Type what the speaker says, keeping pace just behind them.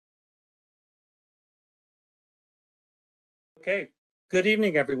Okay, good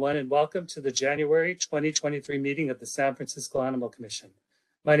evening, everyone, and welcome to the January 2023 meeting of the San Francisco Animal Commission.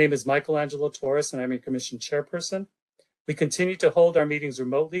 My name is Michelangelo Torres, and I'm your commission chairperson. We continue to hold our meetings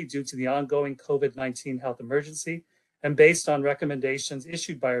remotely due to the ongoing COVID-19 health emergency and based on recommendations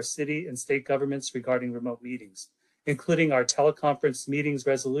issued by our city and state governments regarding remote meetings, including our teleconference meetings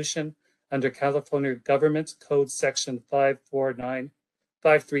resolution under California Government Code Section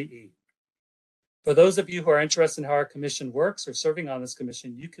 54953E. For those of you who are interested in how our commission works or serving on this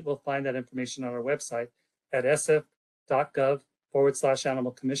commission, will find that information on our website at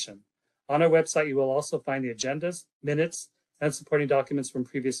sf.gov/animal commission. On our website, you will also find the agendas, minutes, and supporting documents from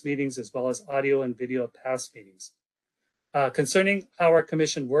previous meetings, as well as audio and video of past meetings. Concerning how our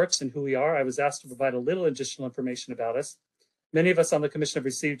commission works and who we are, I was asked to provide a little additional information about us. Many of us on the commission have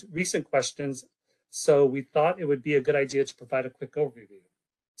received recent questions, so we thought it would be a good idea to provide a quick overview.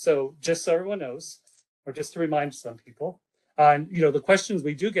 So just so everyone knows, or just to remind some people, the questions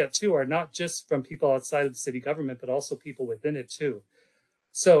we do get too are not just from people outside of the city government, but also people within it too.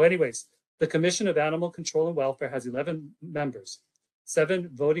 So anyways, the Commission of Animal Control and Welfare has 11 members, 7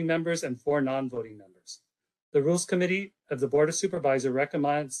 voting members and 4 non-voting members. The Rules Committee of the Board of Supervisors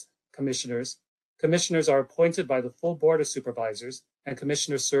recommends commissioners. Commissioners are appointed by the full Board of Supervisors, and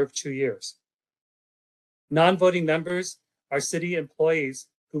commissioners serve 2 years. Non-voting members are city employees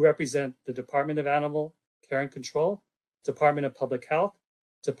who represent the Department of Animal Care and Control, Department of Public Health,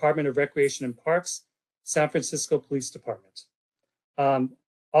 Department of Recreation and Parks, San Francisco Police Department.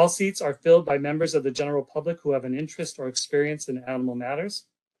 All seats are filled by members of the general public who have an interest or experience in animal matters.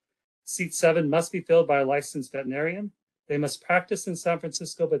 Seat 7 must be filled by a licensed veterinarian. They must practice in San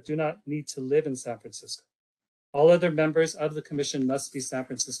Francisco, but do not need to live in San Francisco. All other members of the commission must be San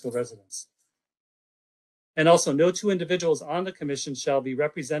Francisco residents. And also, no 2 individuals on the commission shall be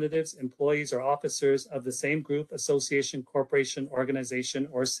representatives, employees, or officers of the same group, association, corporation, organization,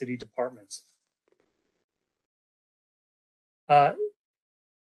 or city department.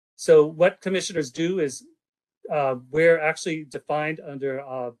 So what commissioners do is we're actually defined under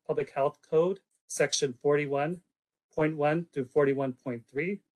Public Health Code, Section 41.1 through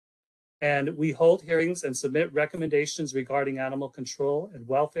 41.3. And we hold hearings and submit recommendations regarding animal control and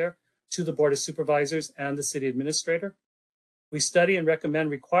welfare to the Board of Supervisors and the City Administrator. We study and recommend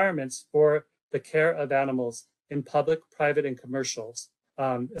requirements for the care of animals in public, private, and commercial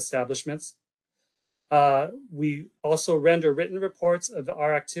establishments. We also render written reports of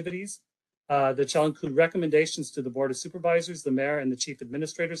our activities that shall include recommendations to the Board of Supervisors, the Mayor, and the Chief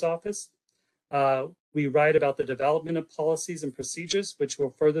Administrator's Office. We write about the development of policies and procedures which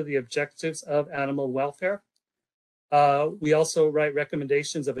will further the objectives of animal welfare. We also write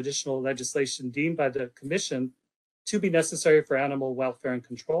recommendations of additional legislation deemed by the Commission to be necessary for animal welfare and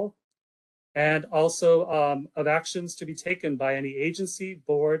control, and also of actions to be taken by any agency,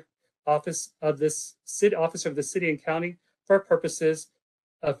 board, officer of the city and county for purposes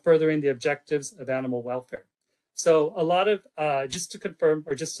of furthering the objectives of animal welfare. So a lot of, just to confirm,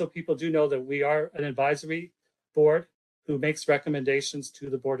 or just so people do know, that we are an advisory board who makes recommendations to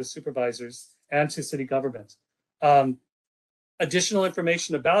the Board of Supervisors and to city government. Additional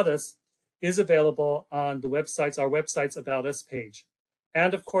information about us is available on our website's About Us page.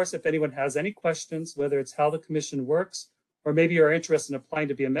 And of course, if anyone has any questions, whether it's how the commission works, or maybe you're interested in applying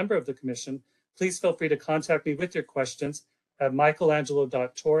to be a member of the commission, please feel free to contact me with your questions at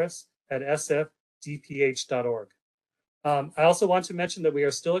michelangelo.torres@sfdph.org. I also want to mention that we are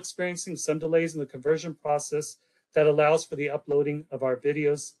still experiencing some delays in the conversion process that allows for the uploading of our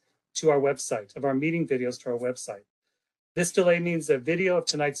videos to our website, of our meeting videos to our website. This delay means that video of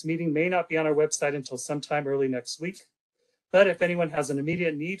tonight's meeting may not be on our website until sometime early next week. But if anyone has an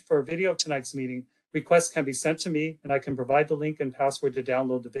immediate need for a video of tonight's meeting, requests can be sent to me, and I can provide the link and password to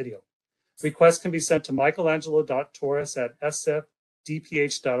download the video. Requests can be sent to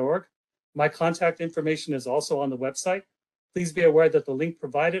michelangelo.torres@sfdph.org. My contact information is also on the website. Please be aware that the link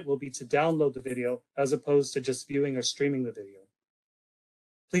provided will be to download the video as opposed to just viewing or streaming the video.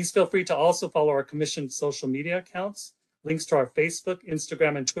 Please feel free to also follow our commission's social media accounts. Links to our Facebook,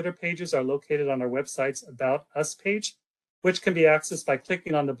 Instagram, and Twitter pages are located on our website's About Us page, which can be accessed by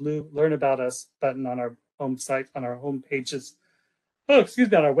clicking on the blue Learn About Us button on our home site, on our home pages. On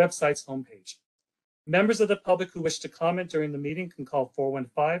our website's homepage. Members of the public who wish to comment during the meeting can call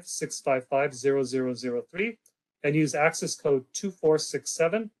 415-655-0003 and use access code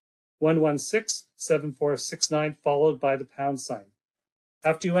 2467-116-7469, followed by the #.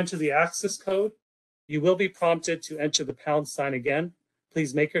 After you enter the access code, you will be prompted to enter the # again.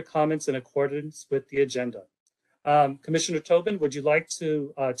 Please make your comments in accordance with the agenda. Commissioner Tobin, would you like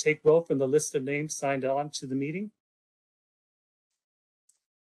to take roll from the list of names signed on to the meeting?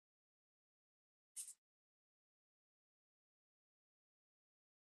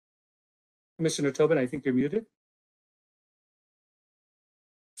 Commissioner Tobin, I think you're muted.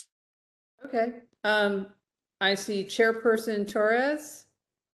 Okay. I see Chairperson Torres,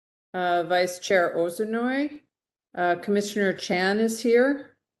 Vice Chair Ozonoy, Commissioner Chan is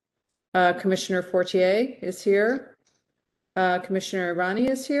here. Commissioner Fortier is here. Commissioner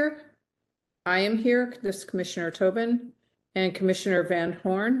Irani is here. I am here. This is Commissioner Tobin, and Commissioner Van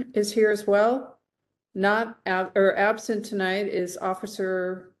Horn is here as well. Not absent tonight is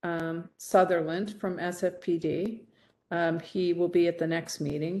Officer Sutherland from SFPD. He will be at the next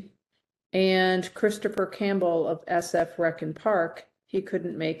meeting. And Christopher Campbell of SF Rec and Park, he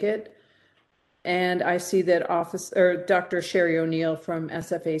couldn't make it. And I see that Dr. Sherry O'Neill from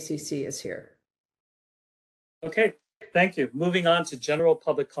SFACC is here. Okay, thank you. Moving on to general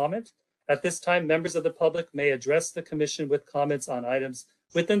public comment. At this time, members of the public may address the commission with comments on items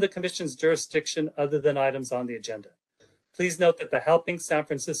within the commission's jurisdiction other than items on the agenda. Please note that the Helping San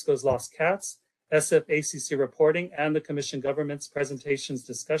Francisco's Lost Cats, SFACC reporting, and the commission government's presentations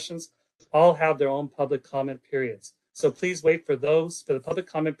discussions all have their own public comment periods. So please wait for the public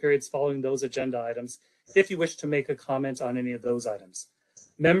comment periods following those agenda items if you wish to make a comment on any of those items.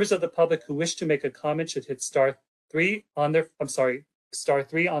 Members of the public who wish to make a comment should hit star three on their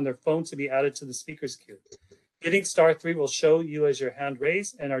phone to be added to the speakers queue. Hitting star 3 will show you as your hand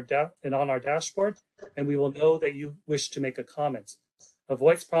raised and on our dashboard, and we will know that you wish to make a comment. A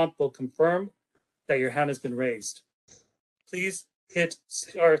voice prompt will confirm that your hand has been raised. Please hit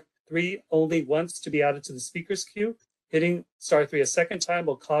star 3 only once to be added to the speakers queue. Hitting star 3 a second time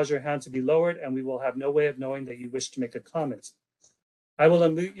will cause your hand to be lowered, and we will have no way of knowing that you wish to make a comment. I will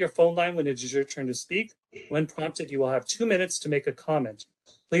unmute your phone line when it is your turn to speak. When prompted, you will have 2 minutes to make a comment.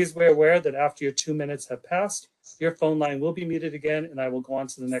 Please be aware that after your 2 minutes have passed, your phone line will be muted again, and I will go on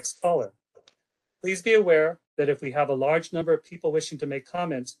to the next caller. Please be aware that if we have a large number of people wishing to make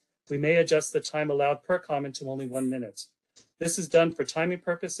comments, we may adjust the time allowed per comment to only 1 minute. This is done for timing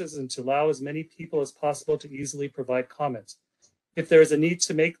purposes and to allow as many people as possible to easily provide comments. If there is a need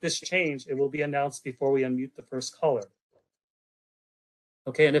to make this change, it will be announced before we unmute the first caller.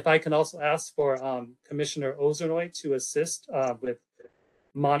 Okay, and if I can also ask for Commissioner Ozonoy to assist with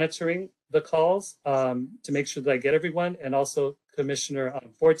monitoring the calls to make sure that I get everyone, and also Commissioner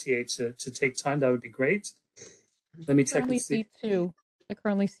Fortier to take time, that would be great. Let me check and see. I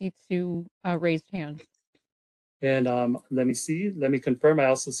currently see two raised hands. And let me confirm, I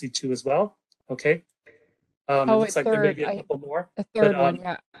also see 2 as well. Okay. It looks like there may be a couple more. A third but, one,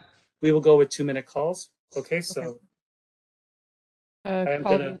 yeah. We will go with 2-minute calls. Okay, so I'm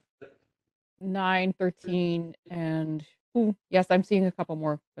Call gonna 9, 13, and yes, I'm seeing a couple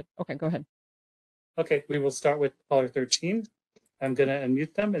more, but okay, go ahead. Okay, we will start with caller 13. I'm gonna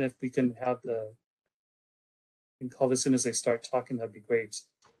unmute them, and if we can have call as soon as they start talking, that'd be great.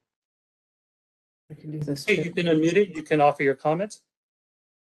 I can do this. Hey, you've been unmuted. You can offer your comments.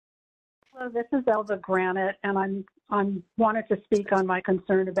 Hello, this is Elva Granite, and I'm wanted to speak on my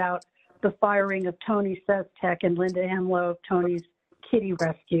concern about the firing of Tony Sestek and Linda Hemlow of Tony's Kitty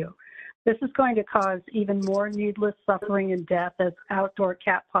Rescue. This is going to cause even more needless suffering and death as outdoor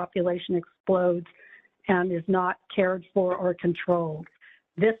cat population explodes and is not cared for or controlled.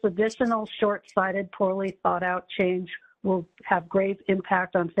 This additional short-sighted, poorly thought out change will have grave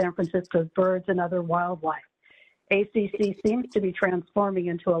impact on San Francisco's birds and other wildlife. ACC seems to be transforming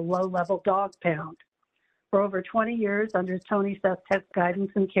into a low-level dog pound. For over 20 years, under Tony Sestek's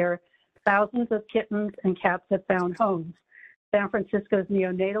guidance and care, thousands of kittens and cats have found homes. San Francisco's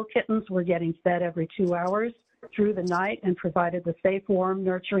neonatal kittens were getting fed every 2 hours through the night and provided the safe, warm,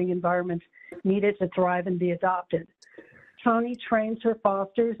 nurturing environment needed to thrive and be adopted. Tony trains her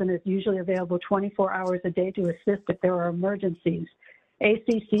fosters and is usually available 24 hours a day to assist if there are emergencies.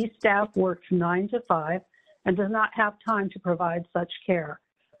 ACC staff works 9 to 5 and does not have time to provide such care.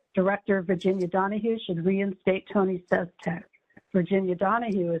 Director Virginia Donahue should reinstate Tony Sestek. Virginia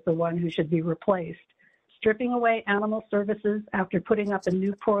Donahue is the one who should be replaced. Stripping away animal services after putting up a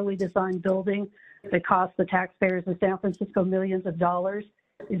new poorly designed building that costs the taxpayers of San Francisco millions of dollars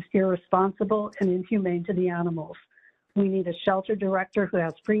is irresponsible and inhumane to the animals. We need a shelter director who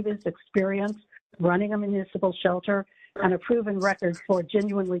has previous experience running a municipal shelter and a proven record for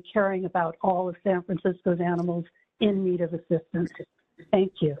genuinely caring about all of San Francisco's animals in need of assistance.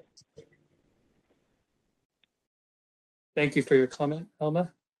 Thank you. Thank you for your comment,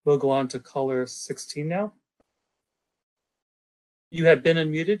 Elma. We'll go on to caller 16 now. You have been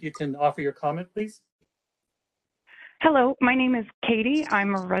unmuted. You can offer your comment, please. Hello, my name is Katie.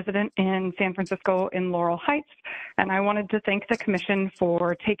 I'm a resident in San Francisco in Laurel Heights, and I wanted to thank the Commission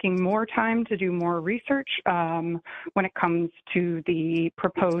for taking more time to do more research when it comes to the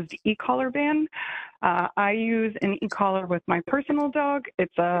proposed e-collar ban. I use an e-collar with my personal dog.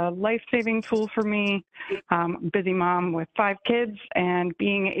 It's a life-saving tool for me. I'm a busy mom with 5 kids, and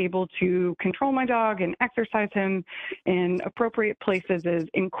being able to control my dog and exercise him in appropriate places is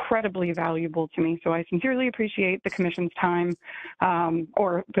incredibly valuable to me. So I sincerely appreciate the Commission's time,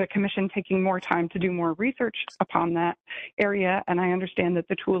 or the Commission taking more time to do more research upon that area. And I understand that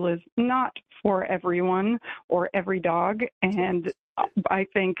the tool is not for everyone or every dog, and I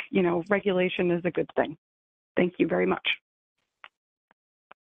think, you know, regulation is a good thing. Thank you very much.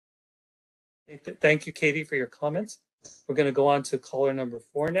 Thank you, Katie, for your comments. We're going to go on to caller number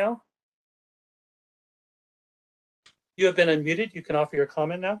 4 now. You have been unmuted. You can offer your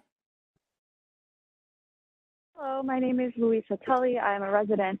comment now. Hello, my name is Luisa Tully. I am a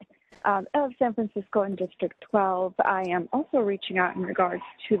resident of San Francisco in District 12. I am also reaching out in regards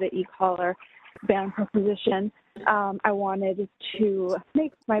to the e-collar ban proposition. I wanted to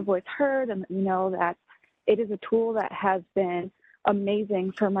make my voice heard and let you know that it is a tool that has been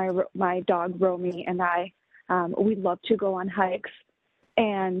amazing for my dog Romy and I. We love to go on hikes,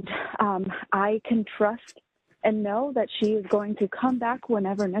 and I can trust and know that she is going to come back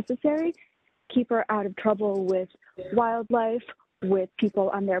whenever necessary, keep her out of trouble with wildlife, with people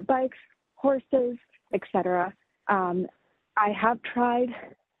on their bikes, horses, etc. I have tried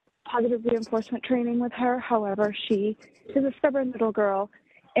positive reinforcement training with her. However, she is a stubborn little girl,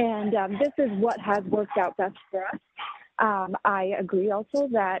 and this is what has worked out best for us. I agree also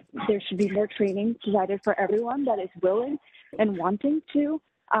that there should be more training provided for everyone that is willing and wanting to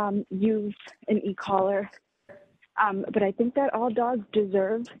use an e-collar. But I think that all dogs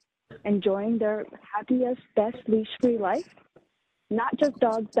deserve enjoying their happiest, best leash-free life, not just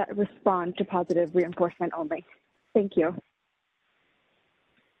dogs that respond to positive reinforcement only. Thank you.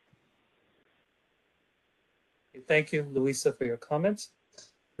 Thank you, Luisa, for your comments.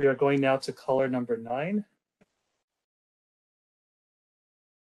 We are going now to caller number 9.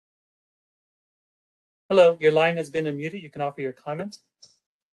 Hello, your line has been unmuted. You can offer your comment.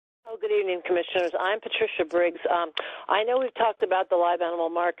 Oh, good evening, Commissioners. I'm Patricia Briggs. I know we've talked about the live animal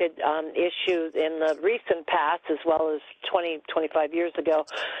market issues in the recent past, as well as 20, 25 years ago,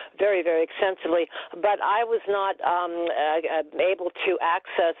 very, very extensively, but I was not able to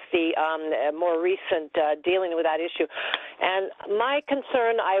access the more recent dealing with that issue. And my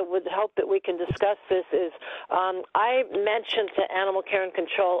concern, I would hope that we can discuss this, is I mentioned to Animal Care and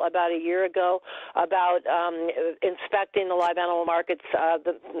Control about a year ago about inspecting the live animal markets.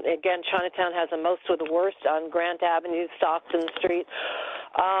 Again, Chinatown has the most of the worst on Grant Avenue, Stockton Street.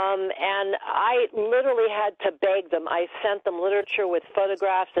 And I literally had to beg them. I sent them literature with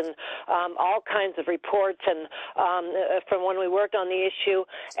photographs and all kinds of reports, and from when we worked on the issue.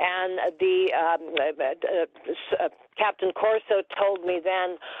 And the Captain Corso told me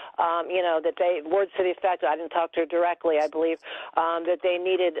then, you know, that they, words to the effect, I didn't talk to her directly, I believe, that they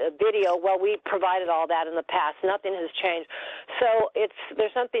needed a video. Well, we provided all that in the past. Nothing has changed. So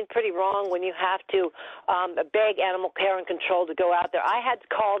there's something pretty wrong when you have to beg Animal Care and Control to go out there. I had to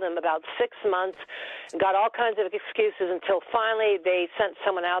call them about 6 months, got all kinds of excuses until finally they sent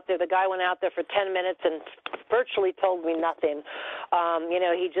someone out there. The guy went out there for 10 minutes and virtually told me nothing. You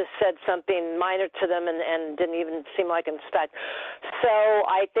know, he just said something minor to them and didn't even seem like inspect. So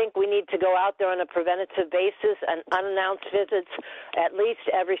I think we need to go out there on a preventative basis and unannounced visits at least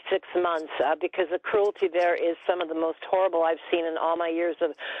every 6 months because the cruelty there is some of the most horrible I've seen in all my years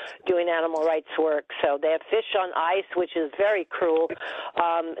of doing animal rights work. So they have fish on ice, which is very cruel,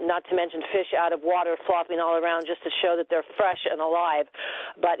 not to mention fish out of water flopping all around just to show that they're fresh and alive.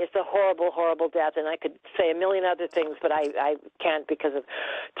 But it's a horrible, horrible death, and I could say a million other things, but I can't because of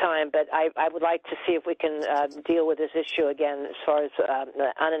time. But I would like to see if we can deal with this issue again as far as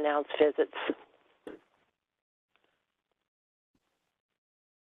the unannounced visits.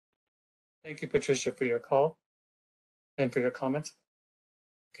 Thank you, Patricia, for your call and for your comments.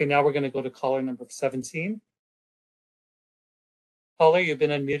 Okay, now we're going to go to caller number 17. Caller, you've been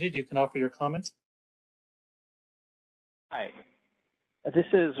unmuted. You can offer your comments. Hi. This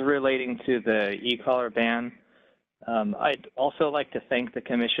is relating to the e-collar ban. I'd also like to thank the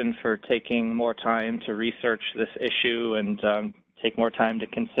Commission for taking more time to research this issue and take more time to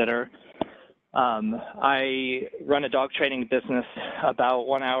consider. I run a dog training business about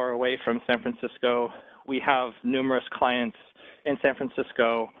 1 hour away from San Francisco. We have numerous clients in San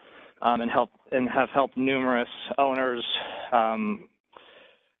Francisco and have helped numerous owners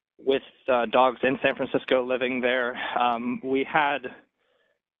with dogs in San Francisco living there. We had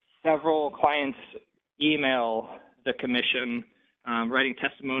several clients email the commission writing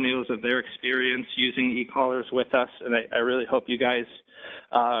testimonials of their experience using e-collars with us, and I really hope you guys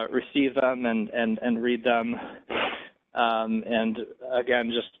receive them and read them. And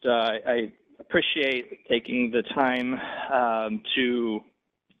again, just I appreciate taking the time to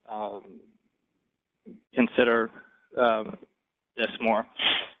consider this more.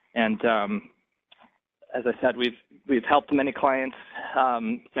 And as I said, we've helped many clients,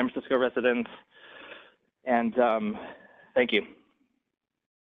 San Francisco residents, and thank you.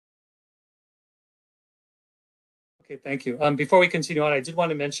 Okay, thank you. Before we continue on, I did want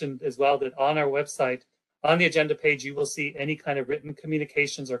to mention as well that on our website, on the agenda page, you will see any kind of written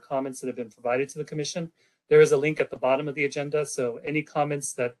communications or comments that have been provided to the commission. There is a link at the bottom of the agenda, so any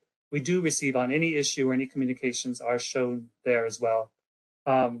comments that we do receive on any issue or any communications are shown there as well.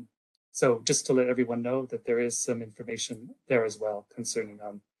 So just to let everyone know that there is some information there as well concerning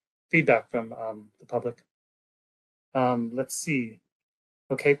feedback from the public. Let's see.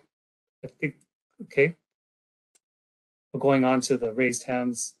 Okay, I think, okay. We're going on to the raised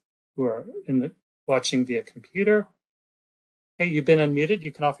hands who are watching via computer. Hey, you've been unmuted.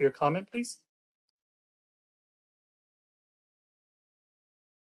 You can offer your comment, please.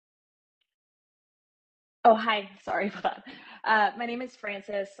 Oh, hi. Sorry about that. My name is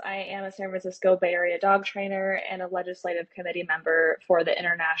Frances. I am a San Francisco Bay Area dog trainer and a legislative committee member for the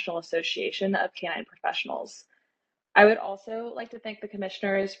International Association of Canine Professionals. I would also like to thank the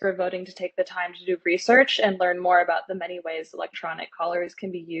commissioners for voting to take the time to do research and learn more about the many ways electronic collars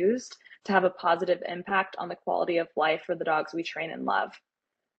can be used to have a positive impact on the quality of life for the dogs we train and love.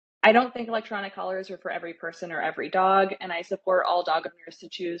 I don't think electronic collars are for every person or every dog, and I support all dog owners to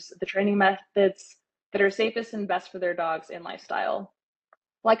choose the training methods that are safest and best for their dogs and lifestyle.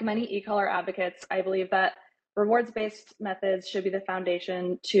 Like many e-collar advocates, I believe that rewards-based methods should be the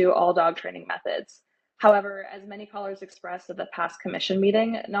foundation to all dog training methods. However, as many callers expressed at the past commission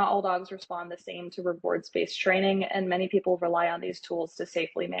meeting, not all dogs respond the same to rewards-based training, and many people rely on these tools to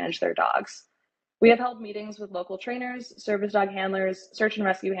safely manage their dogs. We have held meetings with local trainers, service dog handlers, search and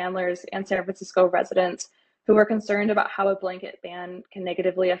rescue handlers, and San Francisco residents who are concerned about how a blanket ban can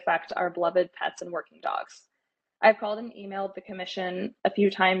negatively affect our beloved pets and working dogs. I've called and emailed the commission a few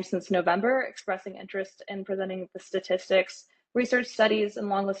times since November, expressing interest in presenting the statistics, research studies, and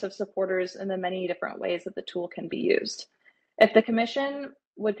long list of supporters in the many different ways that the tool can be used. If the commission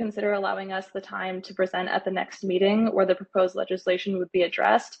would consider allowing us the time to present at the next meeting where the proposed legislation would be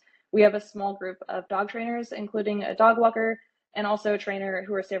addressed, we have a small group of dog trainers, including a dog walker and also a trainer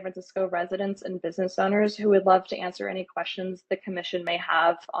who are San Francisco residents and business owners who would love to answer any questions the commission may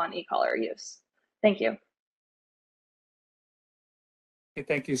have on e-collar use. Thank you. Okay,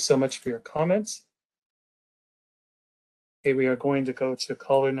 thank you so much for your comments. Okay, we are going to go to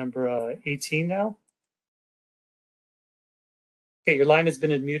caller number 18 now. Okay, your line has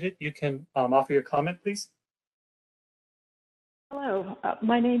been unmuted. You can offer your comment, please. Hello,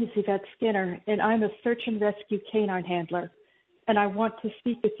 my name is Yvette Skinner, and I'm a search and rescue canine handler. And I want to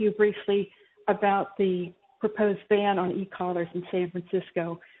speak with you briefly about the proposed ban on e-collars in San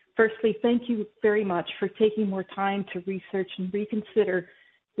Francisco. Firstly, thank you very much for taking more time to research and reconsider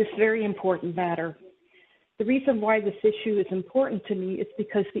this very important matter. The reason why this issue is important to me is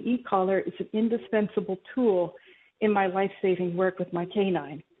because the e-collar is an indispensable tool in my life-saving work with my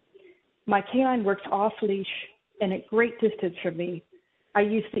canine. My canine works off-leash and at great distance from me. I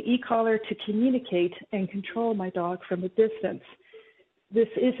use the e-collar to communicate and control my dog from a distance. This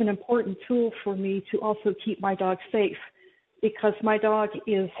is an important tool for me to also keep my dog safe because my dog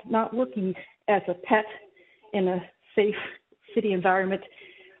is not working as a pet in a safe city environment.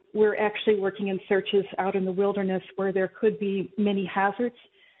 We're actually working in searches out in the wilderness where there could be many hazards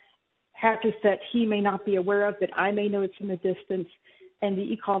that he may not be aware of, that I may know it's in the distance. And the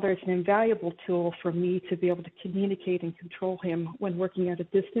e-collar is an invaluable tool for me to be able to communicate and control him when working at a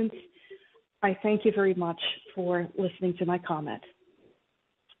distance. I thank you very much for listening to my comment.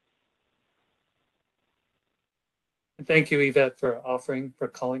 Thank you, Yvette, for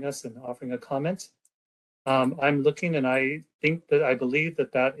calling us and offering a comment. I'm looking, and I believe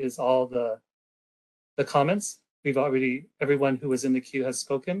that is all the comments. We've already, everyone who was in the queue has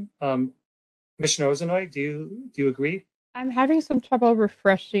spoken. Commissioner Ozonoy, do you agree? I'm having some trouble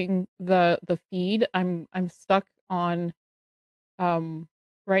refreshing the feed. I'm stuck on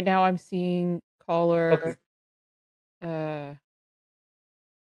right now I'm seeing caller. Okay.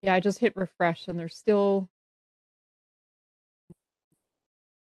 Yeah, I just hit refresh and there's still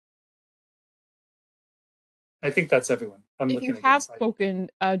I think that's everyone. If looking you again, have so spoken,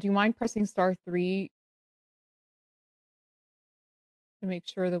 do you mind pressing *3 to make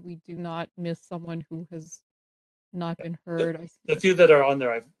sure that we do not miss someone who has not been heard? I the see. few that are on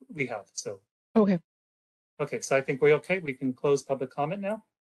there, we have. So, Okay. okay, so I think we're okay. We can close public comment now.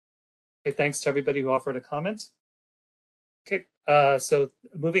 Okay, thanks to everybody who offered a comment. Okay, so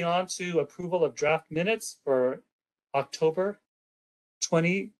moving on to approval of draft minutes for October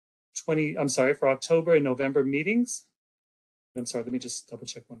 2020, I'm sorry, for October and November meetings. I'm sorry, let me just double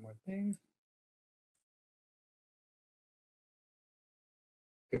check one more thing.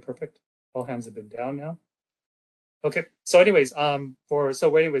 Okay, perfect. All hands have been down now. Okay, so anyways, I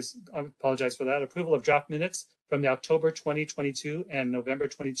apologize for that. Approval of draft minutes from the October 2022 and November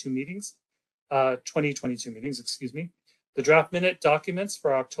 22 meetings, 2022 meetings, excuse me. The draft minute documents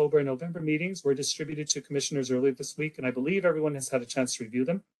for October and November meetings were distributed to commissioners earlier this week, and I believe everyone has had a chance to review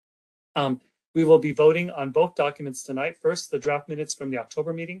them. We will be voting on both documents tonight. First, the draft minutes from the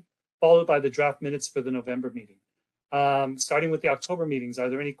October meeting, followed by the draft minutes for the November meeting. Starting with the October meetings, are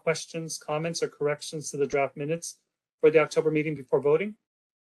there any questions, comments, or corrections to the draft minutes for the October meeting before voting?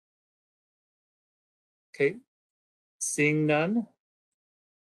 Okay, seeing none.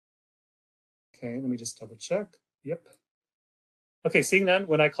 Okay, let me just double check. Yep. Okay, seeing none,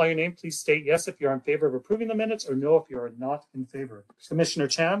 when I call your name, please state yes if you're in favor of approving the minutes or no if you are not in favor. Commissioner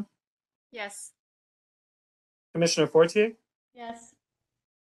Chan? Yes. Commissioner Fortier? Yes.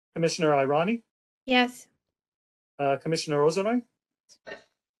 Commissioner Irani? Yes. Commissioner Ozonoi?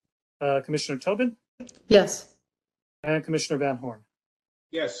 Commissioner Tobin? Yes. And Commissioner Van Horn?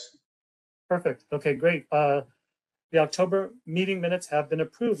 Yes. Perfect. Okay, great. The October meeting minutes have been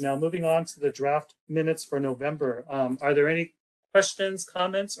approved. Now moving on to the draft minutes for November. Are there any questions,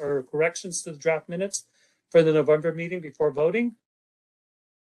 comments, or corrections to the draft minutes for the November meeting before voting?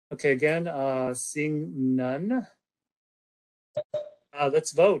 Okay, again, seeing none.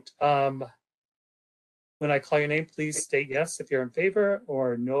 Let's vote. When I call your name, please state yes if you're in favor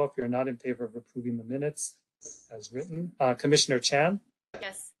or no if you're not in favor of approving the minutes as written. Commissioner Chan?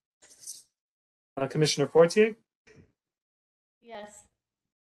 Yes. Commissioner Fortier? Yes.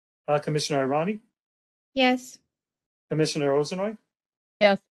 Commissioner Irani? Yes. Commissioner Ozonoi?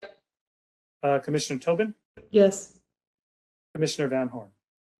 Yes. Commissioner Tobin? Yes. Commissioner Van Horn?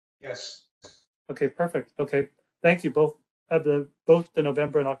 Yes. Okay, perfect. Okay, thank you. Both the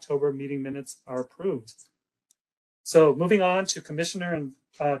November and October meeting minutes are approved. So moving on to commissioner and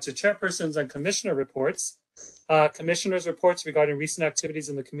to chairpersons and commissioner reports. Commissioners' reports regarding recent activities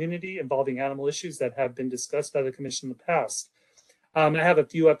in the community involving animal issues that have been discussed by the commission in the past. I have a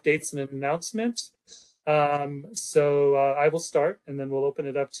few updates and an announcement. So I will start and then we'll open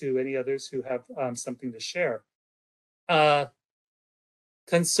it up to any others who have something to share.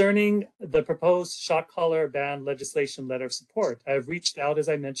 Concerning the proposed shot collar ban legislation letter of support, I've reached out, as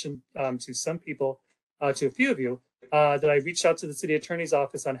I mentioned, to some people, to a few of you, that I reached out to the city attorney's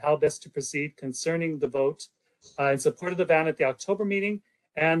office on how best to proceed concerning the vote in support of the ban at the October meeting,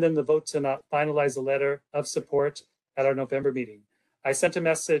 and then the vote to not finalize a letter of support at our November meeting. I sent a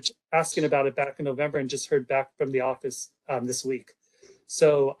message asking about it back in November and just heard back from the office this week.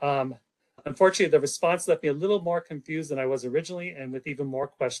 So unfortunately, the response left me a little more confused than I was originally and with even more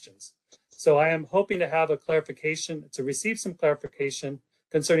questions. So I am hoping to have a clarification, to receive some clarification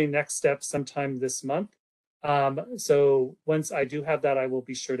concerning next steps sometime this month. So once I do have that, I will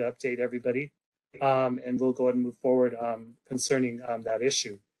be sure to update everybody and we'll go ahead and move forward concerning that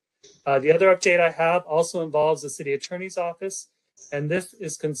issue. The other update I have also involves the city attorney's office, and this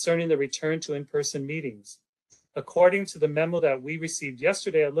is concerning the return to in-person meetings. According to the memo that we received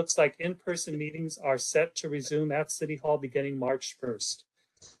yesterday, it looks like in-person meetings are set to resume at City Hall beginning March 1st.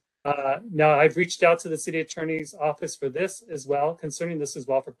 Now, I've reached out to the city attorney's office for this as well, concerning this as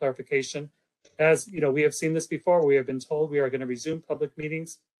well for clarification. As you know, we have seen this before. We have been told we are going to resume public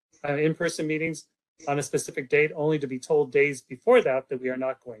meetings, in-person meetings on a specific date, only to be told days before that we are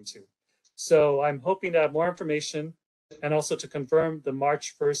not going to. So I'm hoping to have more information and also to confirm the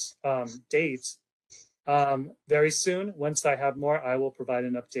March 1st date very soon. Once I have more, I will provide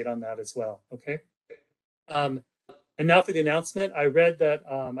an update on that as well. Okay. And now for the announcement. I read that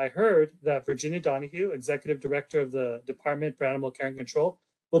I heard that Virginia Donahue, Executive Director of the Department for Animal Care and Control,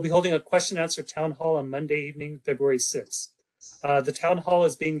 will be holding a question and answer town hall on Monday evening, February 6th. The town hall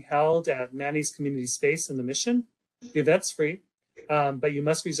is being held at Manny's Community Space in the Mission. The event's free, but you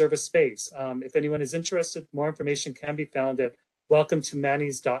must reserve a space. If anyone is interested, more information can be found at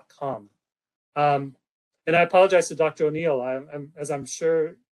welcometomannys.com. And I apologize to Dr. O'Neill, as I'm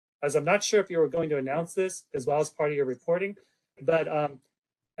not sure if you were going to announce this as well as part of your reporting, but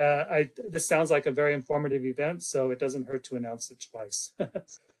This sounds like a very informative event, so it doesn't hurt to announce it twice.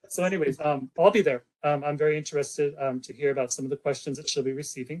 So anyways, I'll be there. I'm very interested to hear about some of the questions that she'll be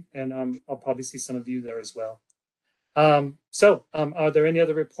receiving, and I'll probably see some of you there as well. Are there any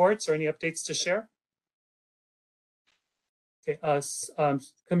other reports or any updates to share? Okay,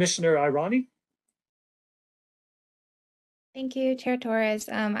 Commissioner Irani. Thank you, Chair Torres.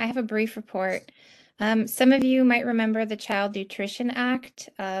 I have a brief report. Some of you might remember the Child Nutrition Act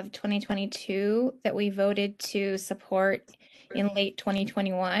of 2022 that we voted to support in late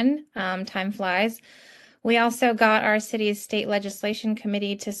 2021. Time flies. We also got our city's state legislation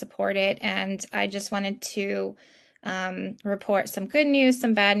committee to support it, and I just wanted to report some good news,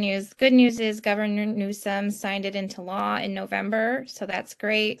 some bad news. Good news is Governor Newsom signed it into law in November, so that's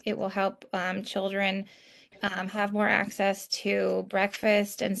great. It will help children have more access to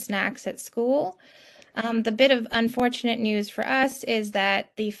breakfast and snacks at school. The bit of unfortunate news for us is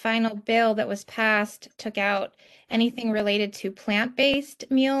that the final bill that was passed took out anything related to plant-based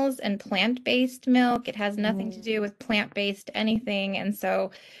meals and plant-based milk. It has nothing to do with plant-based anything, and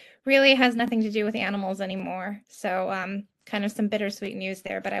so really has nothing to do with animals anymore. So kind of some bittersweet news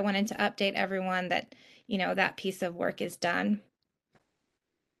there, but I wanted to update everyone that, you know, that piece of work is done.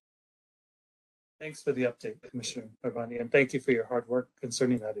 Thanks for the update, Commissioner Irani, and thank you for your hard work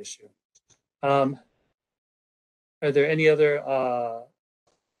concerning that issue. Are there any other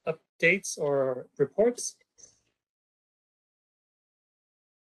updates or reports?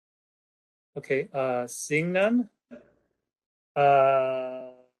 Okay, seeing none.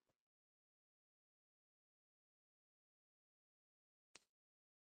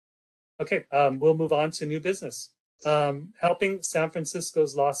 Okay, we'll move on to new business. Helping San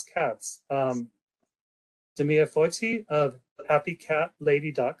Francisco's Lost Cats. Damia Foti of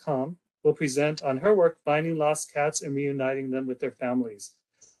HappyCatLady.com will present on her work finding lost cats and reuniting them with their families.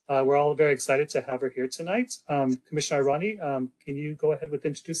 We're all very excited to have her here tonight. Commissioner Irani, can you go ahead with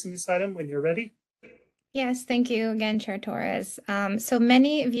introducing this item when you're ready? Yes, thank you again, Chair Torres. So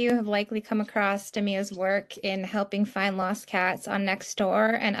many of you have likely come across Damia's work in helping find lost cats on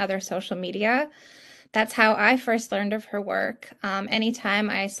Nextdoor and other social media. That's how I first learned of her work. Anytime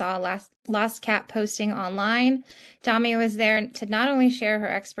I saw a lost cat posting online, Damia was there to not only share her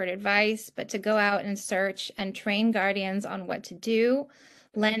expert advice, but to go out and search and train guardians on what to do,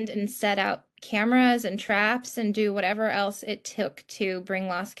 lend and set out cameras and traps, and do whatever else it took to bring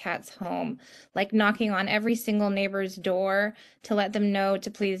lost cats home, like knocking on every single neighbor's door to let them know to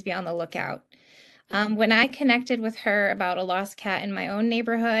please be on the lookout. When I connected with her about a lost cat in my own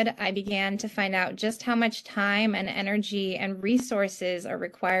neighborhood, I began to find out just how much time and energy and resources are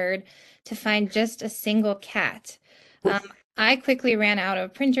required to find just a single cat. I quickly ran out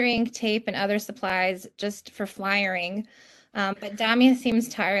of printer ink, tape, and other supplies just for flyering. But Damia seems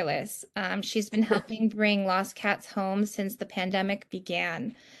tireless. She's been helping bring lost cats home since the pandemic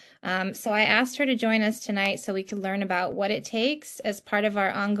began. So I asked her to join us tonight so we could learn about what it takes as part of our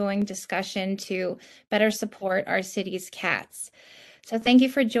ongoing discussion to better support our city's cats. So thank you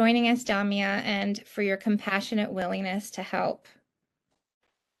for joining us, Damia, and for your compassionate willingness to help.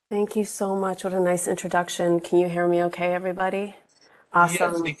 Thank you so much. What a nice introduction. Can you hear me okay, everybody?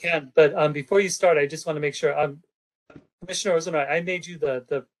 Awesome. Yes, we can. But before you start, I just want to make sure, Commissioner Ozuna, I made you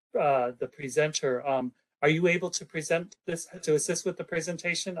the presenter. Are you able to present this, to assist with the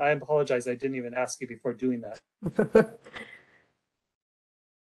presentation? I apologize, I didn't even ask you before doing that.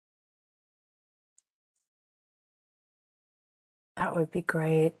 That would be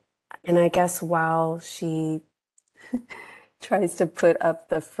great. And I guess while she tries to put up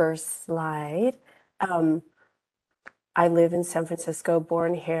the first slide, I live in San Francisco,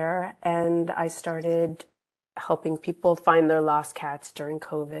 born here, and I started helping people find their lost cats during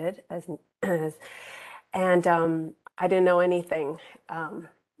COVID. And I didn't know anything.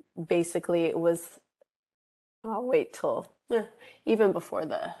 Basically, it was, I'll wait till, even before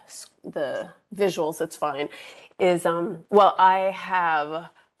the visuals, it's fine, is, well, I have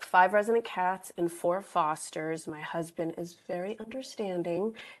 5 resident cats and 4 fosters. My husband is very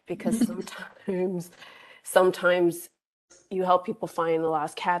understanding because sometimes you help people find the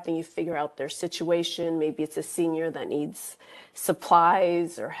lost cat, then you figure out their situation. Maybe it's a senior that needs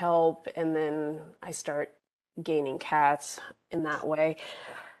supplies or help, and then I start gaining cats in that way.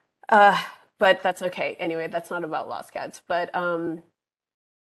 But that's okay. Anyway, that's not about lost cats. But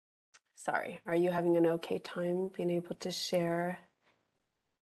sorry, are you having an okay time being able to share?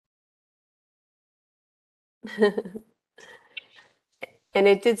 And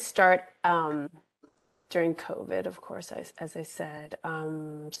it did start during COVID, of course, as I said.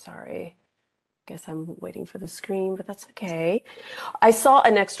 Sorry. Guess I'm waiting for the screen, but that's okay. I saw a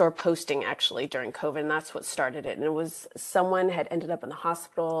Nextdoor posting actually during COVID, and that's what started it. And it was someone had ended up in the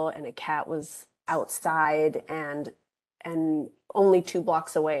hospital, and a cat was outside and only 2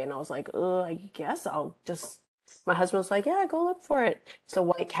 blocks away. And I was like, oh, I guess I'll just. My husband was like, yeah, go look for it. It's a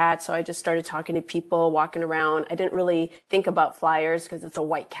white cat. So I just started talking to people, walking around. I didn't really think about flyers because it's a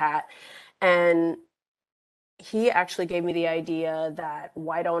white cat. And he actually gave me the idea that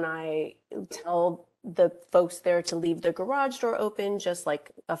why don't I tell the folks there to leave the garage door open just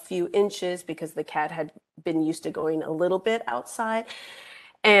like a few inches, because the cat had been used to going a little bit outside.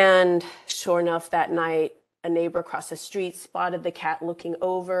 And sure enough, that night, a neighbor across the street spotted the cat looking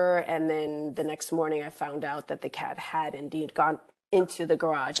over. And then the next morning, I found out that the cat had indeed gone into the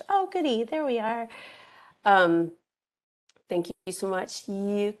garage. Oh, goody, there we are. Thank you so much.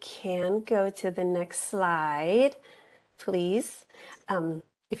 You can go to the next slide, please,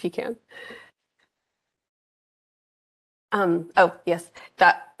 if you can. Oh, yes.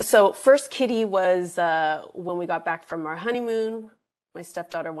 So first kitty was when we got back from our honeymoon. My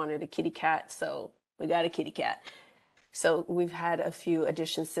stepdaughter wanted a kitty cat, so we got a kitty cat. So we've had a few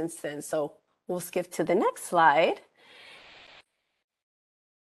additions since then. So we'll skip to the next slide.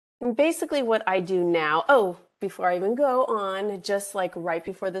 And basically what I do now, before I even go on, just like right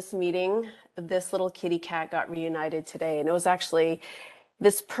before this meeting, this little kitty cat got reunited today. And it was actually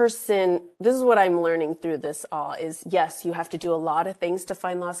this person, this is what I'm learning through this all is, yes, you have to do a lot of things to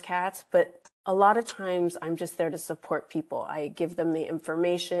find lost cats, but a lot of times I'm just there to support people. I give them the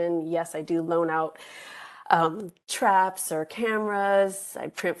information. Yes, I do loan out traps or cameras. I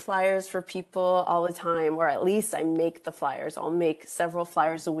print flyers for people all the time, or at least I make the flyers. I'll make several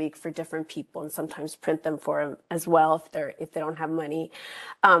flyers a week for different people and sometimes print them for them as well if they don't have money.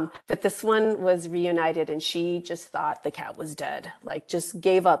 But this one was reunited and she just thought the cat was dead, like just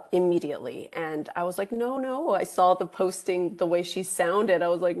gave up immediately. And I was like, no, I saw the posting, the way she sounded. I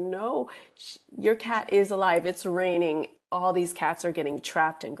was like, no, your cat is alive. It's raining. All these cats are getting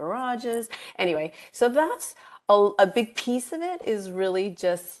trapped in garages. Anyway, so that's a big piece of it, is really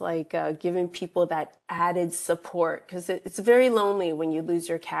just like giving people that added support, because it's very lonely when you lose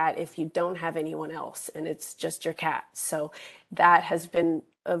your cat if you don't have anyone else and it's just your cat. So that has been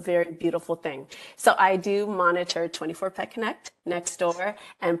a very beautiful thing. So I do monitor 24 Pet Connect, Nextdoor,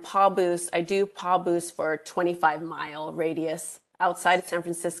 and Paw Boost. I do Paw Boost for a 25-mile radius outside of San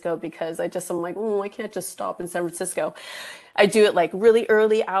Francisco, because I'm like, I can't just stop in San Francisco. I do it like really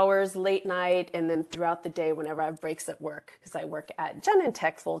early hours, late night, and then throughout the day whenever I have breaks at work, because I work at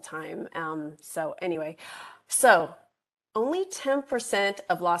Genentech full time. So anyway, only 10%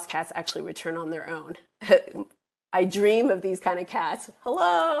 of lost cats actually return on their own. I dream of these kind of cats.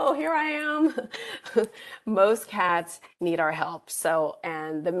 Hello, here I am. Most cats need our help.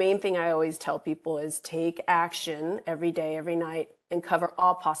 And the main thing I always tell people is take action every day, every night, and cover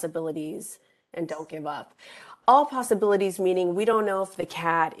all possibilities and don't give up. All possibilities meaning we don't know if the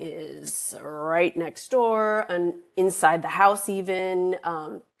cat is right next door and inside the house even,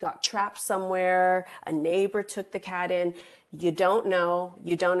 got trapped somewhere, a neighbor took the cat in. You don't know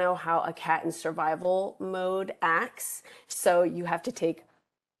how a cat in survival mode acts. So you have to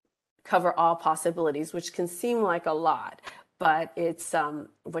cover all possibilities, which can seem like a lot, but it's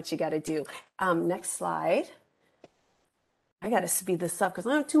what you got to do. Next slide. I got to speed this up because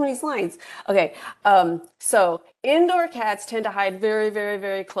I have too many slides. Okay, so indoor cats tend to hide very, very,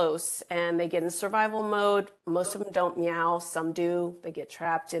 very close, and they get in survival mode. Most of them don't meow, some do. They get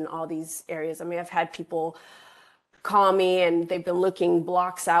trapped in all these areas. I mean, I've had people call me and they've been looking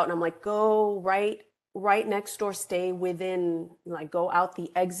blocks out, and I'm like, go right next door, stay within, like go out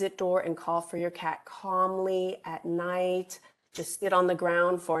the exit door and call for your cat calmly at night. Just sit on the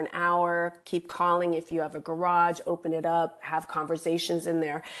ground for an hour, keep calling. If you have a garage, open it up, have conversations in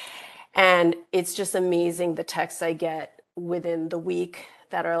there. And it's just amazing the texts I get within the week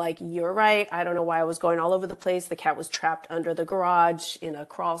that are like, you're right, I don't know why I was going all over the place. The cat was trapped under the garage in a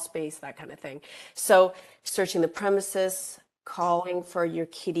crawl space, that kind of thing. So searching the premises, calling for your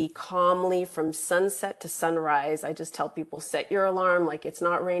kitty calmly from sunset to sunrise. I just tell people, set your alarm, like it's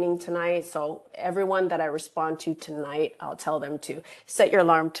not raining tonight. So everyone that I respond to tonight, I'll tell them to set your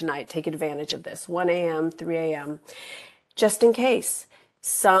alarm tonight. Take advantage of this, 1 a.m., 3 a.m., just in case.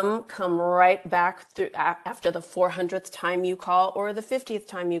 Some come right back through after the 400th time you call, or the 50th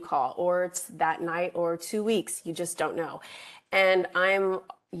time you call, or it's that night or 2 weeks. You just don't know. And I'm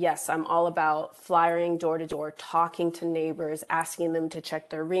all about flyering door to door, talking to neighbors, asking them to check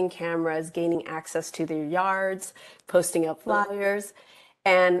their Ring cameras, gaining access to their yards, posting up flyers.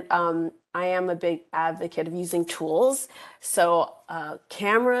 And I am a big advocate of using tools. So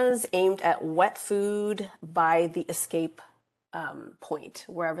cameras aimed at wet food by the escape point,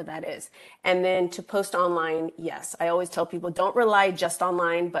 wherever that is. And then to post online, yes, I always tell people don't rely just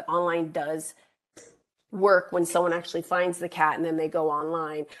online, but online does work when someone actually finds the cat and then they go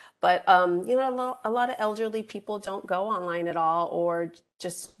online. But you know, a lot of elderly people don't go online at all, or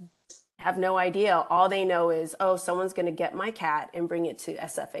just have no idea. All they know is, oh, someone's going to get my cat and bring it to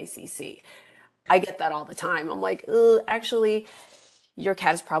SFACC. I get that all the time. I'm like, actually, your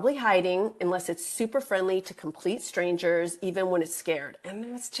cat is probably hiding unless it's super friendly to complete strangers, even when it's scared. And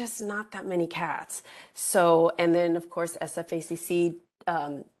it's just not that many cats. So, and then of course, SFACC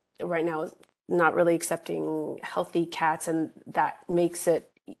right now is not really accepting healthy cats, and that makes it,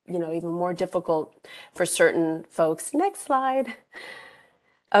 you know, even more difficult for certain folks. Next slide.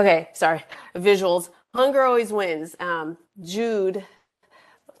 Okay, sorry. Visuals. Hunger always wins. Jude,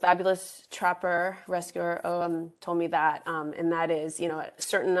 fabulous trapper rescuer, told me that, and that is, you know, a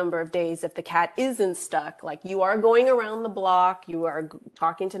certain number of days, if the cat isn't stuck, like you are going around the block, you are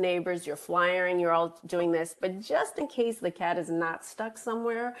talking to neighbors, you're flyering, you're all doing this, but just in case the cat is not stuck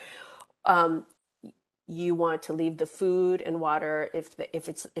somewhere, you want to leave the food and water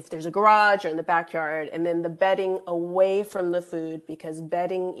if there's a garage or in the backyard, and then the bedding away from the food, because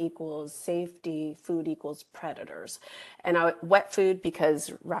bedding equals safety, food equals predators. And wet food,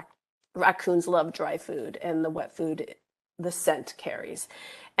 because raccoons love dry food, and the wet food, the scent carries.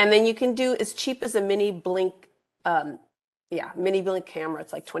 And then you can do as cheap as a mini blink, mini blink camera.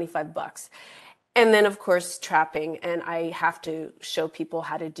 It's like $25. And then, of course, trapping. And I have to show people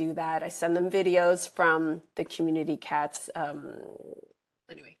how to do that. I send them videos from the community cats.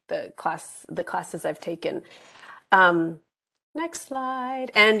 Anyway, the classes I've taken. Next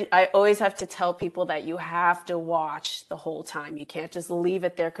slide. And I always have to tell people that you have to watch the whole time. You can't just leave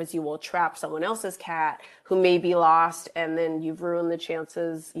it there, because you will trap someone else's cat who may be lost, and then you've ruined the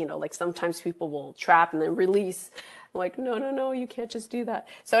chances. You know, like sometimes people will trap and then release. I'm like, no, you can't just do that.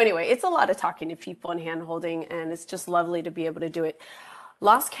 So anyway, it's a lot of talking to people and hand holding, and it's just lovely to be able to do it.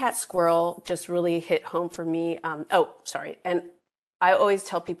 Lost cat squirrel just really hit home for me. And I always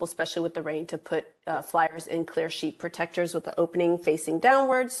tell people, especially with the rain, to put flyers in clear sheet protectors with the opening facing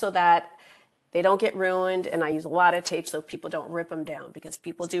downwards so that they don't get ruined. And I use a lot of tape so people don't rip them down, because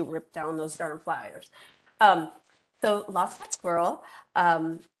people do rip down those darn flyers. So lost cat squirrel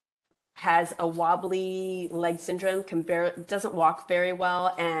has a wobbly leg syndrome, doesn't walk very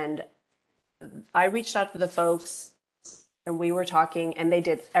well. And I reached out to the folks, and we were talking, and they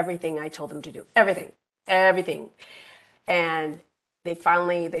did everything I told them to do. Everything. And they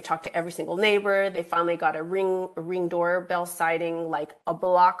talked to every single neighbor. They finally got a ring doorbell sighting like a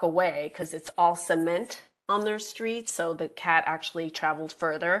block away, because it's all cement on their street. So the cat actually traveled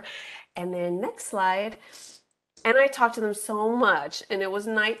further. And then next slide. And I talked to them so much, and it was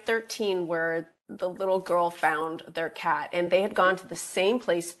night 13 where the little girl found their cat, and they had gone to the same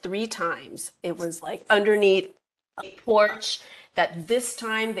place 3 times. It was like underneath a porch, that this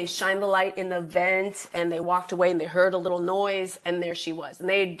time they shined the light in the vent, and they walked away, and they heard a little noise, and there she was. And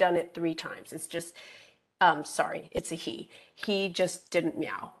they had done it 3 times. It's just, sorry, it's a he. He just didn't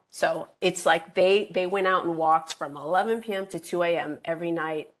meow. So it's like they went out and walked from 11 p.m. to 2 a.m. every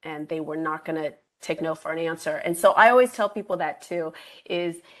night, and they were not going to take no for an answer. And so I always tell people that too,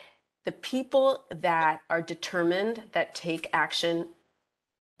 is the people that are determined, that take action,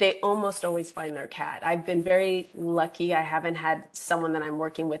 they almost always find their cat. I've been very lucky. I haven't had someone that I'm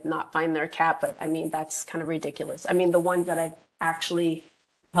working with not find their cat, but I mean, that's kind of ridiculous. I mean, the ones that I've actually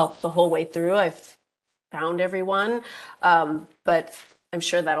helped the whole way through, I've found everyone. But I'm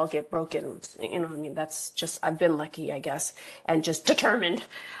sure that'll get broken. You know, I mean, that's just, I've been lucky, I guess, and just determined.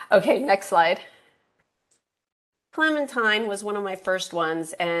 Okay, next slide. Clementine was one of my first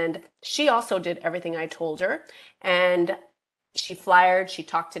ones, and she also did everything I told her. And she flyered, she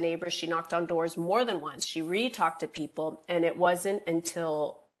talked to neighbors, she knocked on doors more than once. She re-talked to people, and it wasn't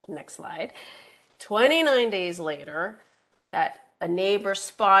until, next slide, 29 days later that a neighbor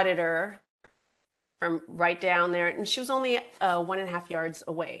spotted her from right down there, and she was only 1.5 yards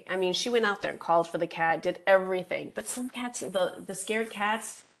away. I mean, she went out there and called for the cat, did everything. But some cats, the scared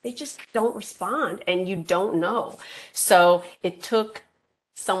cats, they just don't respond, and you don't know. So it took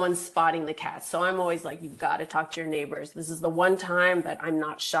someone spotting the cat. So I'm always like, you've got to talk to your neighbors. This is the one time that I'm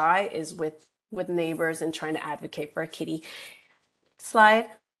not shy, is with neighbors and trying to advocate for a kitty. Slide.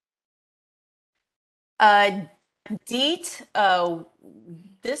 Deet,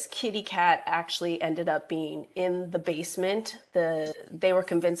 this kitty cat actually ended up being in the basement. They were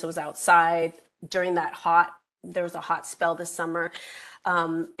convinced it was outside during that there was a hot spell this summer.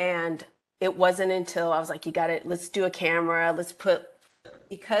 And it wasn't until I was like, you got it, let's do a camera,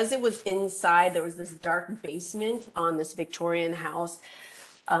 because it was inside, there was this dark basement on this Victorian house.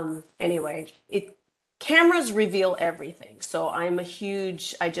 Anyway, cameras reveal everything. So I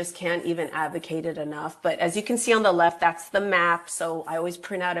just can't even advocate it enough. But as you can see on the left, that's the map. So I always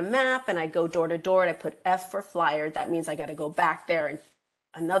print out a map and I go door to door and I put F for flyer. That means I got to go back there and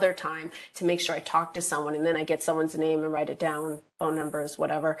another time to make sure I talk to someone, and then I get someone's name and write it down, phone numbers,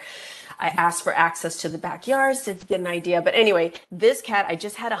 whatever. I ask for access to the backyards to get an idea. But anyway, this cat, I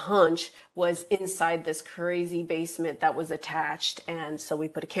just had a hunch, was inside this crazy basement that was attached. And so we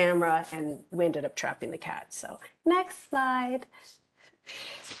put a camera and we ended up trapping the cat. So next slide.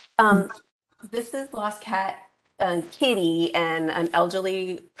 This is Lost Cat Kitty and an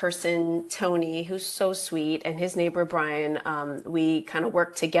elderly person, Tony, who's so sweet, and his neighbor, Brian. We kind of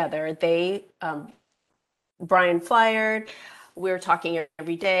worked together. Brian flyered. We were talking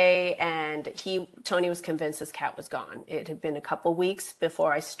every day, and Tony was convinced his cat was gone. It had been a couple weeks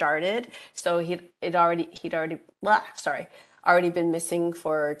before I started, so he'd already been missing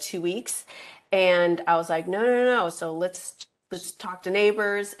for 2 weeks, and I was like, no. So let's talk to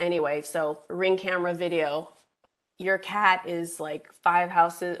neighbors. Anyway, so Ring camera video. Your cat is like 5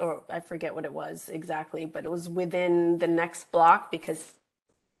 houses, or I forget what it was exactly, but it was within the next block because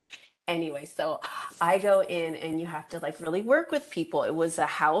anyway, so I go in and you have to like really work with people. It was a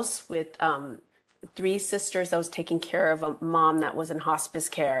house with 3 sisters that was taking care of a mom that was in hospice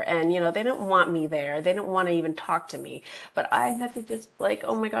care. And, they didn't want me there. They didn't want to even talk to me, but I had to just like,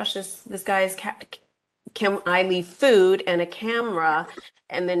 oh my gosh, this guy's cat. Can I leave food and a camera?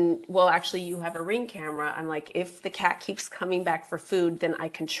 And then, well, actually you have a Ring camera. I'm like, if the cat keeps coming back for food, then I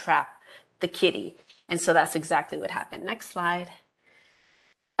can trap the kitty. And so that's exactly what happened. Next slide.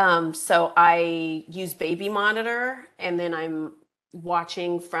 So I use baby monitor, and then I'm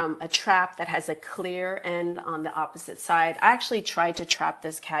watching from a trap that has a clear end on the opposite side. I actually tried to trap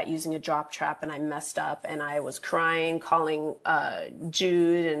this cat using a drop trap and I messed up, and I was crying, calling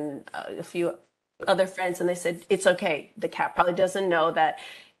Jude and a few other friends, and they said, it's okay. The cat probably doesn't know that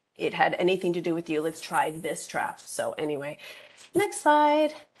it had anything to do with you. Let's try this trap. So anyway, next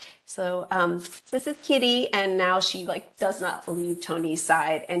slide. So this is Kitty, and now she like does not leave Tony's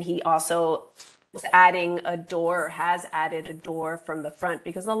side, and he also has added a door from the front,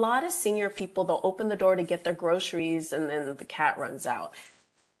 because a lot of senior people, they'll open the door to get their groceries and then the cat runs out.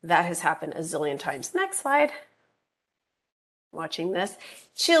 That has happened a zillion times. Next slide. Watching this.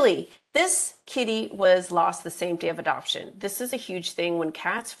 Chili. This kitty was lost the same day of adoption. This is a huge thing. When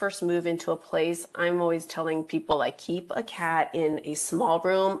cats first move into a place, I'm always telling people, like, keep a cat in a small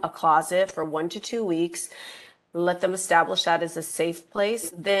room, a closet for 1 to 2 weeks. Let them establish that as a safe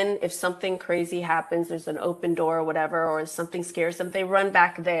place. Then if something crazy happens, there's an open door or whatever, or something scares them, they run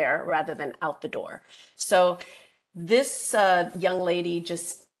back there rather than out the door. So this young lady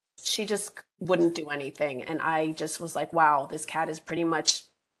she just wouldn't do anything. And I just was like, wow, this cat is pretty much,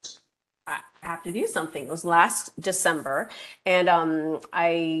 I have to do something. It was last December, and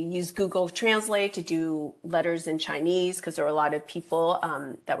I used Google Translate to do letters in Chinese, because there were a lot of people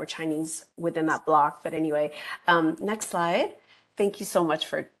that were Chinese within that block. But anyway, next slide. Thank you so much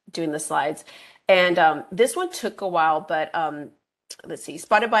for doing the slides. And this one took a while, but let's see,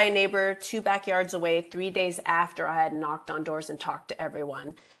 spotted by a neighbor 2 backyards away 3 days after I had knocked on doors and talked to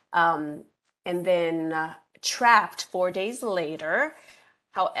everyone. And then trapped 4 days later.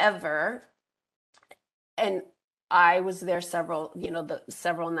 However, and I was there several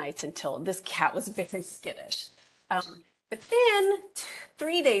nights until this cat was very skittish. But then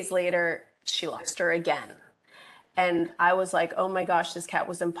 3 days later, she lost her again. And I was like, oh my gosh, this cat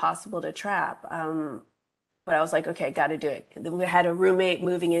was impossible to trap. But I was like, okay, got to do it. Then we had a roommate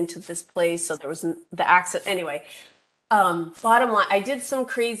moving into this place, so there was the access. Anyway, bottom line, I did some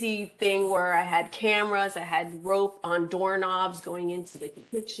crazy thing where I had cameras, I had rope on doorknobs going into the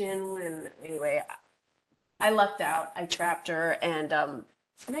kitchen, and anyway, I lucked out. I trapped her, and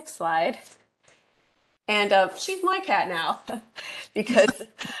next slide. And she's my cat now, because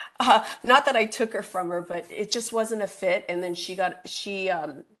not that I took her from her, but it just wasn't a fit. And then she got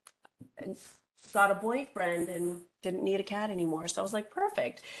a boyfriend and didn't need a cat anymore. So I was like,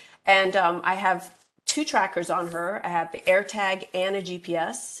 perfect. And I have 2 trackers on her. I have the AirTag and a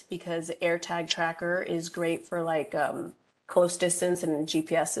GPS, because the AirTag tracker is great for like close distance, and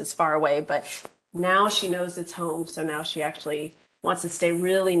GPS is far away. But now she knows it's home, so now she actually wants to stay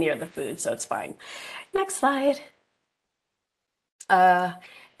really near the food, so it's fine. Next slide.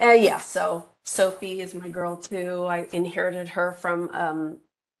 Yeah, so Sophie is my girl too. I inherited her from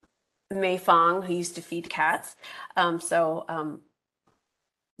Mei Fong, who used to feed cats.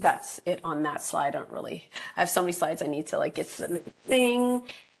 that's it on that slide. I don't really, I have so many slides I need to like get to the thing.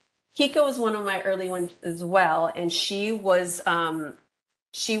 Kiko was one of my early ones as well, and she was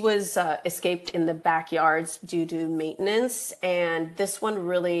escaped in the backyards due to maintenance, and this one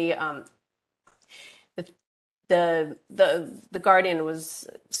really the guardian was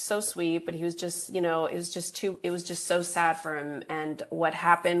so sweet, but he was just, you know, it was just so sad for him. And what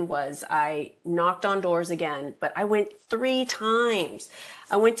happened was I knocked on doors again, but I went 3 times.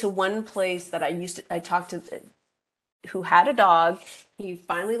 I went to one place that I talked to who had a dog. He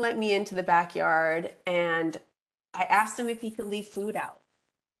finally let me into the backyard, and I asked him if he could leave food out.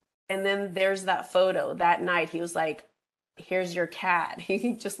 And then there's that photo that night. He was like, "Here's your cat."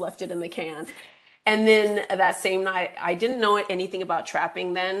 He just left it in the can. And then that same night, I didn't know anything about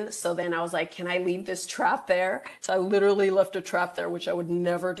trapping then. So then I was like, can I leave this trap there? So I literally left a trap there, which I would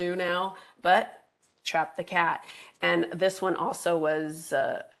never do now, but trapped the cat. And this one also was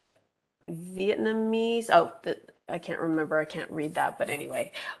Vietnamese. Oh, I can't remember. I can't read that. But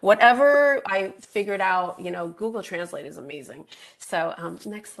anyway, whatever I figured out, you know, Google Translate is amazing. So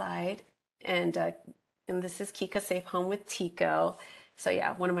next slide. And this is Kika Safe Home with Tico. So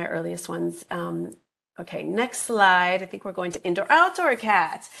yeah, one of my earliest ones. Okay, next slide. I think we're going to indoor-outdoor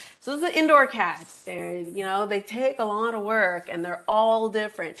cats. So those are the indoor cats. They're, you know, they take a lot of work and they're all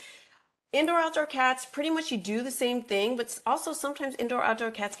different. Indoor-outdoor cats, pretty much you do the same thing, but also sometimes indoor-outdoor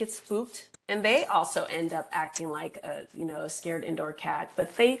cats get spooked and they also end up acting like a, you know, a scared indoor cat.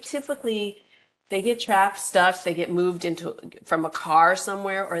 But they typically, they get trapped, stuck, they get moved from a car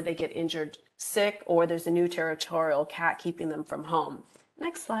somewhere, or they get injured, sick, or there's a new territorial cat keeping them from home.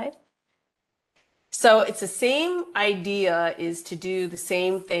 Next slide. So it's the same idea, is to do the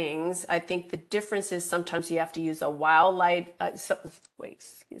same things. I think the difference is sometimes you have to use a wildlife. Wait,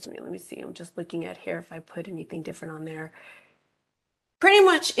 excuse me. Let me see. I'm just looking at here if I put anything different on there. Pretty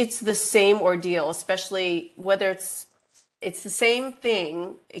much it's the same ordeal, especially whether it's the same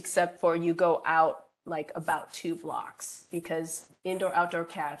thing, except for you go out like about 2 blocks, because indoor-outdoor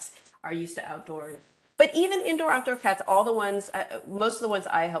cats are used to outdoors. But even indoor-outdoor cats, all the ones, most of the ones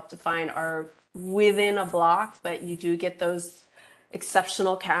I help to find are within a block, but you do get those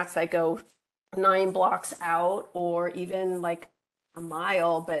exceptional cats that go 9 blocks out or even like a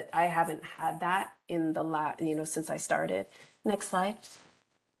mile, but I haven't had that in the since I started. Next slide.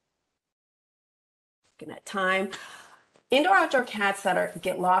 Looking at time. Indoor-outdoor cats that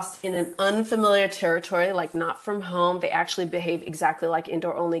get lost in an unfamiliar territory, like not from home, they actually behave exactly like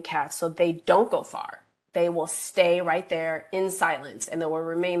indoor-only cats. So they don't go far. They will stay right there in silence and they will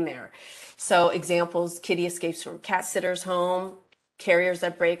remain there. So examples, kitty escapes from cat sitter's home, carriers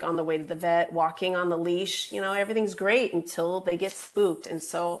that break on the way to the vet, walking on the leash, you know, everything's great until they get spooked. And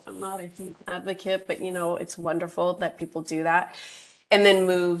so I'm not a huge advocate, but you know, it's wonderful that people do that. And then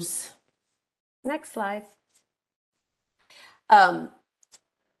moves. Next slide. An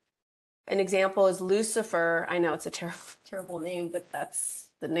example is Lucifer. I know it's a terrible name, but that's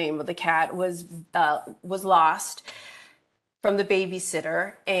the name of the cat. Was lost from the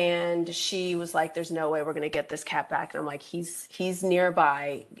babysitter, and she was like, "There's no way we're going to get this cat back." And I'm like, "He's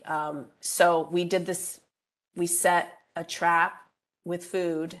nearby." So we did this. We set a trap with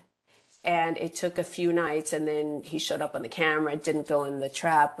food, and it took a few nights, and then he showed up on the camera. It didn't go in the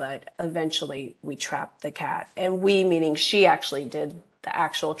trap, but eventually we trapped the cat. And we, meaning she, actually did the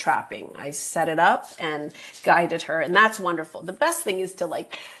actual trapping. I set it up and guided her, and that's wonderful. The best thing is to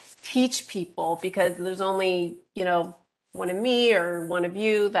like teach people, because there's only, you know, one of me or one of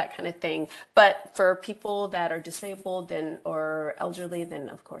you, that kind of thing. But for people that are disabled then or elderly, then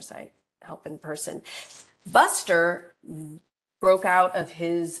of course I help in person. Buster broke out of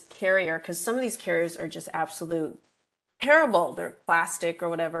his carrier, because some of these carriers are just absolute terrible. They're plastic or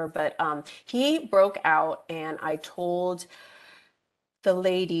whatever, but he broke out, and I told the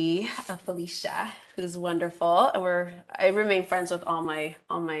lady, Felicia, who's wonderful. I remain friends with all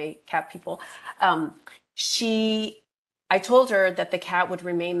my cat people. I told her that the cat would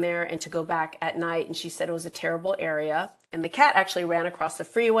remain there and to go back at night, and she said it was a terrible area. And the cat actually ran across the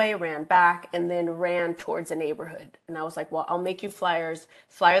freeway, ran back, and then ran towards a neighborhood. And I was like, well, I'll make you flyer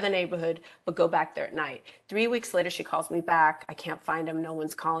the neighborhood, but go back there at night. 3 weeks later, she calls me back. I can't find him. No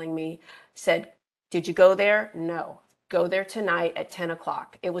one's calling me. Said, did you go there? No. Go there tonight at 10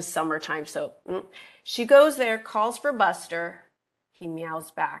 o'clock. It was summertime, so she goes there, calls for Buster. He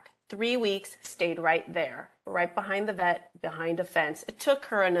meows back. 3 weeks, stayed right there, right behind the vet, behind a fence. It took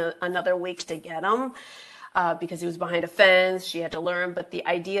her another week to get him because he was behind a fence. She had to learn. But the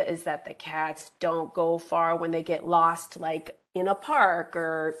idea is that the cats don't go far when they get lost, like in a park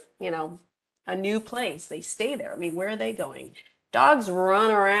or, you know, a new place. They stay there. I mean, where are they going? Dogs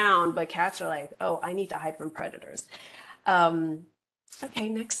run around, but cats are like, oh, I need to hide from predators. Okay,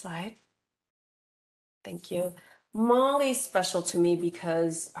 next slide. Thank you. Molly's special to me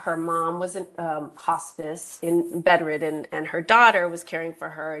because her mom was in hospice, in bedridden, and her daughter was caring for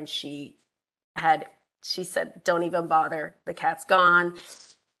her, and she said, don't even bother. The cat's gone.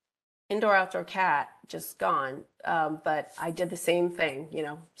 Indoor outdoor cat, just gone. But I did the same thing,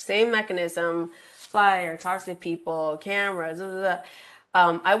 same mechanism, flyer, talk to people, cameras. Blah, blah,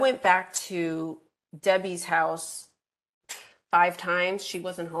 blah. I went back to Debbie's house 5 times. She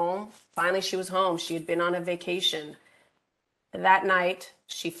wasn't home. Finally, she was home. She had been on a vacation. That night,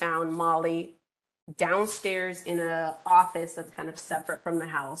 she found Molly downstairs in an office that's kind of separate from the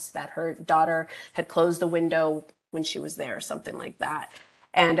house, that her daughter had closed the window when she was there, something like that.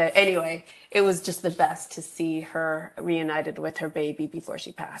 And anyway, it was just the best to see her reunited with her baby before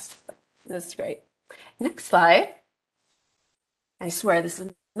she passed. That's great. Next slide. I swear this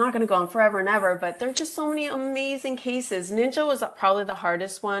is not going to go on forever and ever, but there are just so many amazing cases. Ninja was probably the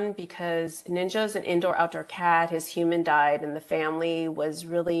hardest one because Ninja is an indoor outdoor cat. His human died and the family was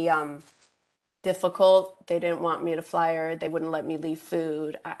really difficult. They didn't want me to flyer. They wouldn't let me leave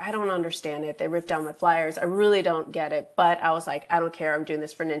food. I don't understand it. They ripped down my flyers. I really don't get it, but I was like, I don't care. I'm doing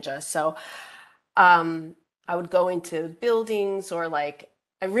this for Ninja. So I would go into buildings or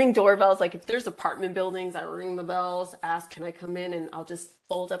I ring doorbells. Like if there's apartment buildings, I ring the bells, ask, can I come in? And I'll just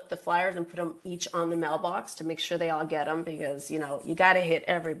fold up the flyers and put them each on the mailbox to make sure they all get them because, you got to hit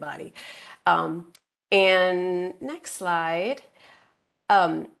everybody. And next slide.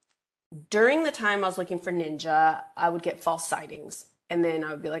 During the time I was looking for Ninja, I would get false sightings. And then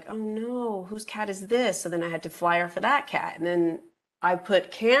I would be like, oh no, whose cat is this? So then I had to flyer for that cat. And then I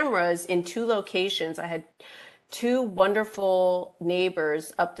put cameras in 2 locations. I had 2 wonderful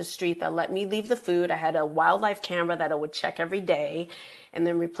neighbors up the street that let me leave the food. I had a wildlife camera that I would check every day and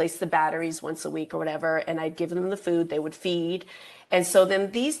then replace the batteries once a week or whatever. And I'd give them the food, they would feed. And so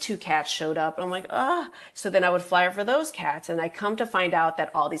then these 2 cats showed up and I'm like, so then I would flyer for those cats. And I come to find out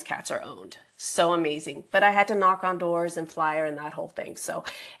that all these cats are owned. So amazing. But I had to knock on doors and flyer and that whole thing. So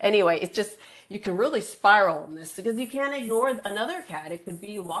anyway, it's just, you can really spiral in this because you can't ignore another cat. It could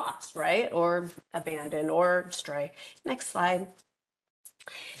be lost, right? Or abandoned or stray. Next slide.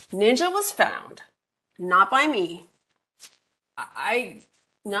 Ninja was found, not by me.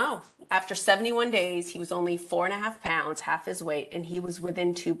 No, after 71 days, he was only 4.5 pounds, half his weight, and he was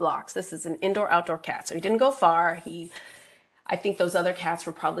within 2 blocks. This is an indoor outdoor cat. So he didn't go far. I think those other cats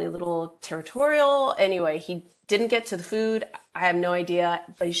were probably a little territorial. Anyway, he didn't get to the food. I have no idea,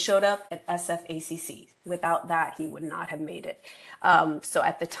 but he showed up at SFACC. Without that, he would not have made it. So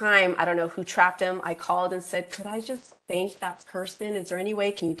at the time, I don't know who trapped him. I called and said, could I just thank that person? Is there any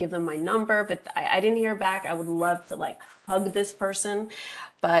way? Can you give them my number? But I didn't hear back. I would love to hug this person.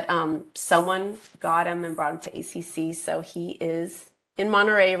 But someone got him and brought him to ACC. So he is in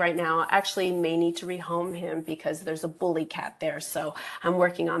Monterey right now. Actually may need to rehome him because there's a bully cat there. So I'm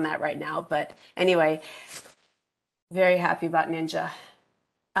working on that right now. But anyway, very happy about Ninja.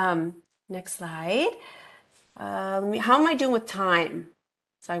 Next slide. How am I doing with time?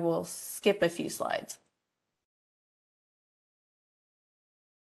 So I will skip a few slides.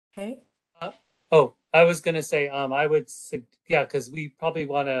 Okay. I was going to say, I would, because we probably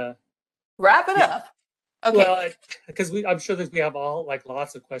want to wrap it up. Okay. Well, because I'm sure that we have all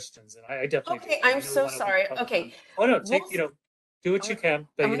lots of questions, and I definitely. Okay, I'm so sorry. Okay. Oh no, do what you can,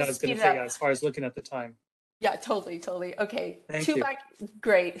 but it's going to take as far as looking at the time. Yeah, totally. Okay. Thank you.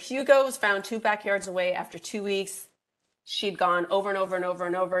 Great. Hugo was found 2 backyards away after 2 weeks. She'd gone over and over and over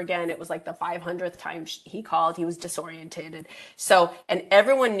and over again. It was like the 500th time he called. He was disoriented. So, and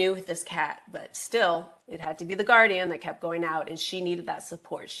everyone knew this cat, but still, it had to be the guardian that kept going out, and she needed that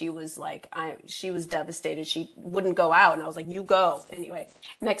support. She was she was devastated. She wouldn't go out, and I was like, you go. Anyway,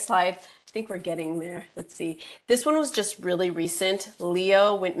 next slide. I think we're getting there. Let's see. This one was just really recent.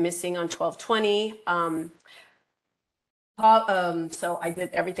 Leo went missing on 12/20. So I did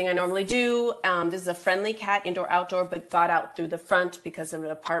everything I normally do. This is a friendly cat, indoor, outdoor, but got out through the front because of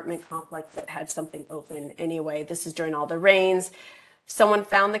an apartment complex that had something open. Anyway, this is during all the rains. Someone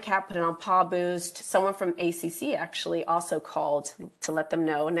found the cat, put it on Paw Boost. Someone from ACC actually also called to let them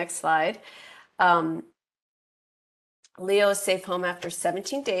know. Next slide. Leo is safe home after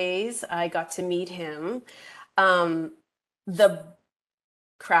 17 days. I got to meet him. The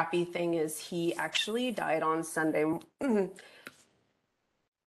crappy thing is he actually died on Sunday.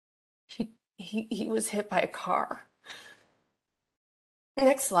 He was hit by a car.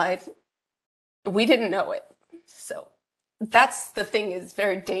 Next slide. We didn't know it. So that's the thing, is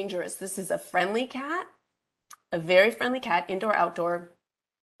very dangerous. This is a friendly cat. a very friendly cat, indoor, outdoor.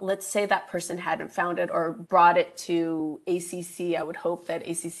 Let's say that person hadn't found it or brought it to ACC. I would hope that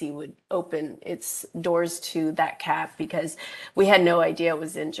ACC would open its doors to that cat because we had no idea it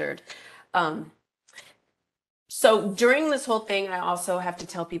was injured. So during this whole thing, I also have to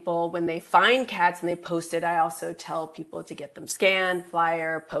tell people when they find cats and they post it, I also tell people to get them scanned,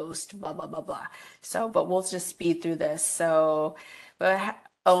 flyer, post, blah, blah, blah, blah. So, but we'll just speed through this. So,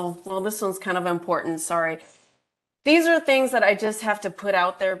 oh, well, this one's kind of important. Sorry. These are things that I just have to put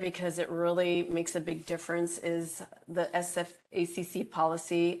out there because it really makes a big difference is the SFACC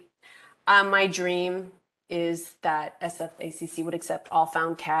policy. My dream is that SFACC would accept all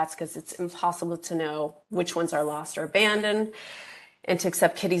found cats because it's impossible to know which ones are lost or abandoned, and to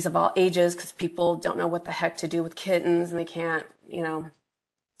accept kitties of all ages because people don't know what the heck to do with kittens and they can't, you know,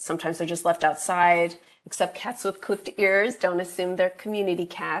 sometimes they're just left outside. Accept cats with clipped ears. Don't assume they're community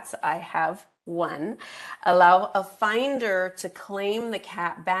cats. I have one. Allow a finder to claim the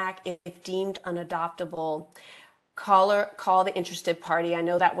cat back if deemed unadoptable. Call the interested party. I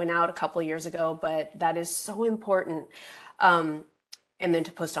know that went out a couple of years ago, but that is so important. And then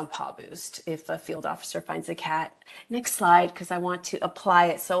to post on Paw Boost if a field officer finds a cat. Next slide, because I want to apply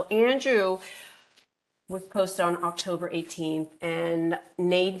it. So Andrew was posted on October 18th, and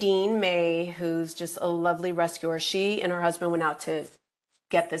Nadine May, who's just a lovely rescuer, she and her husband went out to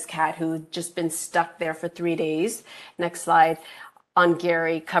get this cat who'd just been stuck there for 3 days. Next slide, on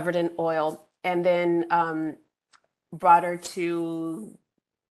Gary, covered in oil, and then brought her to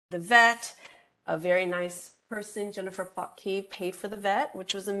the vet. A very nice person, Jennifer Potke, paid for the vet,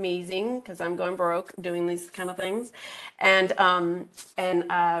 which was amazing because I'm going broke doing these kind of things. And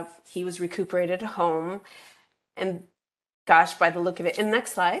he was recuperated at home. And gosh, by the look of it, and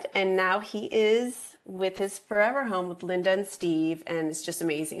next slide. And now he is with his forever home with Linda and Steve, and it's just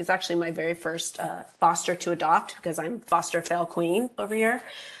amazing. It's actually my very first foster to adopt because I'm foster fail queen over here.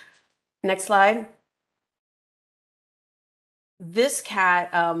 Next slide. This cat,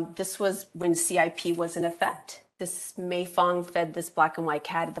 this was when CIP was in effect. This Mayfong fed this black and white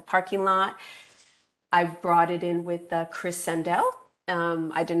cat at the parking lot. I brought it in with Chris Sendell.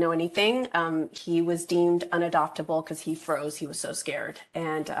 I didn't know anything. He was deemed unadoptable because he froze. He was so scared.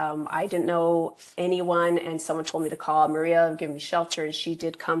 And I didn't know anyone. And someone told me to call Maria, give me shelter. And she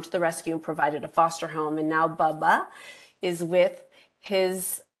did come to the rescue and provided a foster home. And now Bubba is with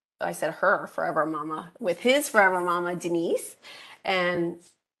his, I said her forever mama, with his forever mama, Denise. And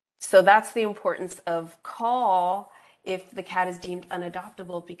so that's the importance of call if the cat is deemed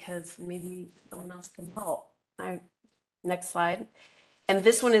unadoptable because maybe someone else can help. Next slide. And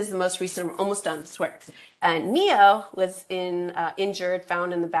this one is the most recent, almost done, I swear. Neo was injured,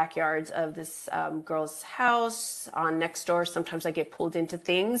 found in the backyards of this girl's house on Nextdoor. Sometimes I get pulled into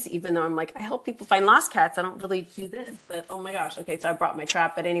things, even though I'm like, I help people find lost cats. I don't really do this, but oh my gosh. Okay, so I brought my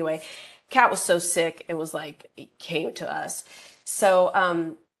trap. But anyway, cat was so sick, it was like, it came to us.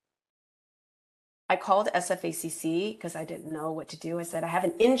 So I called SFACC because I didn't know what to do. I said, I have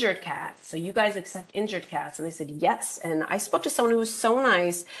an injured cat. So you guys accept injured cats? And they said, yes. And I spoke to someone who was so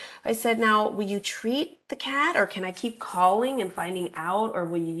nice. I said, now, will you treat the cat or can I keep calling and finding out or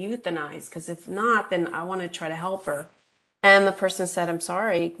will you euthanize? Because if not, then I want to try to help her. And the person said, I'm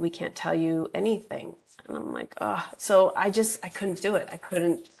sorry, we can't tell you anything. And I'm like, oh, so I couldn't do it. I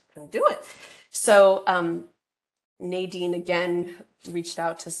couldn't do it. So Nadine again reached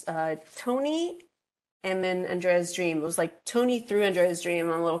out to Tony. And then Andrea's Dream. It was like Tony through Andrea's Dream.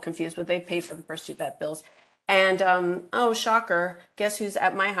 I'm a little confused, but they paid for the first 2 vet bills. And oh, shocker! Guess who's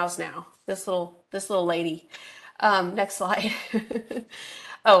at my house now? This little lady. Next slide.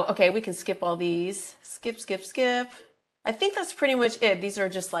 Oh, okay. We can skip all these. Skip. I think that's pretty much it. These are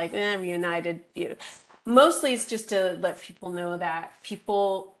just like reunited. Mostly, it's just to let people know that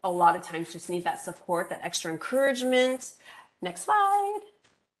people a lot of times just need that support, that extra encouragement. Next slide.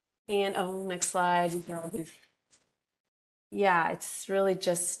 And oh, next slide. Yeah, it's really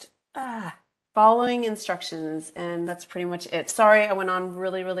just following instructions, and that's pretty much it. Sorry, I went on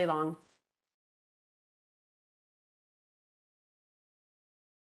really, really long.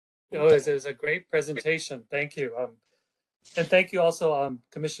 No, it was a great presentation. Thank you. And thank you also,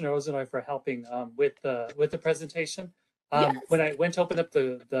 Commissioner Ozanoy, for helping with the presentation. Yes. When I went to open up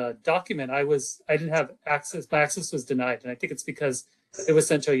the document, I didn't have access. My access was denied, and I think it's because it was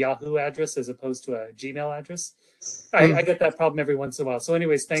sent to a Yahoo address as opposed to a Gmail address. I get that problem every once in a while. So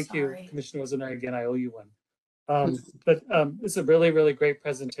anyways, thank you, Commissioner Ozanoy. Again, I owe you one. But it's a really, really great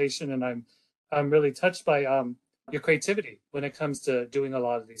presentation, and I'm really touched by your creativity when it comes to doing a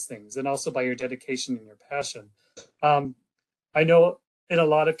lot of these things, and also by your dedication and your passion. I know in a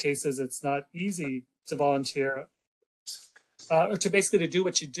lot of cases it's not easy volunteer, or to basically to do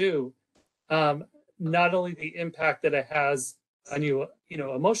what you do, not only the impact that it has on you,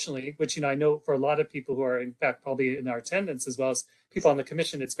 emotionally, which, I know for a lot of people who are in fact probably in our attendance, as well as people on the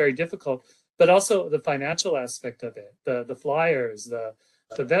commission, it's very difficult, but also the financial aspect of it, the flyers, the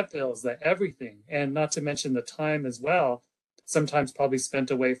vet bills, the everything, and not to mention the time as well, sometimes probably spent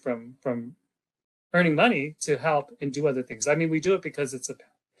away from earning money to help and do other things. I mean, we do it because it's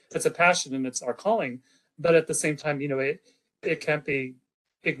a passion and it's our calling, but at the same time, it can't be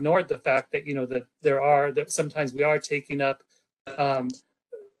ignored, the fact that that sometimes we are taking up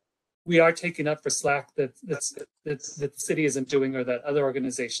for slack that the city isn't doing, or that other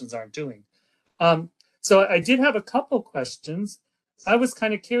organizations aren't doing. So I did have a couple questions. I was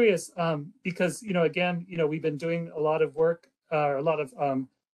kind of curious, because again, we've been doing a lot of work, a lot of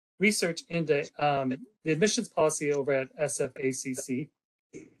research into the admissions policy over at SFACC,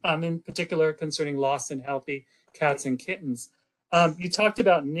 in particular concerning lost and healthy cats and kittens. You talked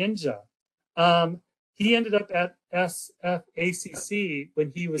about Ninja. He ended up at SFACC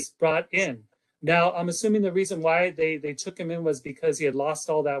when he was brought in. Now, I'm assuming the reason why they took him in was because he had lost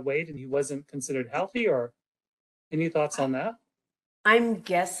all that weight and he wasn't considered healthy, or any thoughts on that? I'm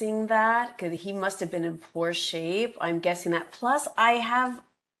guessing that because he must have been in poor shape. I'm guessing that. Plus, I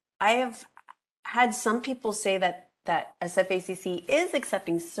have had some people say that SFACC is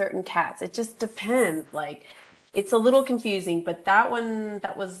accepting certain cats. It just depends. Like, it's a little confusing, but that one,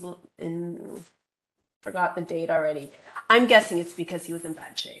 that was in, forgot the date already. I'm guessing it's because he was in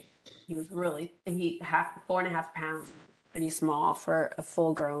bad shape. He was really, 4.5 pounds, pretty small for a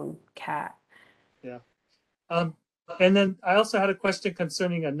full-grown cat. Yeah. And then I also had a question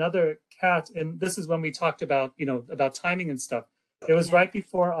concerning another cat, and this is when we talked about, about timing and stuff. It was right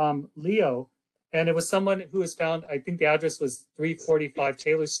before Leo, and it was someone who was found, I think the address was 345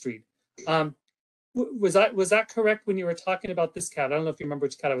 Taylor Street. Was that correct when you were talking about this cat? I don't know if you remember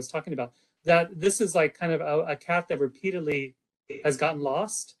which cat I was talking about. That this is like kind of a cat that repeatedly has gotten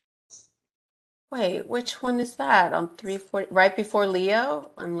lost? Wait, which one is that? On 340, right before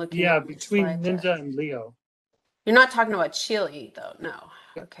Leo? I'm looking. Yeah, between Ninja and Leo. You're not talking about Chile, though. No.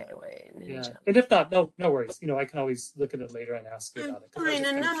 Okay, wait. Ninja. Yeah, and if not, no worries. I can always look at it later and ask you about it. I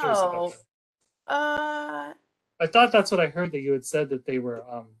know. I thought that's what I heard, that you had said that they were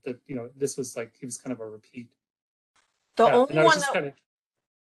that this was like he was kind of a repeat. The cat. only And I was one just that kind of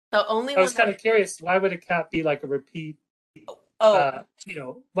I was kind of curious, why would a cat be like a repeat? Why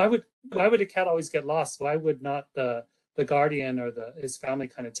would a cat always get lost? Why would not the guardian or his family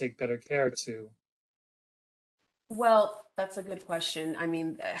kind of take better care to? Well, that's a good question. I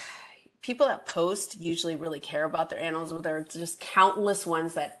mean, people that post usually really care about their animals, but there are just countless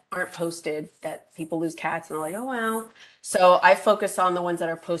ones that aren't posted that people lose cats and they're like, oh, wow. So I focus on the ones that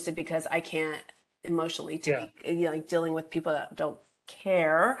are posted because I can't emotionally take, like dealing with people that don't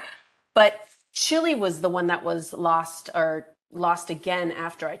care. But Chili was the one that was lost again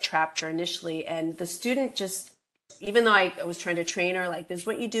after I trapped her initially. And the student just, even though I was trying to train her, like, this is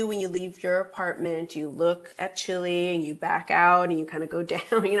what you do when you leave your apartment. You look at Chili and you back out and you kind of go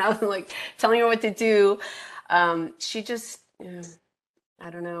down, like telling her what to do. She just, I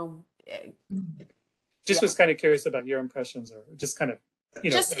don't know. Just was kind of curious about your impressions, or just kind of,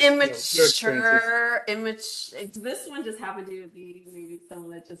 just immature, this one just happened to be maybe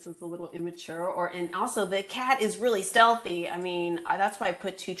someone that just was a little immature, and also the cat is really stealthy. I mean, that's why I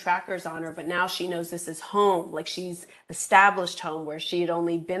put 2 trackers on her, but now she knows this is home. Like, she's established home, where she had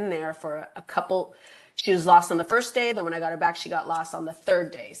only been there for a couple. She was lost on the first day, then when I got her back, she got lost on the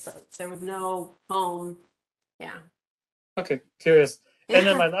 3rd day. So there was no home. Yeah. Okay, curious. And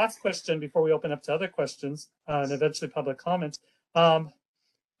then my last question before we open up to other questions and eventually public comment.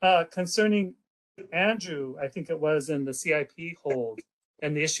 Concerning Andrew, I think it was in the CIP hold,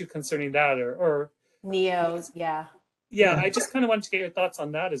 and the issue concerning that, or Neos, yeah. Yeah, I just kind of wanted to get your thoughts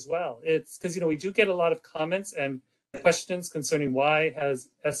on that as well. It's because, we do get a lot of comments and questions concerning why has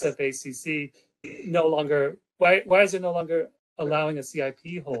SFACC why is it no longer allowing a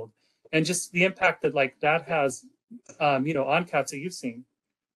CIP hold, and just the impact that that has, on cats that you've seen.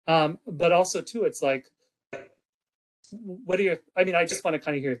 But also too, it's like, I just want to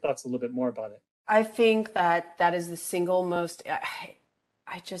kind of hear your thoughts a little bit more about it. I think that is the single most,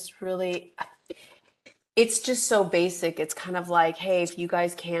 it's just so basic. It's kind of like, hey, if you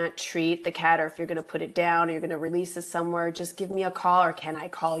guys can't treat the cat, or if you're going to put it down, or you're going to release it somewhere, just give me a call, or can I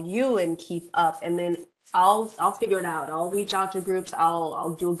call you and keep up? And then I'll figure it out. I'll reach out to groups.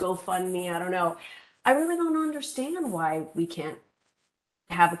 I'll do a GoFundMe. I don't know. I really don't understand why we can't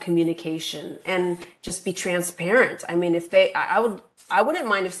have a communication and just be transparent. I mean, I wouldn't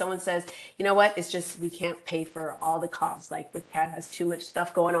mind if someone says, you know what, it's just we can't pay for all the costs. Like the cat has too much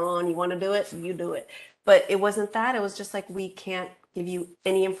stuff going on. You want to do it, you do it. But it wasn't that. It was just like, we can't give you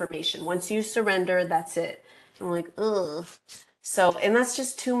any information. Once you surrender, that's it. I'm like, ugh. So, and that's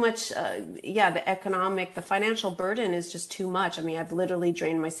just too much. The financial burden is just too much. I mean, I've literally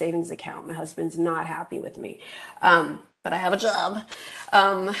drained my savings account. My husband's not happy with me. But I have a job.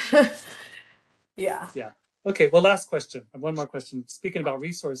 Um, yeah. Yeah. Okay. Well, last question. One more question. Speaking about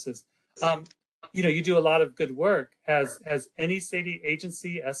resources, you do a lot of good work. Has any state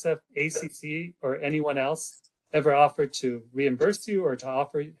agency, SFACC, or anyone else ever offered to reimburse you or to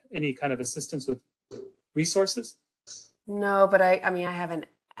offer any kind of assistance with resources? No, but I mean, I haven't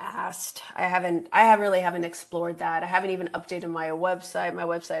asked. Really haven't explored that. I haven't even updated my website. My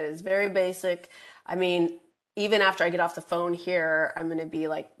website is very basic. I mean, even after I get off the phone here, I'm going to be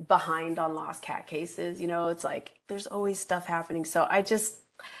like behind on lost cat cases. It's like there's always stuff happening. So I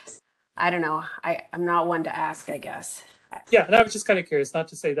don't know. I'm not one to ask, I guess. Yeah, and I was just kind of curious, not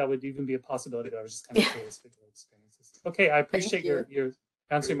to say that would even be a possibility, but I was just kind of curious with your experiences. Okay, I appreciate your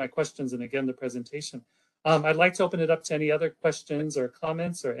answering my questions and again, the presentation. I'd like to open it up to any other questions or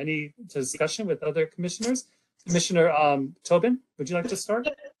comments or any discussion with other commissioners. Commissioner Tobin, would you like to start?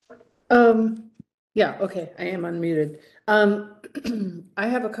 Yeah, okay, I am unmuted. I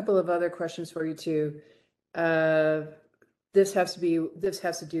have a couple of other questions for you too. This has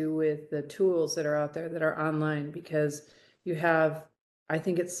to do with the tools that are out there that are online, because I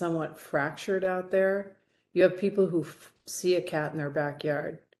think it's somewhat fractured out there. You have people who see a cat in their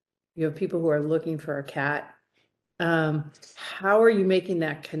backyard. You have people who are looking for a cat. How are you making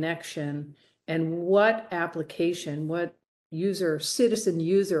that connection? And what application, what citizen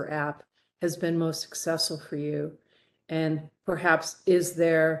user app has been most successful for you? And perhaps is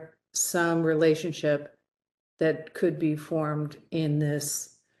there some relationship that could be formed in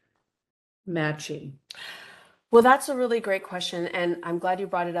this matching? Well, that's a really great question, and I'm glad you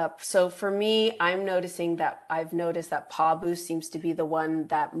brought it up. So for me, I've noticed that Paw Boost seems to be the one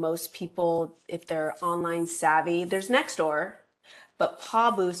that most people, if they're online savvy, there's Nextdoor, but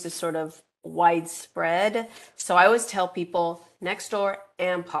Paw Boost is sort of widespread. So I always tell people Nextdoor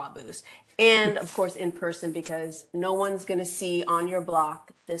and Paw Boost. And of course, in person, because no one's going to see on your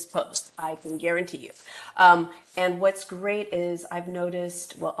block this post, I can guarantee you. And what's great is I've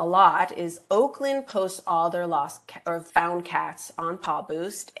noticed, well, a lot is Oakland posts all their lost or found cats on Paw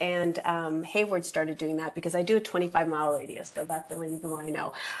Boost, and Hayward started doing that because I do a 25-mile radius, so that's the only reason why I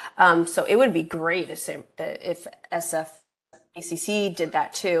know. So it would be great if SFACC did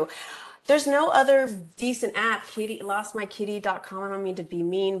that too. There's no other decent app. LostMyKitty.com. I don't mean to be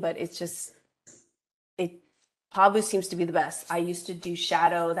mean, but it's just, Paw Boost seems to be the best. I used to do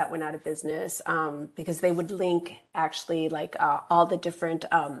Shadow, that went out of business because they would link actually like all the different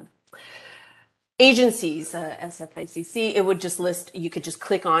agencies, SFACC. It would just list, you could just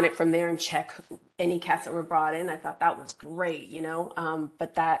click on it from there and check any cats that were brought in. I thought that was great,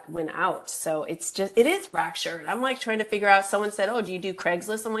 but that went out. So it is fractured. I'm like trying to figure out, someone said, oh, do you do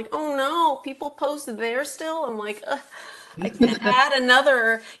Craigslist? I'm like, oh no, people post there still. I'm like, I can't add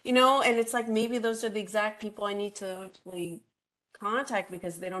another, and it's like, maybe those are the exact people I need to actually contact,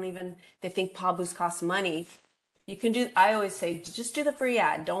 because they think Paw Boost costs money. I always say, just do the free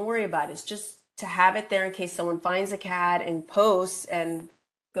ad. Don't worry about it. It's just to have it there in case someone finds a cat and posts and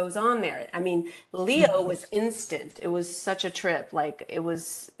goes on there. I mean, Leo was instant. It was such a trip. Like, it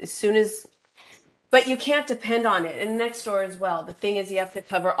was as soon as, but you can't depend on it. And Nextdoor as well. The thing is, you have to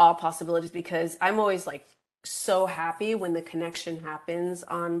cover all possibilities, because I'm always like so happy when the connection happens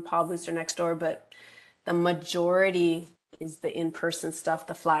on Paw Boost or Nextdoor, but the majority is the in-person stuff,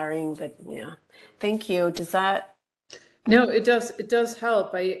 the flyering, yeah. Thank you. Does that? No, it does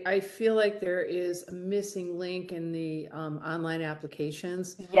help. I feel like there is a missing link in the online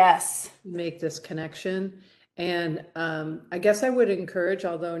applications. Yes. To make this connection. And I guess I would encourage,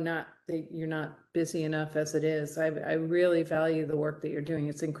 although not that you're not busy enough as it is, I really value the work that you're doing.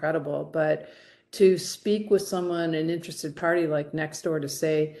 It's incredible. But to speak with someone, an interested party like Nextdoor, to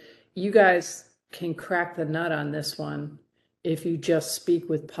say, you guys can crack the nut on this one if you just speak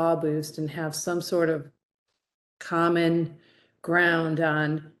with Paw Boost and have some sort of common ground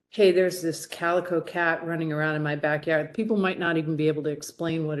on, hey, there's this calico cat running around in my backyard. People might not even be able to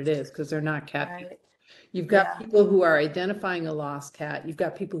explain what it is because they're not cat people. You've got people who are identifying a lost cat. You've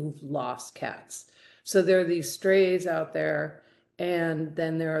got people who've lost cats. So there are these strays out there, and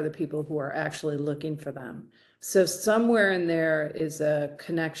then there are the people who are actually looking for them. So somewhere in there is a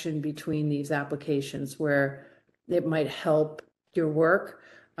connection between these applications where it might help your work.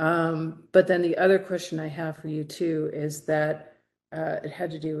 But then the other question I have for you too is that it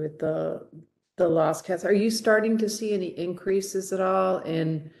had to do with the lost cats. Are you starting to see any increases at all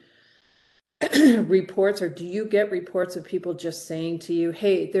in reports, or do you get reports of people just saying to you,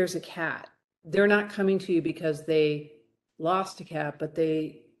 hey, there's a cat? They're not coming to you because they lost a cat, but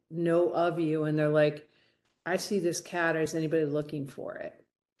they know of you and they're like, I see this cat. Is anybody looking for it?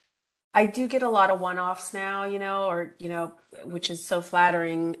 I do get a lot of one-offs now, which is so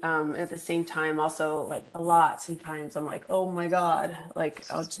flattering. At the same time, also like a lot. Sometimes I'm like, oh my God, like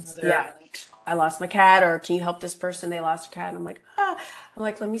I'll just, I lost my cat, or can you help this person? They lost a cat. And I'm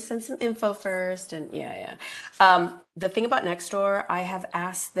like, let me send some info first. And the thing about Nextdoor, I have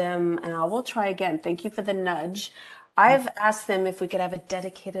asked them, and I will try again. Thank you for the nudge. I've asked them if we could have a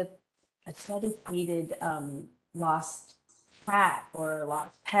dedicated lost cat or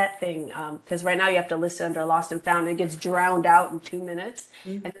lost pet thing, because right now you have to list it under lost and found, and it gets drowned out in 2 minutes.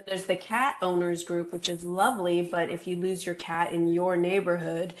 And then there's the cat owners group, which is lovely, but if you lose your cat in your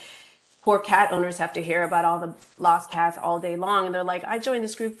neighborhood, poor cat owners have to hear about all the lost cats all day long, and they're like, I joined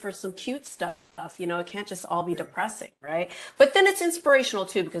this group for some cute stuff. It can't just all be depressing, right? But then it's inspirational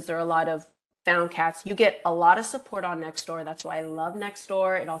too, because there are a lot of found cats. You get a lot of support on Nextdoor. That's why I love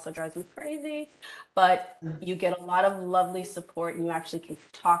Nextdoor. It also drives me crazy, but you get a lot of lovely support, and you actually can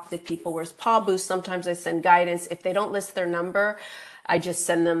talk to people. Whereas Paw Boost, sometimes I send guidance. If they don't list their number, I just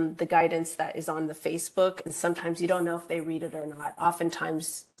send them the guidance that is on the Facebook. And sometimes you don't know if they read it or not.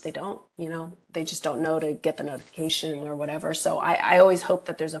 Oftentimes they don't, they just don't know to get the notification or whatever. So I always hope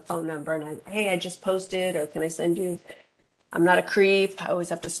that there's a phone number, and hey, I just posted, or can I send you? I'm not a creep. I always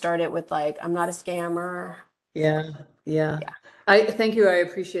have to start it with I'm not a scammer. Yeah. I thank you. I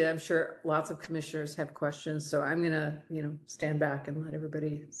appreciate it. I'm sure lots of commissioners have questions, so I'm gonna, stand back and let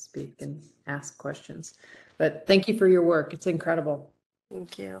everybody speak and ask questions. But thank you for your work. It's incredible.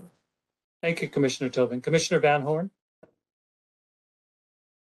 Thank you. Thank you, Commissioner Tobin. Commissioner Van Horn.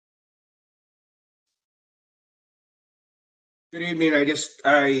 Good evening.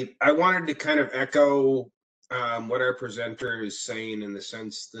 I wanted to kind of echo what our presenter is saying, in the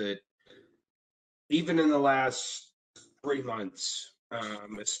sense that even in the last 3 months,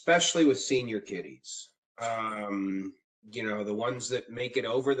 especially with senior kitties, the ones that make it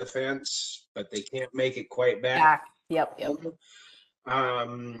over the fence, but they can't make it quite back. Yep.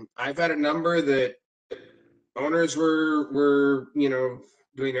 I've had a number that owners were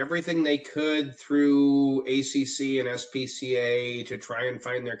doing everything they could through ACC and SPCA to try and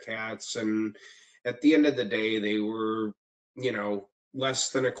find their cats, and at the end of the day, they were less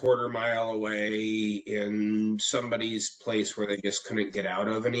than a quarter mile away in somebody's place where they just couldn't get out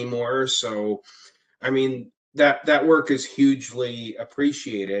of anymore. So I mean, that work is hugely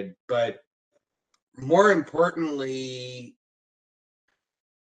appreciated, but more importantly,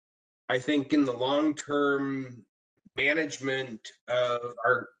 I think in the long-term management of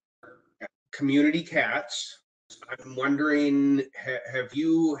our community cats, I'm wondering, have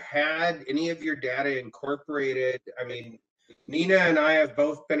you had any of your data incorporated? I mean, Nina and I have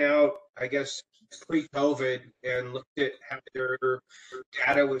both been out, I guess, pre-COVID, and looked at how their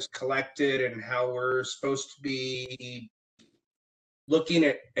data was collected and how we're supposed to be looking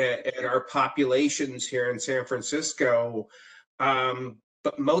at our populations here in San Francisco.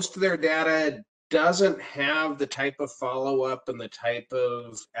 But most of their data doesn't have the type of follow-up and the type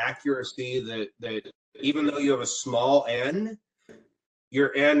of accuracy that even though you have a small N,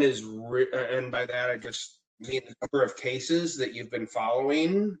 your N is, and by that I just mean the number of cases that you've been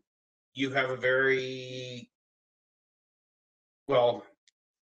following, you have a very, well,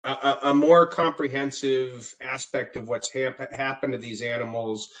 a more comprehensive aspect of what's happened to these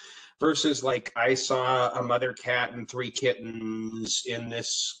animals, versus I saw a mother cat and 3 kittens in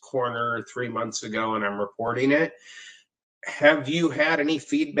this corner 3 months ago and I'm reporting it. Have you had any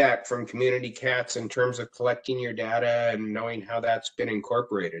feedback from community cats in terms of collecting your data and knowing how that's been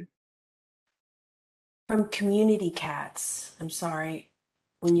incorporated? From community cats, I'm sorry.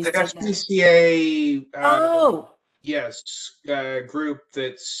 When you the said SPCA, yes, group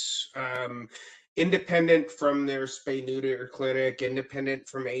that's independent from their spay-neuter clinic, independent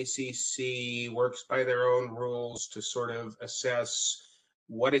from ACC, works by their own rules to sort of assess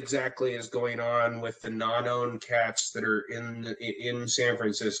what exactly is going on with the non-owned cats that are in San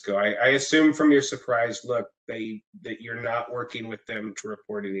Francisco. I assume from your surprised look that you're not working with them to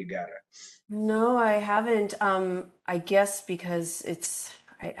report any data. No, I haven't. I guess because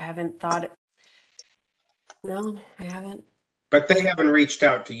I haven't thought it. No, I haven't. But they haven't reached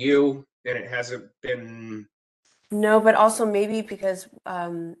out to you, and it hasn't been. No, but also maybe because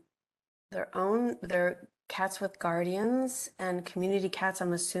their cats with guardians and community cats,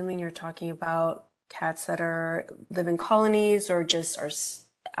 I'm assuming you're talking about cats that live in colonies or just are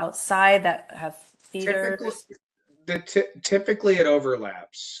outside that have feeders. Typically it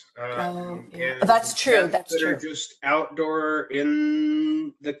overlaps. Oh, yeah. And That's true. cats That's that are true. just outdoor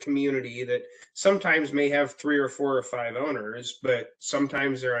in the community that sometimes may have 3 or 4 or 5 owners, but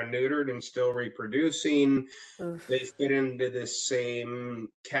sometimes they're unneutered and still reproducing. Oof. They fit into this same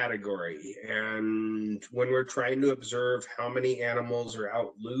category. And when we're trying to observe how many animals are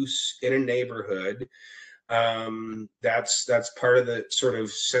out loose in a neighborhood, that's part of the sort of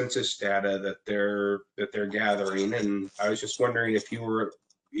census data that they're gathering. And I was just wondering if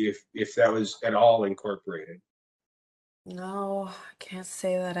that was at all incorporated. No, I can't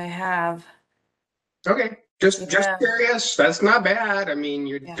say that I have. Okay, just Yeah. curious. That's not bad. I mean,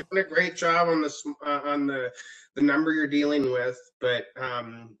 you're Yeah. doing a great job on the number you're dealing with, but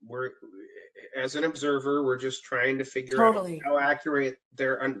we're as an observer, we're just trying to figure Totally. out how accurate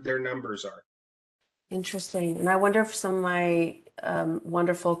their numbers are. Interesting. And I wonder if some of my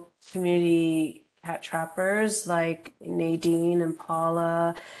wonderful community cat trappers like Nadine and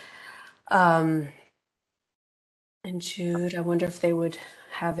Paula and Jude, I wonder if they would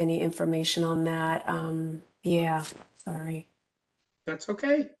have any information on that. Yeah, sorry. That's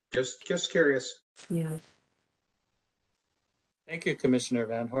okay. Just curious. Yeah. Thank you, Commissioner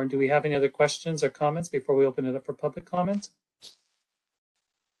Van Horn. Do we have any other questions or comments before we open it up for public comment?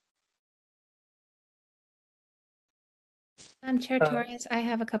 Chair Torres, I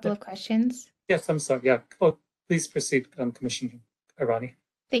have a couple of questions. Yes, I'm sorry. Yeah, oh, please proceed, Commissioner Irani.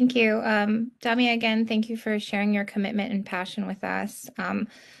 Thank you. Dami, again, thank you for sharing your commitment and passion with us. I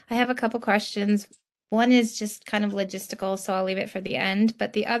have a couple questions. One is just kind of logistical, so I'll leave it for the end.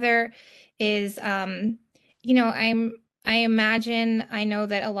 But the other is, you know, I imagine, I know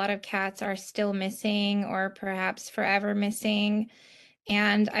that a lot of cats are still missing or perhaps forever missing.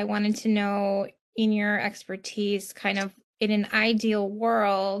 And I wanted to know, in your expertise, kind of in an ideal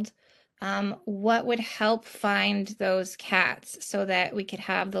world, what would help find those cats so that we could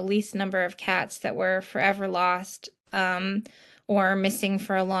have the least number of cats that were forever lost or missing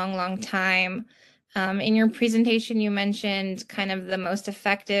for a long, long time? In your presentation, you mentioned kind of the most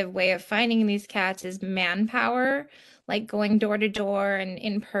effective way of finding these cats is manpower, like going door to door and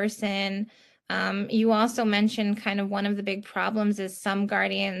in person. You also mentioned kind of one of the big problems is some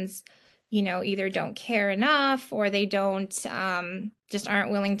guardians, you know, either don't care enough or they don't just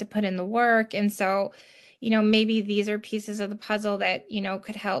aren't willing to put in the work. And so, you know, maybe these are pieces of the puzzle that, you know,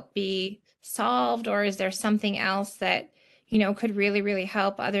 could help be solved, or is there something else that, you know, could really, really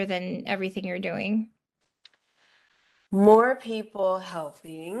help other than everything you're doing? More people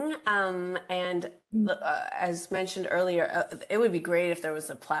helping. And as mentioned earlier, it would be great if there was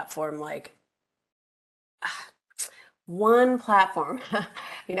a platform like one platform.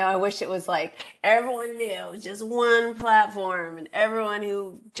 You know, I wish it was like everyone knew just one platform and everyone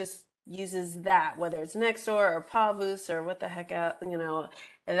who just uses that, whether it's Nextdoor or Pavus or what the heck, you know,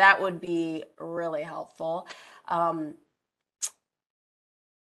 that would be really helpful.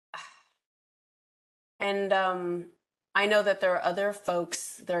 I know that there are other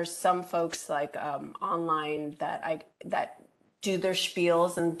folks, there's some folks like online that do their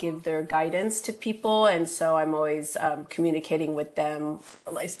spiels and give their guidance to people. And so I'm always communicating with them,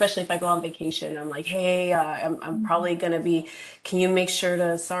 especially if I go on vacation. I'm like, hey, I'm probably going to be, can you make sure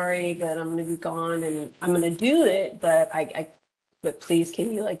to, sorry that I'm going to be gone and I'm going to do it, but but please,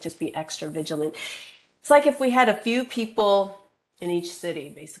 can you like just be extra vigilant? It's like if we had a few people in each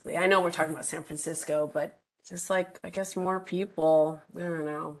city, basically. I know we're talking about San Francisco, but just like, I guess more people, I don't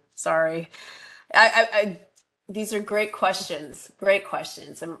know, sorry. These are great questions.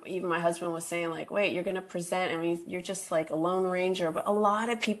 And even my husband was saying like, wait, you're going to present, I mean, you're just like a lone ranger, but a lot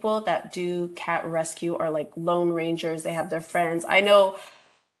of people that do cat rescue are like lone rangers. They have their friends. I know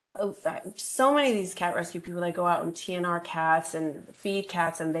so many of these cat rescue people that go out and TNR cats and feed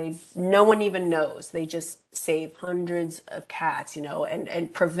cats and no one even knows. They just save hundreds of cats, you know,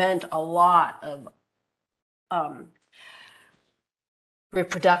 and prevent a lot of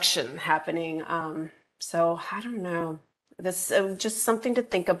reproduction happening. So I don't know. This just something to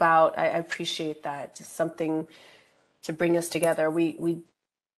think about. I appreciate that. Just something to bring us together.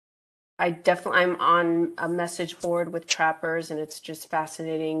 I'm on a message board with trappers, and it's just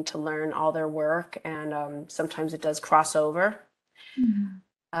fascinating to learn all their work. And sometimes it does cross over.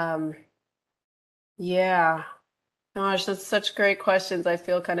 Yeah. Gosh, that's such great questions. I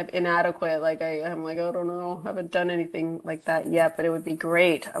feel kind of inadequate. Like I'm like, I don't know, I haven't done anything like that yet, but it would be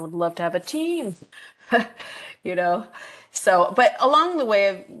great. I would love to have a team, you know? So, but along the way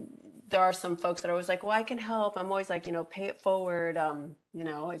of there are some folks that are always like, well, I can help. I'm always like, pay it forward.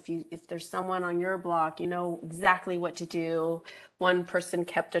 If there's someone on your block, you know exactly what to do. One person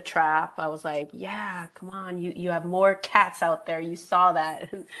kept a trap. I was like, yeah, come on, you have more cats out there. You saw that,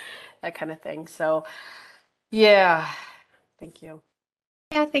 that kind of thing. So yeah, thank you.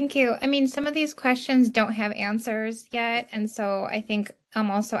 Yeah, thank you. I mean, some of these questions don't have answers yet. And so I think I'm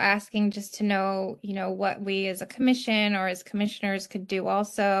also asking just to know, what we as a commission or as commissioners could do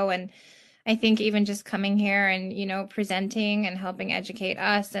also. And I think even just coming here and, presenting and helping educate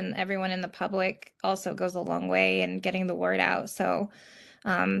us and everyone in the public also goes a long way in getting the word out. So,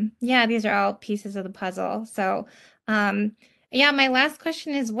 yeah, these are all pieces of the puzzle. So, yeah, my last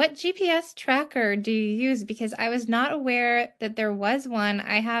question is, what GPS tracker do you use? Because I was not aware that there was one.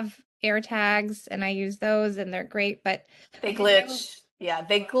 I have AirTags and I use those and they're great, but They glitch. Yeah,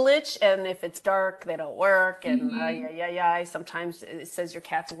 they glitch, and if it's dark, they don't work. And sometimes it says your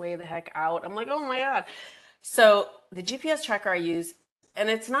cat's way the heck out. I'm like, oh my God. So the GPS tracker I use, and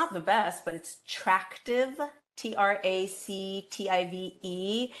it's not the best, but it's Tractive, Tractive.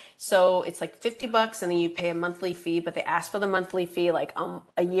 So it's like $50, and then you pay a monthly fee, but they ask for the monthly fee like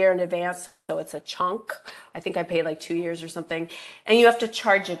a year in advance. So it's a chunk. I think I paid like 2 years or something. And you have to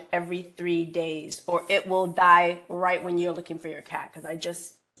charge it every 3 days, or it will die right when you're looking for your cat. Because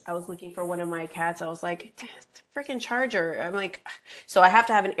I was looking for one of my cats. I was like, freaking charger. I'm like, so I have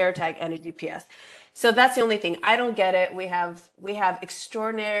to have an AirTag and a GPS. So that's the only thing. I don't get it. We have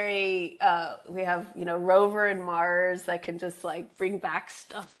extraordinary, Rover and Mars that can just like bring back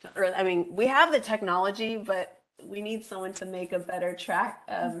stuff. We have the technology, but we need someone to make a better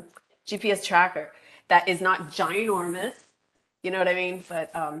GPS tracker that is not ginormous. You know what I mean?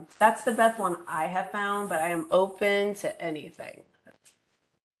 But that's the best one I have found, but I am open to anything.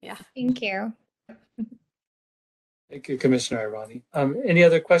 Yeah. Thank you. Thank you, Commissioner Irani. Any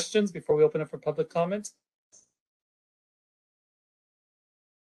other questions before we open up for public comment?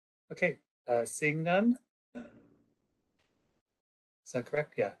 Okay, seeing none. Is that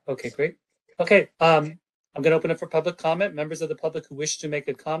correct? Yeah. Okay, great. Okay, I'm going to open up for public comment. Members of the public who wish to make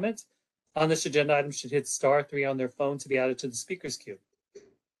a comment on this agenda item should hit *3 on their phone to be added to the speakers queue.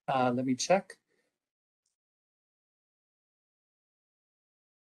 Let me check.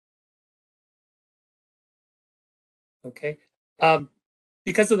 Okay.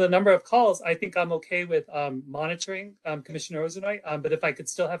 Because of the number of calls, I think I'm okay with monitoring Commissioner Ozanoi, but if I could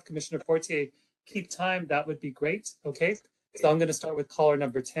still have Commissioner Fortier keep time, that would be great. Okay, so I'm going to start with caller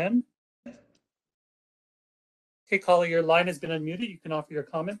number 10. Okay, caller, your line has been unmuted. You can offer your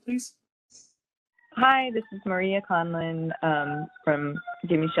comment, please. Hi, this is Maria Conlon from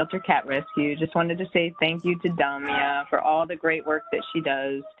Gimme Shelter Cat Rescue. Just wanted to say thank you to Damia for all the great work that she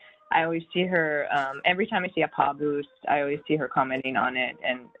does. I always see her, every time I see a paw boost, I always see her commenting on it.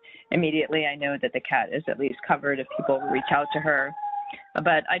 And immediately I know that the cat is at least covered if people reach out to her.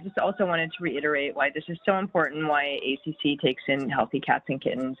 But I just also wanted to reiterate why this is so important, why ACC takes in healthy cats and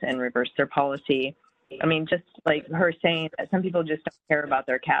kittens and reversed their policy. I mean, just like her saying that some people just don't care about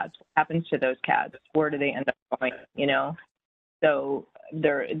their cats. What happens to those cats? Where do they end up going, So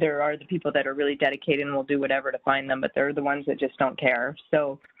there are the people that are really dedicated and will do whatever to find them, but they're the ones that just don't care.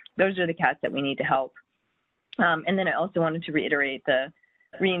 So those are the cats that we need to help. And then I also wanted to reiterate the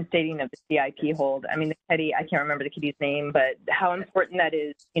reinstating of the CIP hold. I mean, the kitty, I can't remember the kitty's name, but how important that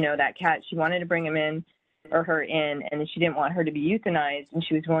is, that cat, she wanted to bring him in or her in, and she didn't want her to be euthanized, and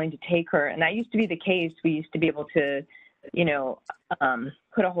she was willing to take her. And that used to be the case. We used to be able to,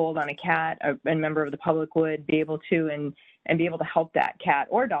 put a hold on a cat, a member of the public would be able to, and be able to help that cat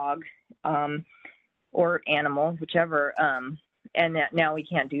or dog or animal, whichever. And that now we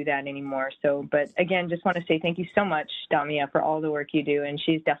can't do that anymore. So, but again, just want to say thank you so much, Damia, for all the work you do. And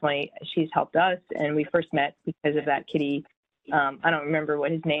she's helped us. And we first met because of that kitty. I don't remember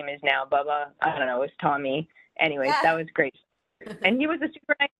what his name is now, Bubba. I don't know, it was Tommy. Anyways, that was great. And he was a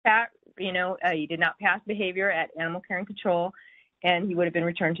super nice cat. He did not pass behavior at Animal Care and Control, and he would have been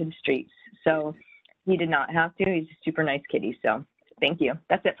returned to the streets. So he did not have to. He's a super nice kitty. So thank you.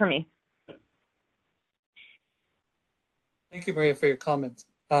 That's it for me. Thank you, Maria, for your comment.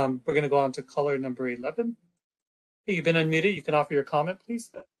 We're going to go on to caller number 11. Hey, you've been unmuted. You can offer your comment, please.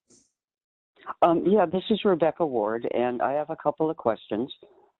 Yeah, this is Rebecca Ward, and I have a couple of questions.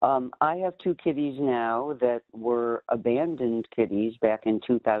 I have 2 kitties now that were abandoned kitties back in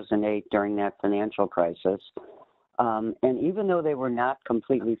 2008 during that financial crisis. And even though they were not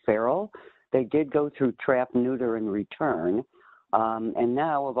completely feral, they did go through trap, neuter, and return. And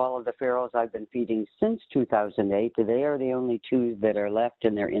now, of all of the ferals I've been feeding since 2008, they are the only 2 that are left,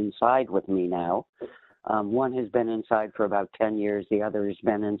 and they're inside with me now. One has been inside for about 10 years. The other has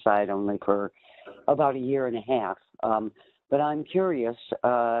been inside only for about a year and a half. But I'm curious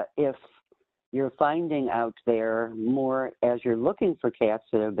if you're finding out there more as you're looking for cats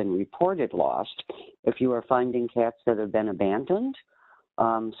that have been reported lost, if you are finding cats that have been abandoned.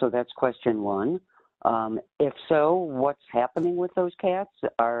 So that's question one. If so, what's happening with those cats?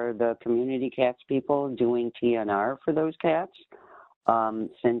 Are the community cats people doing TNR for those cats?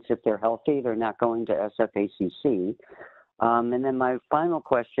 Since if they're healthy, they're not going to SFACC. And then my final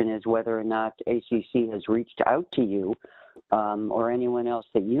question is whether or not ACC has reached out to you or anyone else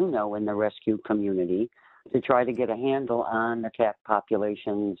that you know in the rescue community to try to get a handle on the cat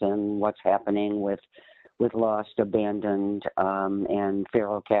populations and what's happening with lost, abandoned, and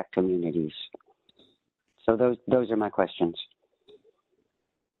feral cat communities. So those are my questions.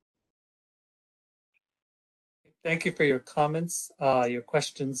 Thank you for your comments, your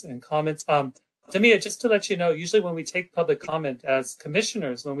questions and comments. Damia, just to let you know, usually when we take public comment as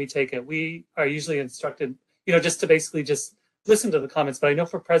commissioners, when we take it, we are usually instructed, just to basically just listen to the comments. But I know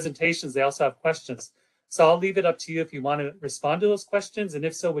for presentations, they also have questions. So I'll leave it up to you if you want to respond to those questions. And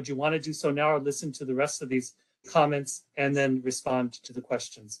if so, would you want to do so now or listen to the rest of these comments and then respond to the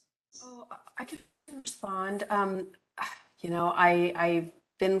questions? Oh, I can respond. I've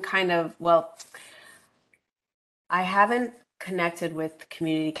been kind of, I haven't connected with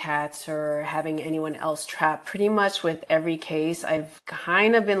community cats or having anyone else trapped. Pretty much with every case, I've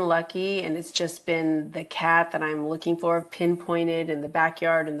kind of been lucky, and it's just been the cat that I'm looking for pinpointed in the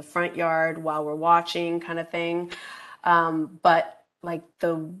backyard, in the front yard while we're watching kind of thing. But like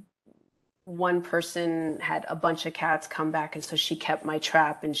the one person had a bunch of cats come back, and so she kept my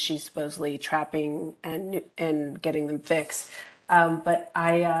trap, and she's supposedly trapping and getting them fixed. But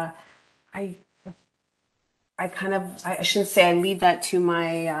I shouldn't say I leave that to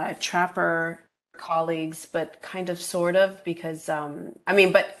my trapper colleagues, but kind of sort of, because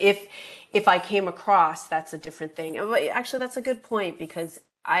but if I came across, that's a different thing. Actually, that's a good point, because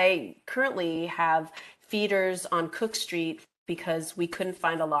I currently have feeders on Cook Street because we couldn't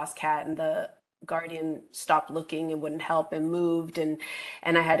find a lost cat, and the guardian stopped looking and wouldn't help and moved, and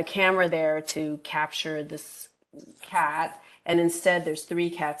I had a camera there to capture this cat, and instead there's 3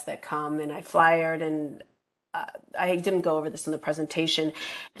 cats that come, and I flyered, and I didn't go over this in the presentation,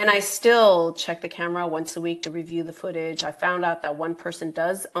 and I still check the camera once a week to review the footage. I found out that one person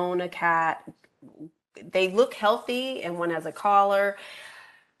does own a cat. They look healthy, and one has a collar.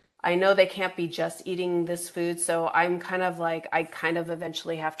 I know they can't be just eating this food, so I'm kind of like, I kind of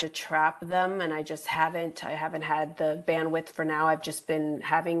eventually have to trap them, and I haven't had the bandwidth for now. I've just been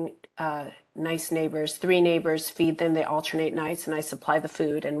having nice neighbors, 3 neighbors, feed them, they alternate nights, and I supply the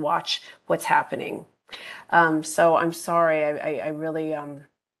food and watch what's happening. So I'm sorry, I really, I'm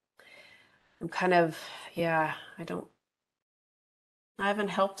kind of, I haven't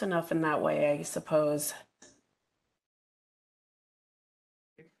helped enough in that way, I suppose.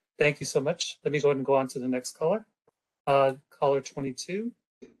 Thank you so much. Let me go ahead and go on to the next caller. Caller 22.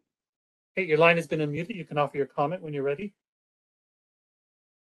 Hey, your line has been unmuted. You can offer your comment when you're ready.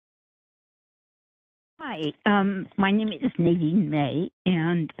 Hi, my name is Nadine May,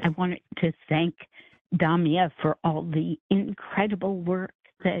 and I wanted to thank Damia for all the incredible work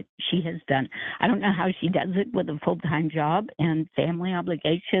that she has done. I don't know how she does it with a full-time job and family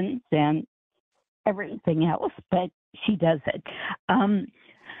obligations and everything else, but she does it.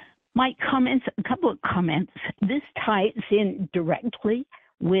 My comments, a couple of comments. This ties in directly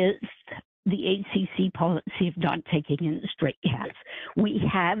with the ACC policy of not taking in stray cats. We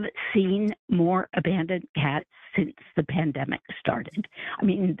have seen more abandoned cats since the pandemic started. I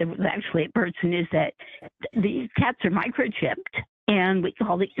mean, there was actually a person who said, these cats are microchipped, and we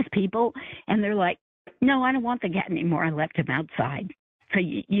call these people, and they're like, no, I don't want the cat anymore. I left him outside, so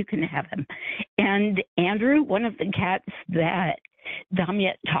you can have him. And Andrew, one of the cats that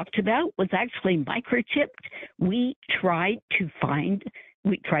Damia talked about, was actually microchipped. We tried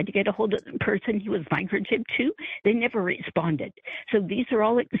to get a hold of the person he was microchipped to. They never responded. So these are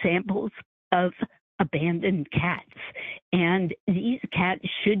all examples of abandoned cats. And these cats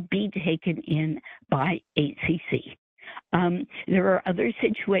should be taken in by ACC. There are other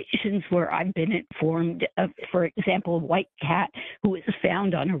situations where I've been informed of, for example, a white cat who was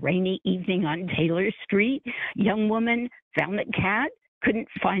found on a rainy evening on Taylor Street. Young woman found the cat, couldn't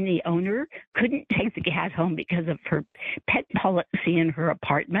find the owner, couldn't take the cat home because of her pet policy in her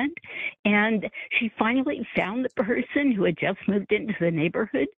apartment. And she finally found the person who had just moved into the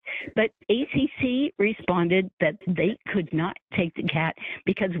neighborhood. But ACC responded that they could not take the cat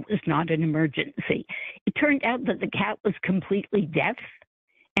because it was not an emergency. It turned out that the cat was completely deaf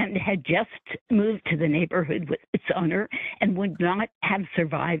and had just moved to the neighborhood with its owner and would not have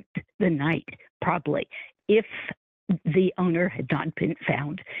survived the night probably if the owner had not been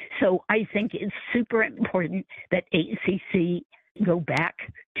found. So I think it's super important that ACC go back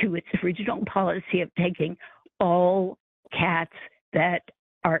to its original policy of taking all cats that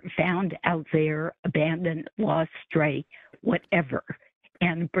are found out there, abandoned, lost, stray, whatever,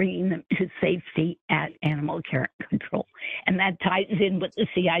 and bringing them to safety at Animal Care and Control. And that ties in with the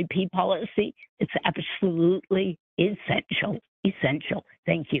CIP policy. It's absolutely essential.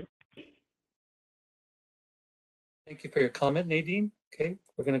 Thank you. Thank you for your comment, Nadine. Okay,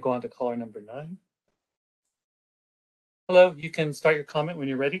 we're going to go on to caller number 9. Hello, you can start your comment when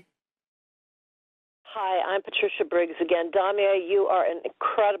you're ready. Hi, I'm Patricia Briggs again. Damia, you are an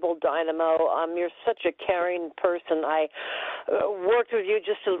incredible dynamo. You're such a caring person. I worked with you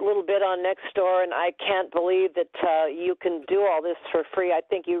just a little bit on Nextdoor, and I can't believe that you can do all this for free. I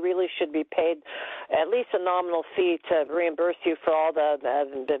think you really should be paid at least a nominal fee to reimburse you for all the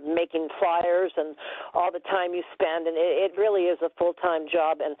making flyers and all the time you spend, and it really is a full-time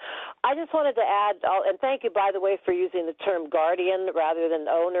job. And I just wanted to add, and thank you, by the way, for using the term guardian rather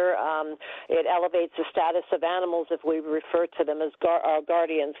than owner. It elevates the status of animals if we refer to them as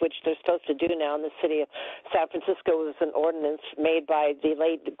guardians, which they're supposed to do now in the city of San Francisco. It was an ordinance made by the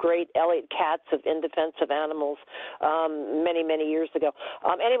late, great Elliot Katz of In Defense of Animals many, many years ago.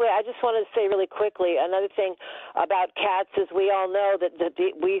 Anyway, I just wanted to say really quickly, another thing about cats is we all know that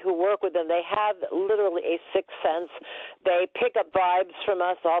we who work with them, they have literally a sixth sense. They pick up vibes from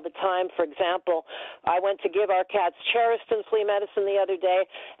us all the time. For example, I went to give our cats Cheriston flea medicine the other day,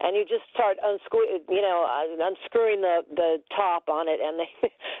 and you just start unscrewing the top on it, and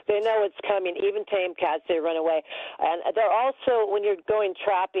they know it's coming. Even tame cats, they run away. And they're also, when you're going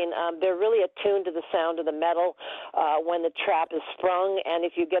trapping, they're really attuned to the sound of the metal when the trap is sprung. And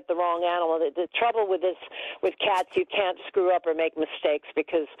if you get the wrong animal, the trouble with cats, you can't screw up or make mistakes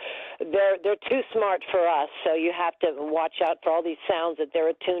because they're too smart for us. So you have to watch out for all these sounds that they're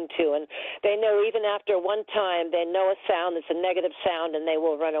attuned to, and they know even after one time, they know a sound that's a negative sound, and they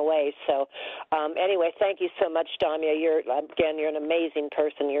will run away. So anyway, thank you so much, Damia. You're an amazing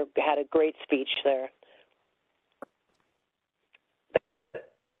person. You had a great speech there.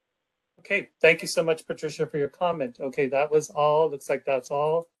 Okay, thank you so much, Patricia, for your comment. Okay, that was all. Looks like that's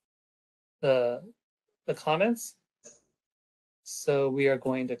all the comments. So we are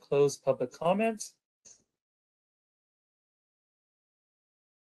going to close public comment.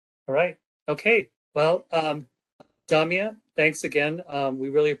 All right. Okay. Well, Damia, thanks again. We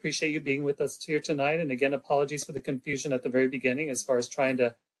really appreciate you being with us here tonight. And again, apologies for the confusion at the very beginning as far as trying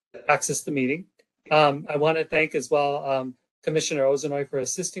to access the meeting. I want to thank as well Commissioner Ozonoy for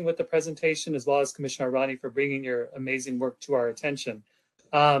assisting with the presentation, as well as Commissioner Arani for bringing your amazing work to our attention.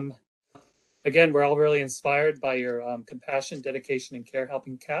 Again, we're all really inspired by your compassion, dedication, and care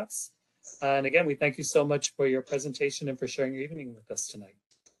helping cats. And again, we thank you so much for your presentation and for sharing your evening with us tonight.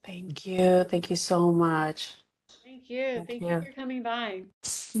 Thank you. Thank you so much. Thank you. Thank you for coming by.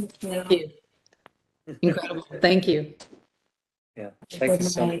 Thank you. Incredible. Thank you. Yeah, thank you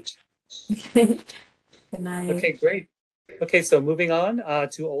so much. Good night. Okay, great. Okay, so moving on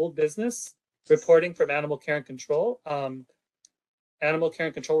to old business, reporting from Animal Care and Control. Animal Care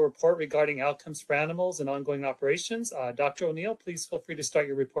and Control report regarding outcomes for animals and ongoing operations. Dr. O'Neill, please feel free to start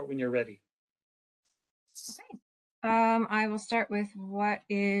your report when you're ready. Okay. I will start with what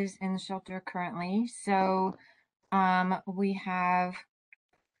is in the shelter currently. So we have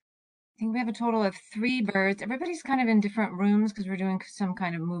a total of 3 birds. Everybody's kind of in different rooms because we're doing some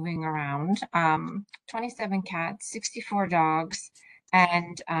kind of moving around. 27 cats, 64 dogs,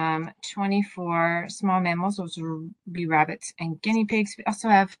 and 24 small mammals. Those will be rabbits and guinea pigs. We also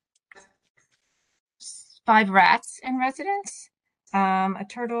have 5 rats in residence, a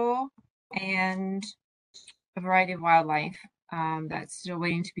turtle, and a variety of wildlife that's still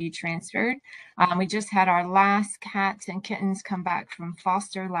waiting to be transferred. We just had our last cats and kittens come back from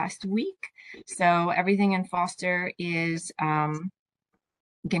foster last week. So everything in foster is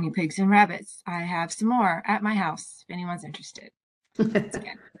guinea pigs and rabbits. I have some more at my house if anyone's interested. So that's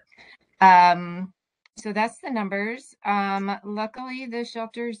the numbers. Luckily, the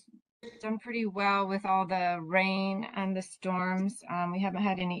shelter's done pretty well with all the rain and the storms. We haven't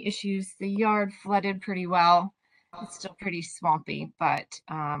had any issues. The yard flooded pretty well. It's still pretty swampy, but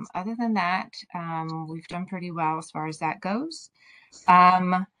other than that, we've done pretty well as far as that goes.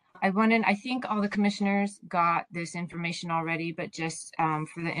 I think all the commissioners got this information already, but just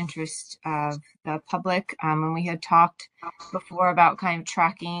for the interest of the public, when we had talked before about kind of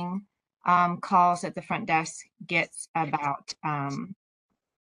tracking calls that the front desk gets about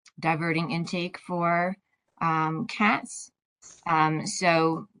diverting intake for cats.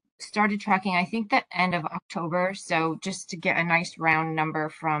 So started tracking, I think, the end of October. So just to get a nice round number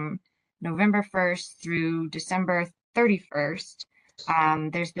from November 1st through December 31st,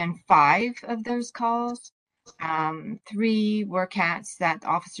 there's been 5 of those calls. 3 were cats that the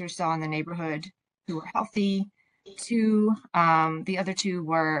officers saw in the neighborhood who were healthy. 2, the other 2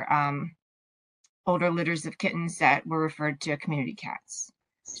 were older litters of kittens that were referred to community cats.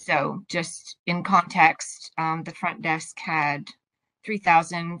 So just in context, the front desk had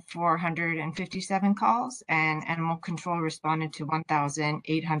 3,457 calls, and animal control responded to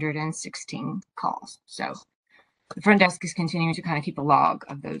 1,816 calls. So the front desk is continuing to kind of keep a log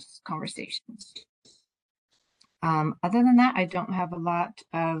of those conversations. Other than that, I don't have a lot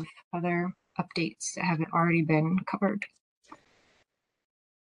of other updates that haven't already been covered.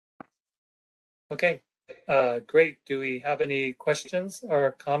 Okay, great. Do we have any questions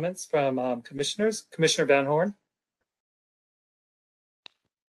or comments from commissioners? Commissioner Van Horn?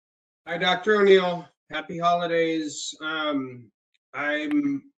 Hi, Dr. O'Neill. Happy holidays. I'm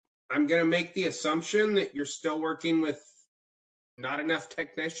gonna make the assumption that you're still working with not enough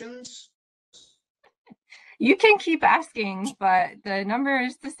technicians. You can keep asking, but the number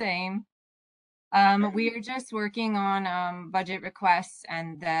is the same. We are just working on budget requests,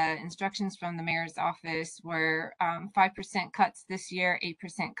 and the instructions from the mayor's office were 5% cuts this year,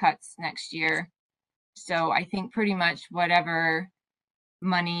 8% cuts next year. So I think pretty much whatever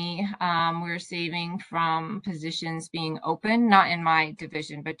money we're saving from positions being open, not in my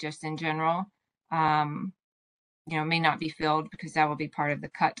division, but just in general, may not be filled because that will be part of the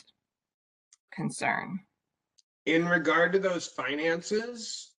cut concern. In regard to those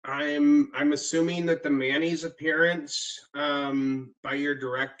finances, I'm assuming that the Manny's appearance by your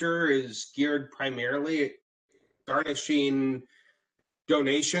director is geared primarily at garnishing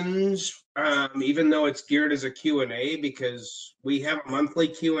donations, even though it's geared as a Q&A, because we have a monthly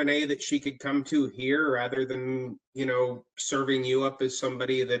Q&A that she could come to here rather than, serving you up as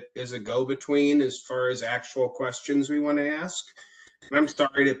somebody that is a go-between as far as actual questions we want to ask. I'm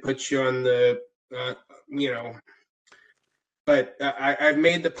sorry to put you on the, but I've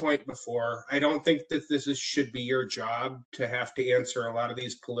made the point before. I don't think that should be your job to have to answer a lot of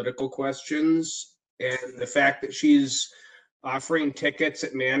these political questions. And the fact that she's offering tickets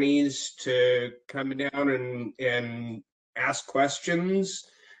at Manny's to come down and ask questions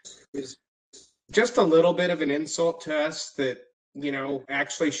is just a little bit of an insult to us that,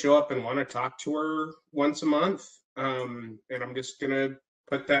 actually show up and want to talk to her once a month. And I'm just going to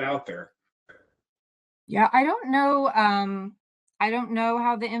put that out there. Yeah, I don't know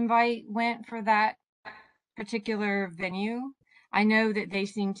how the invite went for that particular venue. I know that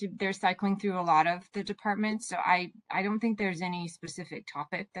they're cycling through a lot of the departments, so I don't think there's any specific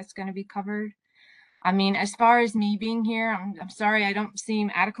topic that's going to be covered. I mean, as far as me being here, I'm sorry I don't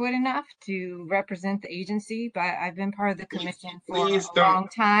seem adequate enough to represent the agency, but I've been part of the commission for a long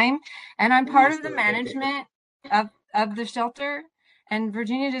time, and I'm part of the management of the shelter. And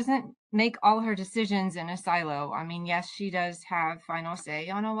Virginia doesn't make all her decisions in a silo. I mean, yes, she does have final say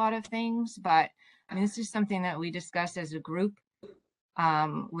on a lot of things, but I mean, this is something that we discuss as a group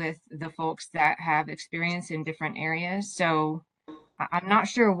with the folks that have experience in different areas. So I'm not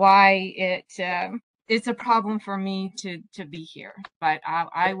sure why it's a problem for me to be here, but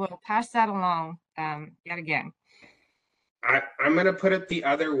I will pass that along yet again. I'm going to put it the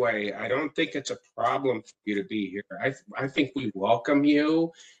other way. I don't think it's a problem for you to be here. I think we welcome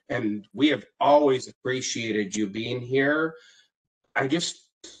you, and we have always appreciated you being here. I just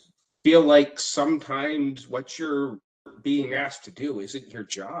feel like sometimes what you're being asked to do isn't your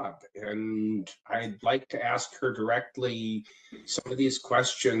job, and I'd like to ask her directly some of these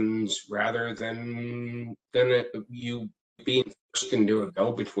questions rather than you being forced into a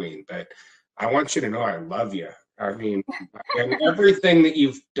go-between. But I want you to know I love you. I mean, and everything that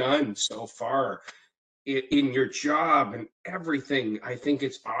you've done so far in your job and everything, I think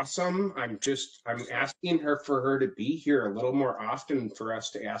it's awesome. I'm asking her for her to be here a little more often for us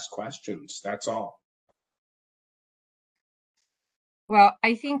to ask questions. That's all. Well,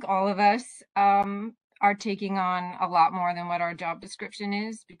 I think all of us are taking on a lot more than what our job description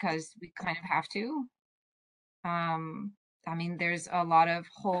is because we kind of have to. I mean, there's a lot of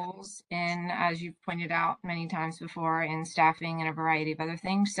holes in, as you've pointed out many times before, in staffing and a variety of other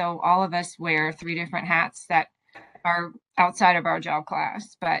things. So all of us wear 3 different hats that are outside of our job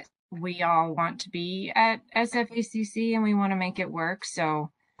class, but we all want to be at SFACC and we want to make it work.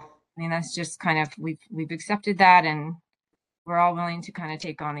 So, I mean, that's just kind of, we've accepted that, and we're all willing to kind of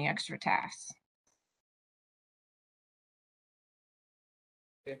take on the extra tasks.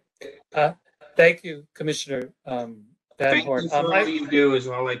 Okay. Thank you, Commissioner Van Thank Horn. you for all you do is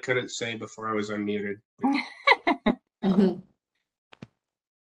all I couldn't say before I was unmuted.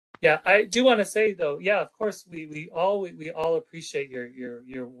 Yeah, I do want to say though, yeah, of course, we all appreciate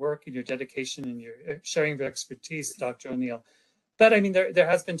your work and your dedication and your sharing of expertise, Dr. O'Neill. But I mean, there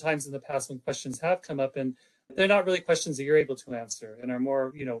has been times in the past when questions have come up, and they're not really questions that you're able to answer, and are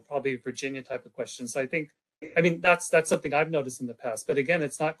more, probably Virginia type of questions. So I mean, that's something I've noticed in the past. But again,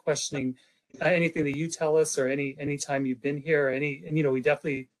 it's not questioning anything that you tell us or any time you've been here, or and we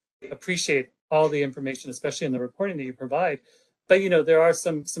definitely appreciate all the information, especially in the reporting that you provide. But there are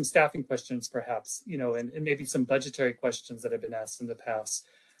some staffing questions, perhaps, and maybe some budgetary questions that have been asked in the past.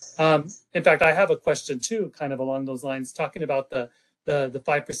 In fact, I have a question too, kind of along those lines, talking about the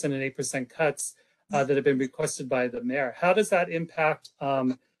 5% and 8% cuts that have been requested by the mayor. How does that impact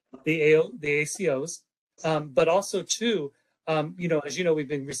the ACOs? But also too, as you know, we've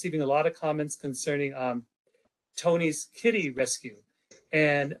been receiving a lot of comments concerning Tony's kitty rescue.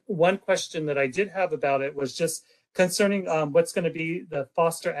 And one question that I did have about it was just concerning what's going to be the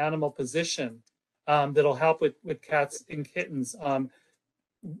foster animal position that'll help with cats and kittens.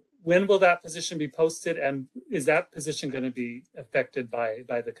 When will that position be posted, and is that position going to be affected by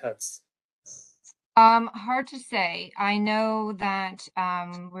the cuts? Hard to say. I know that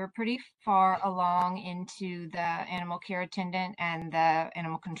we're pretty far along into the animal care attendant and the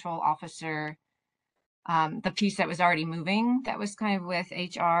animal control officer, the piece that was already moving, that was kind of with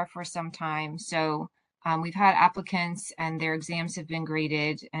HR for some time. So we've had applicants and their exams have been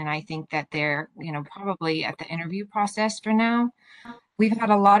graded, and I think that they're, probably at the interview process for now. We've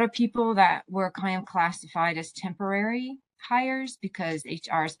had a lot of people that were kind of classified as temporary hires because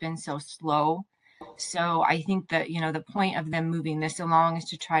HR has been so slow. So I think that, the point of them moving this along is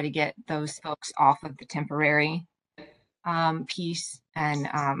to try to get those folks off of the temporary piece. And,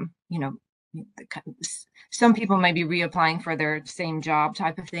 some people may be reapplying for their same job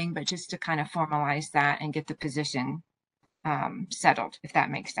type of thing, but just to kind of formalize that and get the position settled, if that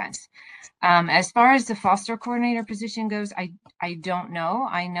makes sense. As far as the foster coordinator position goes, I don't know.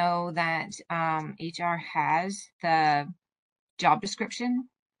 I know that HR has the job description,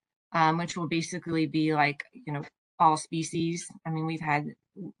 which will basically be like, all species. I mean,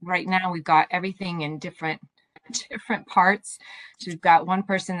 right now we've got everything in different parts. So we've got one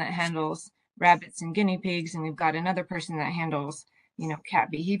person that handles rabbits and guinea pigs, and we've got another person that handles, cat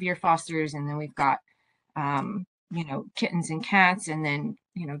behavior fosters, and then we've got kittens and cats, and then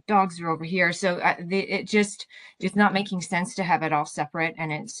dogs are over here. So it's not making sense to have it all separate,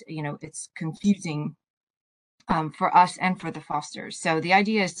 and it's confusing for us and for the fosters. So the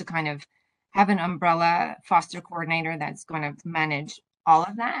idea is to kind of have an umbrella foster coordinator that's going to manage all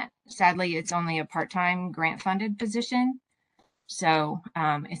of that. Sadly, it's only a part-time grant-funded position. So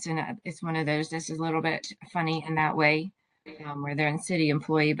it's one of those. This is a little bit funny in that way, where they're a city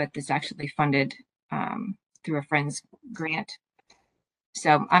employee, but it's actually funded through a friend's grant.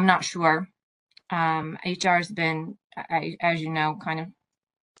 So I'm not sure. HR has been, as you know, kind of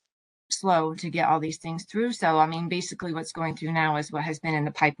slow to get all these things through. So, I mean, basically what's going through now is what has been in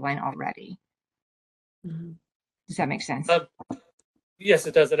the pipeline already. Mm-hmm. Does that make sense? Yes,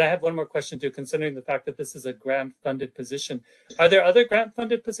 it does. And I have one more question too, considering the fact that this is a grant-funded position. Are there other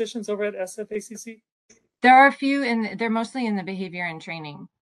grant-funded positions over at SFACC? There are a few, and they're mostly in the behavior and training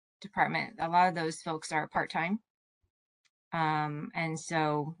department. A lot of those folks are part-time. And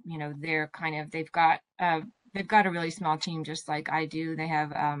so, they've got a really small team, just like I do. They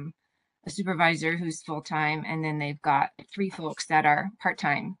have a supervisor who's full-time, and then they've got 3 folks that are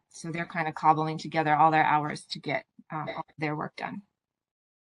part-time. So they're kind of cobbling together all their hours to get all their work done.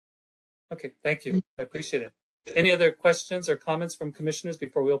 Okay, thank you. I appreciate it. Any other questions or comments from commissioners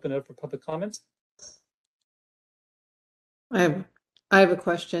before we open it up for public comments? I have a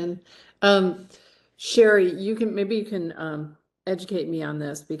question. Sherry, you can educate me on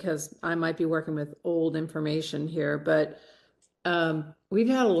this, because I might be working with old information here, but we've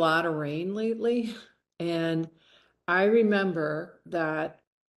had a lot of rain lately, and I remember that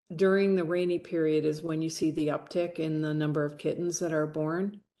during the rainy period is when you see the uptick in the number of kittens that are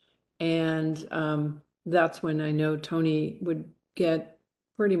born. And that's when I know Tony would get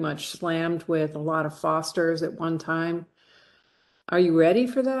pretty much slammed with a lot of fosters at one time. Are you ready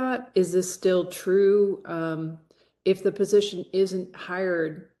for that? Is this still true? If the position isn't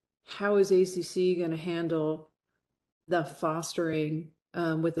hired, how is ACC going to handle the fostering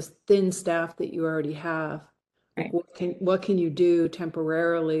with the thin staff that you already have? Like, what can you do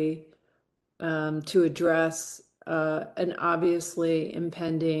temporarily to address an obviously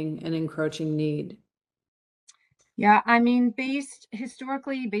impending and encroaching need? Yeah, I mean,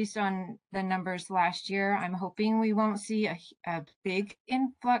 historically, based on the numbers last year, I'm hoping we won't see a big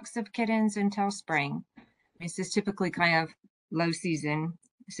influx of kittens until spring. This is typically kind of low season.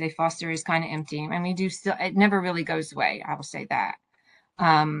 Say foster is kind of empty. And we do still, it never really goes away. I will say that.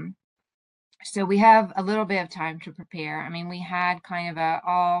 So we have a little bit of time to prepare. I mean, we had kind of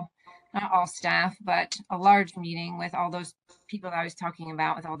not all staff, but a large meeting with all those people that I was talking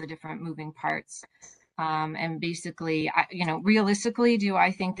about with all the different moving parts. And basically, realistically, do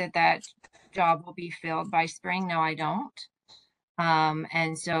I think that job will be filled by spring? No, I don't.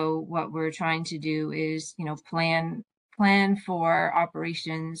 And so what we're trying to do is, plan for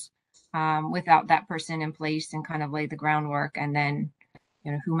operations without that person in place and kind of lay the groundwork, and then,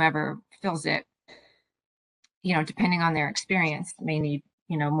 whomever fills it, depending on their experience, may need,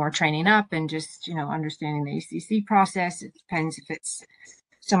 more training up and just, understanding the ACC process. It depends if it's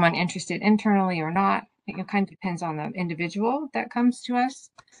someone interested internally or not. It kind of depends on the individual that comes to us.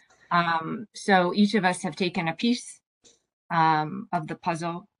 So each of us have taken a piece of the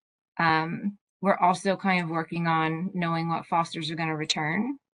puzzle. We're also kind of working on knowing what fosters are going to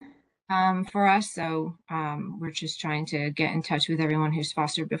return for us. So we're just trying to get in touch with everyone who's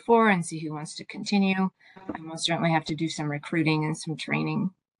fostered before and see who wants to continue. And we'll certainly have to do some recruiting and some training,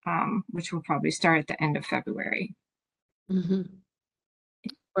 which will probably start at the end of February. Mm-hmm.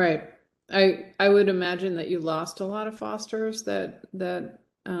 Right. I would imagine that you lost a lot of fosters that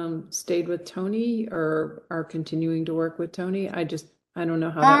stayed with Tony or are continuing to work with Tony. I don't know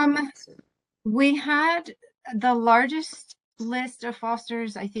how that works. We had the largest list of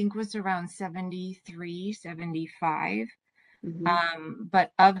fosters, I think, was around 73, 75. Mm-hmm.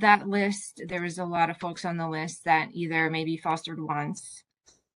 But of that list, there was a lot of folks on the list that either maybe fostered once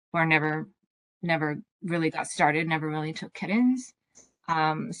or never really got started, never really took kittens.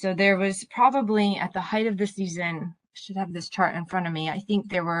 So there was probably, at the height of the season, I should have this chart in front of me, I think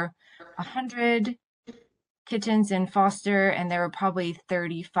there were 100 kittens in foster, and there were probably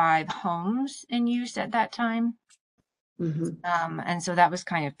 35 homes in use at that time. Mm-hmm. And so that was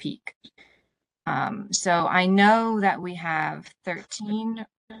kind of peak. So I know that we have 13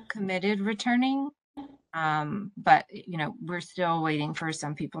 committed returning, but we're still waiting for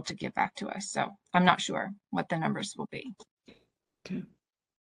some people to get back to us. So I'm not sure what the numbers will be.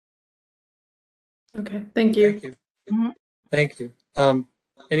 Okay. Thank you. Thank you. Thank you.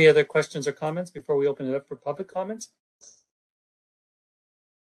 Any other questions or comments before we open it up for public comments?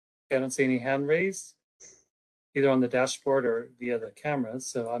 I don't see any hand raised, either on the dashboard or via the cameras.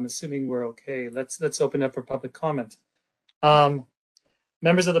 So I'm assuming we're okay. Let's open up for public comment.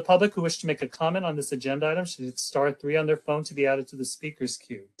 Members of the public who wish to make a comment on this agenda item should hit *3 on their phone to be added to the speakers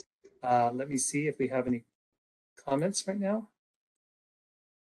queue. Let me see if we have any comments right now.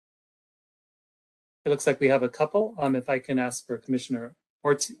 It looks like we have a couple. If I can ask for Commissioner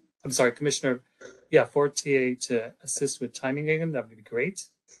Fortier to assist with timing again, that would be great.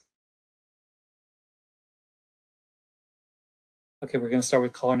 Okay, we're going to start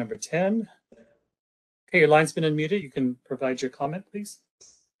with caller number 10. Okay, your line's been unmuted. You can provide your comment, please.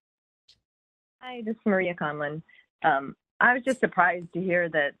 Hi, this is Maria Conlon. I was just surprised to hear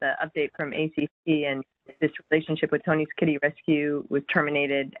that the update from ACC and this relationship with Tony's Kitty Rescue was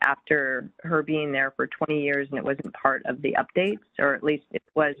terminated after her being there for 20 years and it wasn't part of the updates, or at least it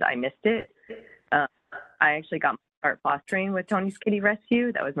was, I missed it. I actually got my start fostering with Tony's Kitty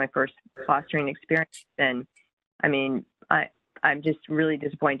Rescue. That was my first fostering experience. And I mean, I'm just really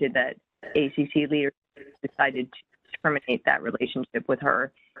disappointed that ACC leaders decided to terminate that relationship with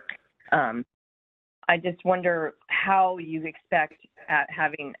her. I just wonder how you expect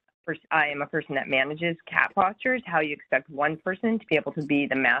I am a person that manages cat fosters, how you expect one person to be able to be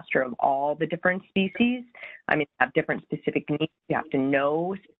the master of all the different species. I mean, have different specific needs. You have to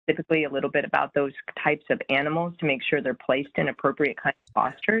know specifically a little bit about those types of animals to make sure they're placed in appropriate kinds of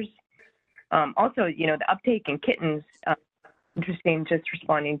fosters. Also, the uptake in kittens, interesting, just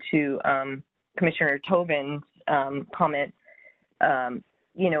responding to Commissioner Tobin's comment.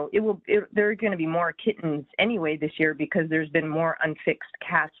 There are going to be more kittens anyway this year because there's been more unfixed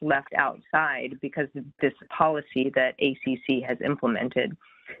cats left outside because of this policy that ACC has implemented.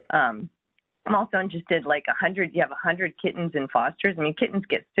 I'm also interested, like 100, you have 100 kittens in fosters. I mean, kittens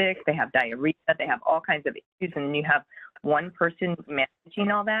get sick, they have diarrhea, they have all kinds of issues, and then you have one person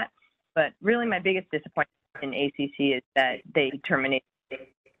managing all that. But really my biggest disappointment in ACC is that they terminated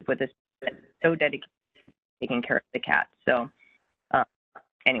with this so dedicated to taking care of the cats. So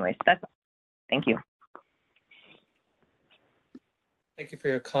anyways, that's all. Thank you. Thank you for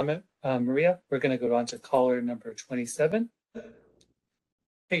your comment, Maria. We're going to go on to caller number 27.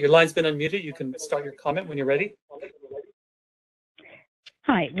 Hey, your line's been unmuted. You can start your comment when you're ready.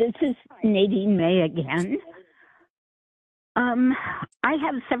 Hi, this is Nadine May again. I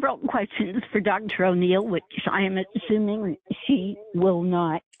have several questions for Dr. O'Neill, which I am assuming she will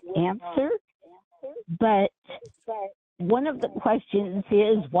not answer. But one of the questions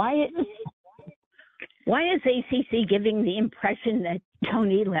is, why is ACC giving the impression that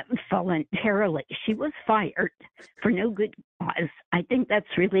Tony left voluntarily? She was fired for no good cause. I think that's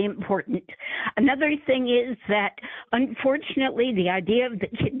really important. Another thing is that, unfortunately, the idea of the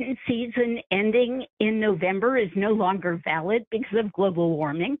kitten season ending in November is no longer valid because of global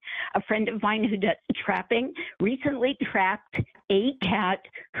warming. A friend of mine who does trapping recently trapped a cat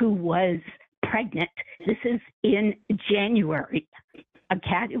who was pregnant. This is in January. A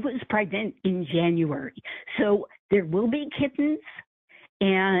cat who was pregnant in January. So there will be kittens,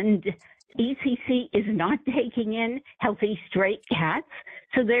 and ACC is not taking in healthy stray cats.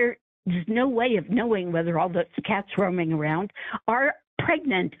 So there's no way of knowing whether all those cats roaming around are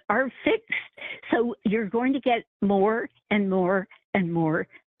pregnant, are fixed. So you're going to get more and more and more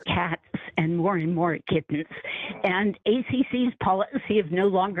cats and more kittens. And ACC's policy of no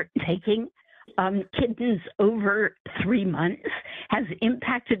longer taking kittens over 3 months has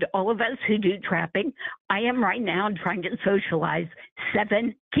impacted all of us who do trapping. I am right now trying to socialize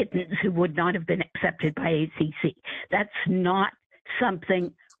 7 kittens who would not have been accepted by ACC. That's not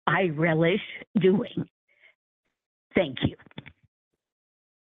something I relish doing. Thank you.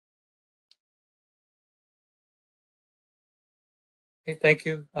 Okay, thank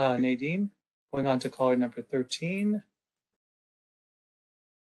you, Nadine. Going on to caller number 13.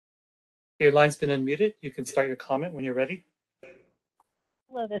 Your line's been unmuted. You can start your comment when you're ready.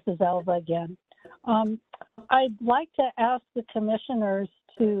 Hello, this is Elva again. I'd like to ask the commissioners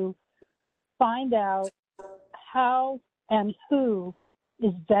to find out how and who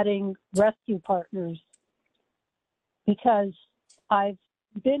is vetting rescue partners, because I've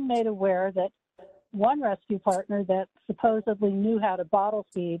been made aware that one rescue partner that supposedly knew how to bottle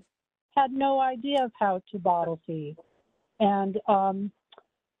feed had no idea of how to bottle feed. And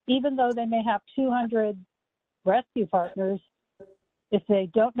even though they may have 200 rescue partners, if they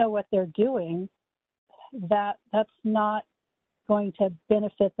don't know what they're doing, that's not going to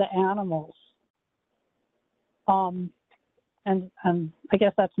benefit the animals. And I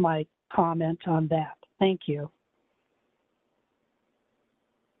guess that's my comment on that. Thank you.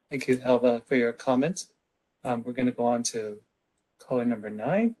 Thank you, Elva, for your comment. We're going to go on to caller number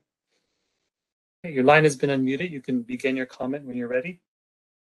 9. Okay, your line has been unmuted. You can begin your comment when you're ready.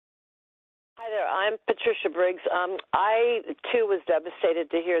 Hi there, I'm Patricia Briggs. I, too, was devastated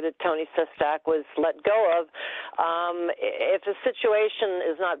to hear that Tony Sestak was let go of. If a situation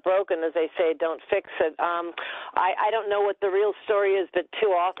is not broken, as they say, don't fix it. I don't know what the real story is, but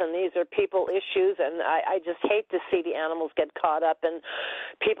too often these are people issues, and I just hate to see the animals get caught up in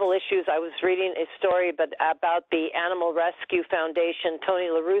people issues. I was reading a story about the Animal Rescue Foundation, Tony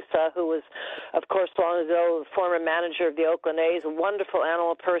La Russa, who was, of course, long ago, former manager of the Oakland A's, a wonderful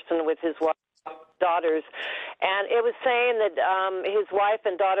animal person with his wife. Daughters, and it was saying that his wife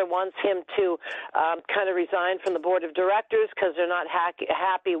and daughter wants him to kind of resign from the board of directors because they're not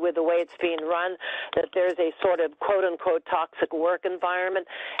happy with the way it's being run, that there's a sort of quote-unquote toxic work environment.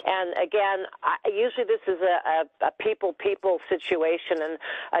 And again, usually this is a people-people situation, and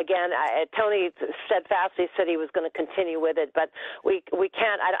again, Tony steadfastly said he was going to continue with it, but we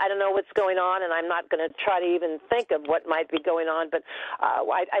can't, I don't know what's going on, and I'm not going to try to even think of what might be going on, but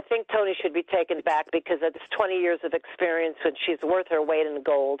I think Tony should be taken back because it's 20 years of experience and she's worth her weight in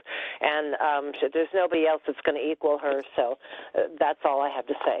gold, and there's nobody else that's going to equal her. So that's all I have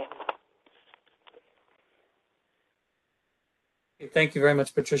to say. Thank you very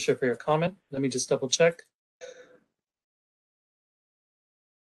much, Patricia, for your comment. Let me just double check.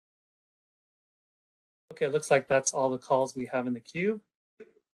 Okay, it looks like that's all the calls we have in the queue.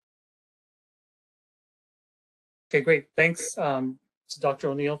 Okay, great. Thanks to Dr.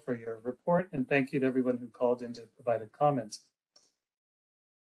 O'Neill for your report, and thank you to everyone who called in to provide comments.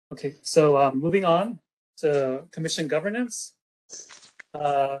 Okay, so moving on to commission governance.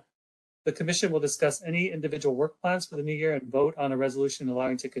 The commission will discuss any individual work plans for the new year and vote on a resolution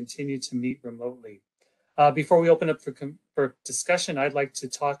allowing to continue to meet remotely. Before we open up for discussion, I'd like to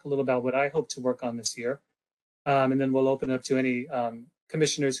talk a little about what I hope to work on this year, and then we'll open up to any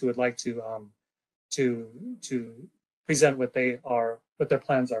commissioners who would like to present what their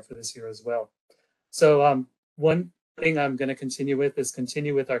plans are for this year as well. So one thing I'm going to continue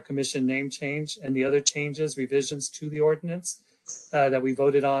with our commission name change and the other changes, revisions to the ordinance that we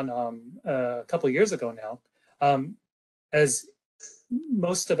voted on a couple of years ago now. As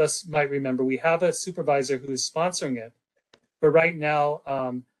most of us might remember, we have a supervisor who is sponsoring it, But right now,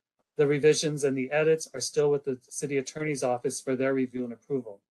 the revisions and the edits are still with the city attorney's office for their review and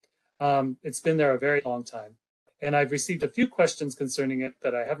approval. It's been there a very long time. And I've received a few questions concerning it,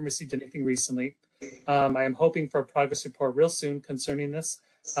 but I haven't received anything recently. I am hoping for a progress report real soon concerning this.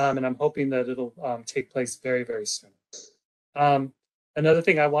 And I'm hoping that it'll take place very, very soon. Another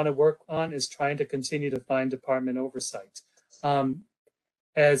thing I want to work on is trying to continue to find department oversight.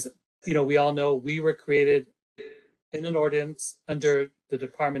 As you know, we all know we were created in an ordinance under the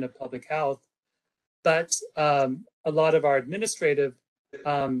Department of Public Health, but a lot of our administrative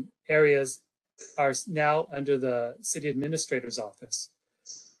areas are now under the city administrator's office.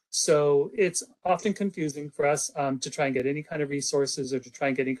 So it's often confusing for us to try and get any kind of resources or to try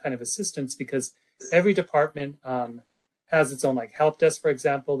and get any kind of assistance, because every department has its own, like help desk, for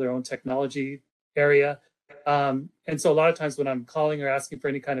example, their own technology area. And so a lot of times when I'm calling or asking for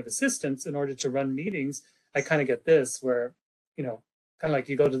any kind of assistance in order to run meetings, I kind of get this where, you know, kind of like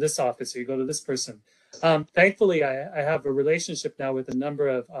you go to this office or you go to this person. Thankfully, I have a relationship now with a number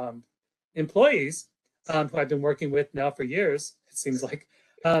of employees who I've been working with now for years, it seems like.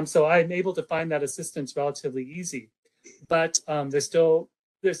 So I'm able to find that assistance relatively easy. But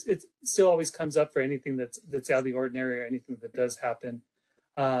it still always comes up for anything that's out of the ordinary or anything that does happen.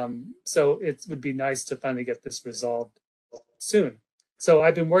 So it would be nice to finally get this resolved soon. So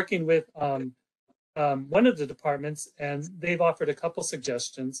I've been working with one of the departments, and they've offered a couple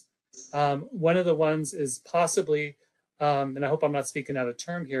suggestions. One of the ones is possibly, and I hope I'm not speaking out of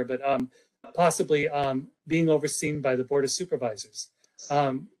term here, but possibly being overseen by the Board of Supervisors,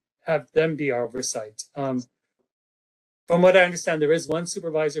 have them be our oversight. From what I understand, there is one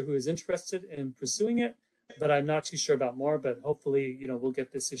supervisor who is interested in pursuing it, but I'm not too sure about more, but hopefully, you know, we'll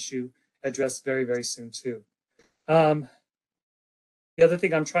get this issue addressed very, very soon too. The other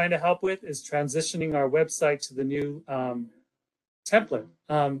thing I'm trying to help with is transitioning our website to the new template.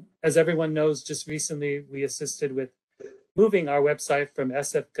 As everyone knows, just recently we assisted with moving our website from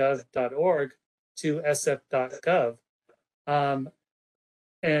sfgov.org to sf.gov.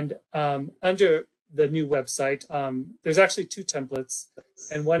 And under the new website, there's actually two templates,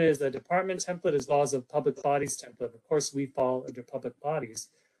 and one is a department template as well as a public bodies template. Of course, we fall under public bodies.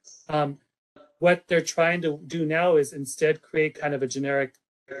 What they're trying to do now is instead create kind of a generic,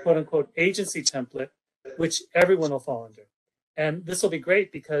 quote unquote, agency template, which everyone will fall under. And this will be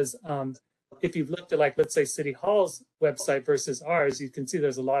great because if you've looked at, like, let's say City Hall's website versus ours, you can see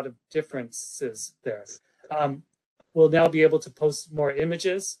there's a lot of differences there. We'll now be able to post more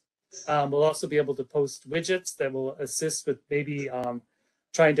images. We'll also be able to post widgets that will assist with maybe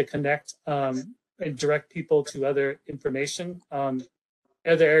trying to connect and direct people to other information,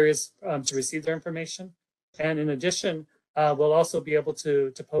 other areas to receive their information. And in addition, we'll also be able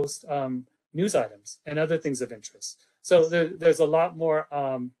to post news items and other things of interest. So there's a lot more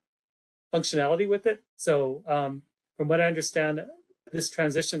functionality with it. So from what I understand, this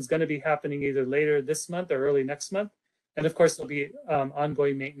transition is going to be happening either later this month or early next month. And of course, there'll be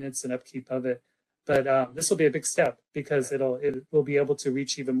ongoing maintenance and upkeep of it. But this will be a big step because it will be able to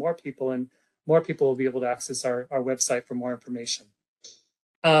reach even more people, and more people will be able to access our website for more information.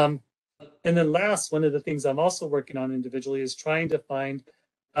 And then last, one of the things I'm also working on individually is trying to find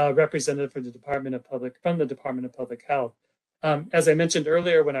a representative from the Department of Public Health. As I mentioned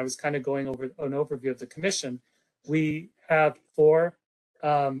earlier, when I was kind of going over an overview of the commission, we have 4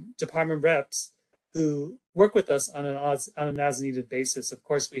 department reps who work with us on an as-needed basis. Of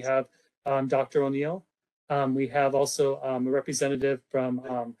course, we have Dr. O'Neill. We have also a representative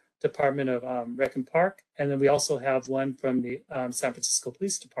from Department of Rec and Park, and then we also have one from the San Francisco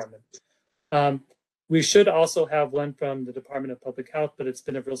Police Department. We should also have one from the Department of Public Health, but it's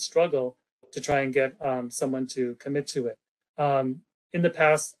been a real struggle to try and get someone to commit to it. In the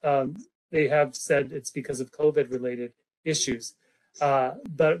past, they have said it's because of COVID-related issues.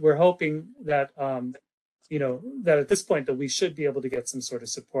 But we're hoping that, that at this point that we should be able to get some sort of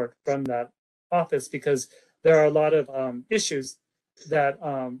support from that office, because there are a lot of issues that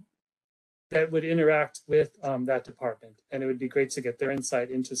that would interact with that department, and it would be great to get their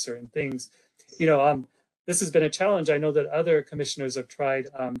insight into certain things. This has been a challenge. I know that other commissioners have tried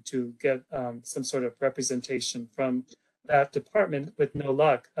to get some sort of representation from that department with no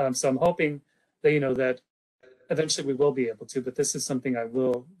luck. So I'm hoping that, that eventually we will be able to, but this is something I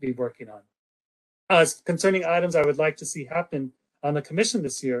will be working on. Concerning items I would like to see happen on the commission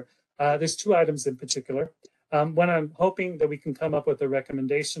this year, there's 2 items in particular. One, I'm hoping that we can come up with a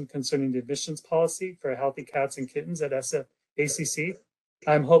recommendation concerning the admissions policy for healthy cats and kittens at ACC.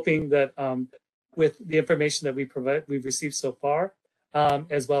 I'm hoping that with the information that we've received so far,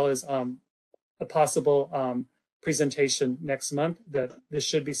 as well as a possible presentation next month, that this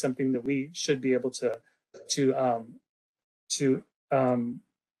should be something that we should be able to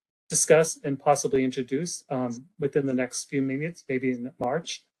discuss and possibly introduce within the next few minutes, maybe in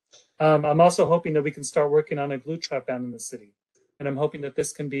March. I'm also hoping that we can start working on a glue trap ban in the city. And I'm hoping that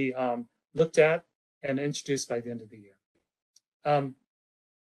this can be looked at and introduced by the end of the year.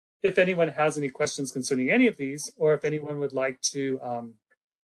 If anyone has any questions concerning any of these, or if anyone would like to,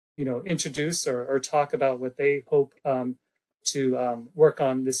 introduce or talk about what they hope to work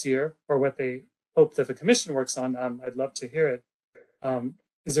on this year, or what they hope that the commission works on, I'd love to hear it.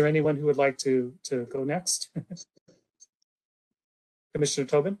 Is there anyone who would like to go next? Commissioner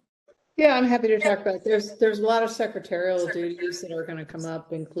Tobin? Yeah, I'm happy to talk about it. There's a lot of secretarial duties that are going to come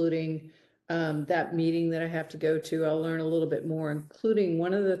up, including that meeting that I have to go to. I'll learn a little bit more, including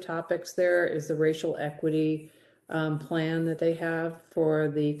one of the topics there is the racial equity plan that they have for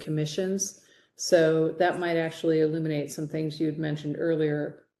the commissions. So that might actually illuminate some things you'd mentioned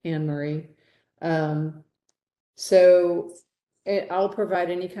earlier, Anne Marie. I'll provide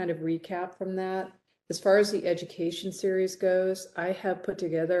any kind of recap from that. As far as the education series goes, I have put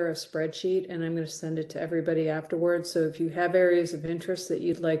together a spreadsheet and I'm going to send it to everybody afterwards. So if you have areas of interest that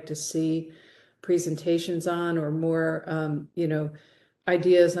you'd like to see presentations on, or more,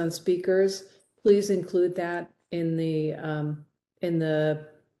 ideas on speakers, please include that in the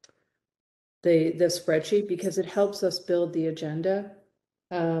spreadsheet, because it helps us build the agenda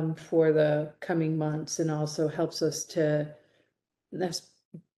for the coming months, and also helps us to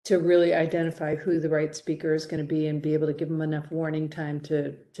really identify who the right speaker is going to be, and be able to give them enough warning time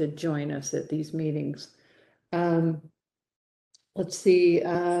to join us at these meetings. Let's see.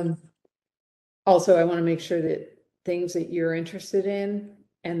 Also, I want to make sure that things that you're interested in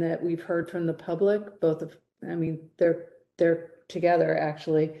and that we've heard from the public, they're together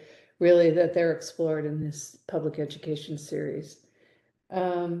actually, really, that they're explored in this public education series.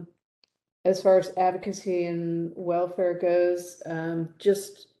 As far as advocacy and welfare goes,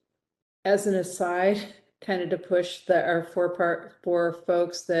 just as an aside, kind of to push our four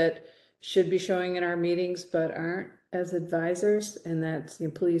folks that should be showing in our meetings but aren't as advisors, and that's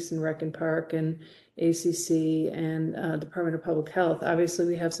Police and Rec and Park and ACC and Department of Public Health. Obviously,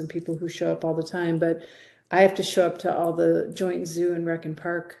 we have some people who show up all the time, but I have to show up to all the Joint Zoo and Rec and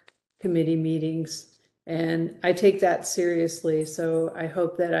Park committee meetings, and I take that seriously. So I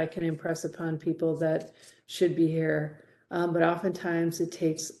hope that I can impress upon people that should be here. But oftentimes it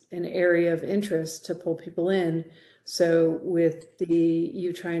takes an area of interest to pull people in. So with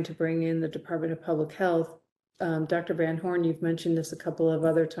you trying to bring in the Department of Public Health, Dr. Van Horn, you've mentioned this a couple of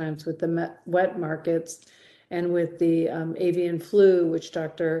other times with the wet markets, and with the avian flu, which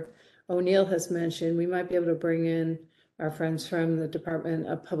Dr. O'Neill has mentioned, we might be able to bring in our friends from the Department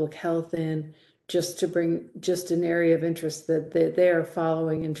of Public Health in, just to bring just an area of interest that they are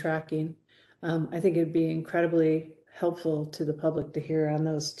following and tracking. I think it'd be incredibly helpful to the public to hear on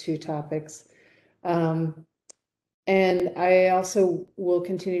those two topics. And I also will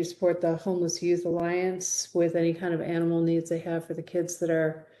continue to support the Homeless Youth Alliance with any kind of animal needs they have for the kids that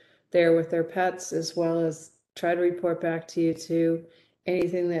are there with their pets, as well as try to report back to you too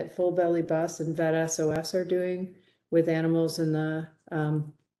anything that Full Belly Bus and Vet SOS are doing with animals in the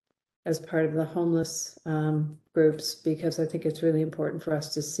as part of the homeless groups, because I think it's really important for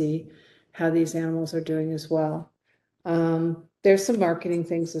us to see how these animals are doing as well. There's some marketing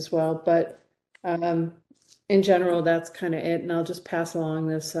things as well, but in general, that's kind of it. And I'll just pass along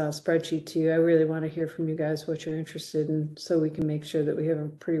this spreadsheet to you. I really want to hear from you guys what you're interested in, so we can make sure that we have a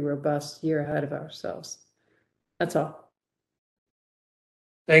pretty robust year ahead of ourselves. That's all.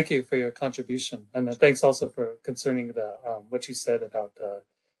 Thank you for your contribution. And thanks also for concerning the what you said about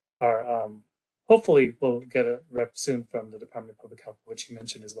our hopefully we'll get a rep soon from the Department of Public Health, which you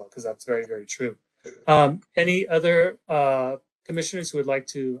mentioned as well, because that's very, very true. Any other commissioners who would like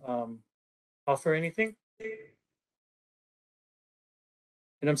to offer anything?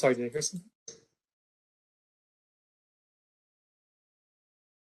 And I'm sorry, did I hear something?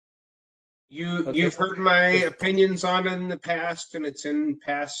 You've heard my opinions on it in the past, and it's in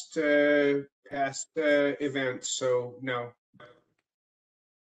past events, so no.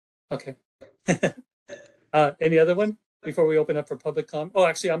 Okay. Any other one before we open up for public comment? Oh,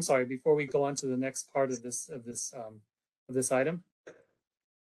 actually, I'm sorry. Before we go on to the next part of this item.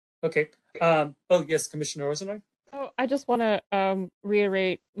 Okay. Oh yes, Commissioner Orsinoy. Oh, I just want to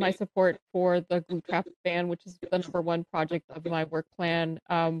reiterate my support for the glue trap ban, which is the #1 project of my work plan.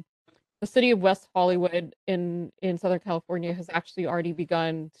 The city of West Hollywood in Southern California has actually already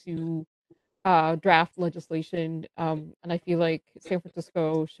begun to draft legislation, and I feel like San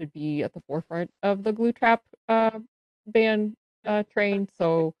Francisco should be at the forefront of the glue trap ban train.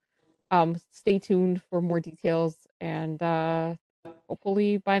 So stay tuned for more details, and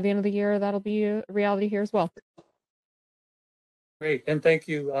hopefully by the end of the year that'll be a reality here as well. Great, and thank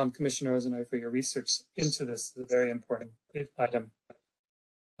you, Commissioner Ozanoy, for your research into this very important item.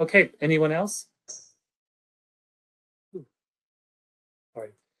 Okay, anyone else? All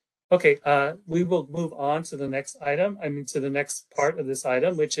right. Okay, we will move on to the next item, to the next part of this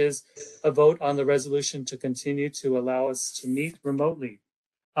item, which is a vote on the resolution to continue to allow us to meet remotely.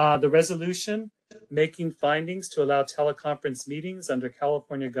 The resolution making findings to allow teleconference meetings under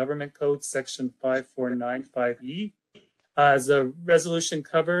California Government Code Section 5495E. As the resolution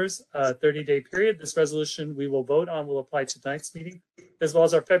covers a 30-day period, this resolution we will vote on will apply to tonight's meeting, as well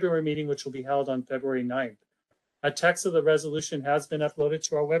as our February meeting, which will be held on February 9th. A text of the resolution has been uploaded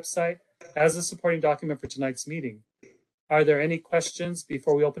to our website as a supporting document for tonight's meeting. Are there any questions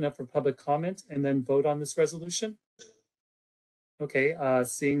before we open up for public comment and then vote on this resolution? Okay,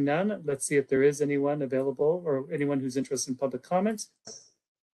 seeing none, let's see if there is anyone available or anyone who's interested in public comment.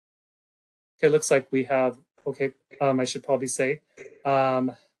 Okay, looks like we have, okay, I should probably say,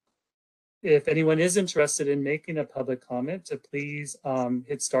 if anyone is interested in making a public comment, please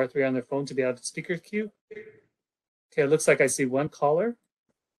hit *3 on their phone to be out of the speaker queue. Okay, it looks like I see one caller.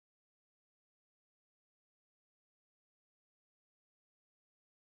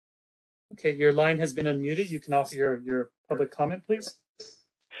 Okay, your line has been unmuted. You can offer your public comment, please.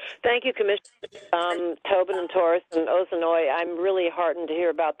 Thank you, Commissioner Tobin and Torres and Ozanoy. I'm really heartened to hear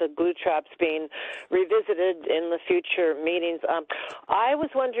about the glue traps being revisited in the future meetings. I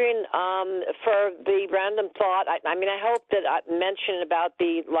was wondering for the random thought, I hope that I mentioned about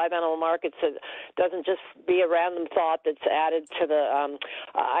the live animal markets, it doesn't just be a random thought that's added to the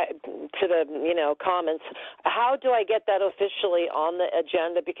comments. How do I get that officially on the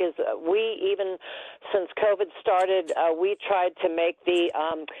agenda? Because even since COVID started, we tried to make the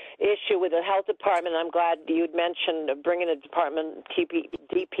issue with the health department. I'm glad you'd mentioned bringing a department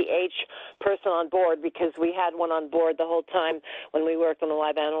DPH person on board, because we had one on board the whole time when we worked on the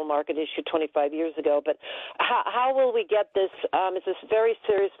live animal market issue 25 years ago. But how will we get this? It's this very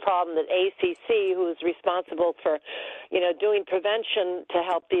serious problem that ACC, who is responsible for, doing prevention to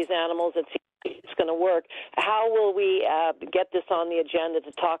help these animals, it's going to work. How will we get this on the agenda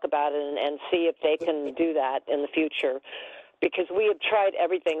to talk about it and see if they can do that in the future? Because we have tried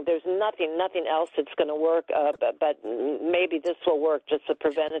everything. There's nothing else that's going to work, but maybe this will work, just the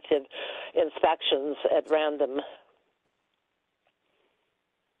preventative inspections at random.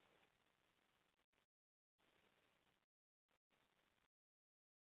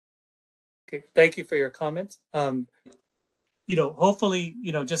 Okay, thank you for your comment. Hopefully,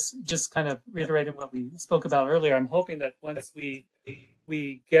 just kind of reiterating what we spoke about earlier, I'm hoping that once we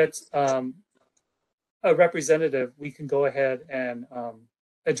get a representative, we can go ahead and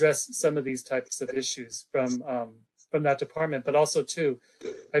address some of these types of issues from that department. But also, too,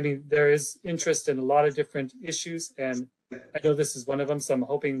 there is interest in a lot of different issues, and I know this is one of them. So I'm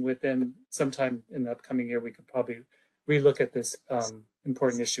hoping within sometime in the upcoming year, we could probably relook at this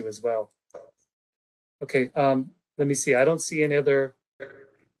important issue as well. Okay, let me see. I don't see any other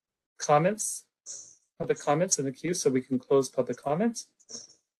public comments in the queue, so we can close public comments.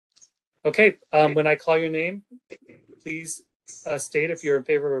 Okay, when I call your name, please state if you're in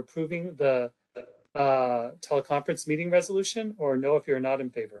favor of approving the teleconference meeting resolution, or no if you're not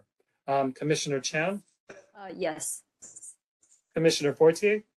in favor. Commissioner Chan? Yes. Commissioner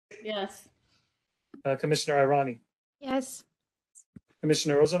Fortier? Yes. Commissioner Irani? Yes.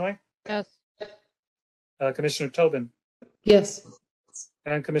 Commissioner Ozanoy? Yes. Commissioner Tobin? Yes.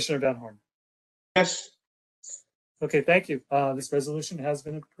 And Commissioner Van Horn? Yes. Okay, thank you. This resolution has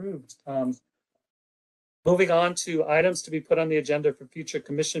been approved. Moving on to items to be put on the agenda for future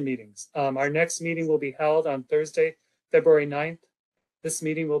commission meetings. Our next meeting will be held on Thursday, February 9th. This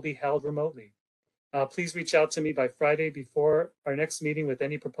meeting will be held remotely. Please reach out to me by Friday before our next meeting with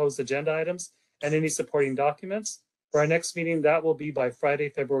any proposed agenda items and any supporting documents. For our next meeting, that will be by Friday,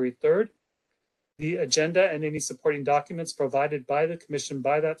 February 3rd. The agenda and any supporting documents provided by the commission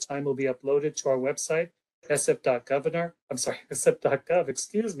by that time will be uploaded to our website,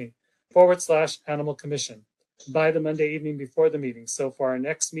 sf.gov/animal commission by the Monday evening before the meeting. So for our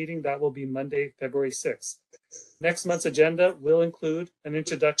next meeting, that will be Monday, February 6th. Next month's agenda will include an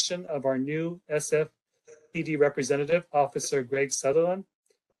introduction of our new SFPD representative, Officer Greg Sutherland,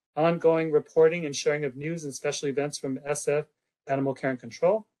 ongoing reporting and sharing of news and special events from SF Animal Care and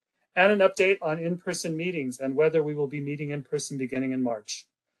Control, and an update on in-person meetings and whether we will be meeting in person beginning in March.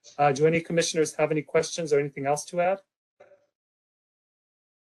 Do any commissioners have any questions or anything else to add?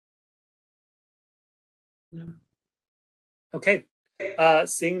 No. Okay,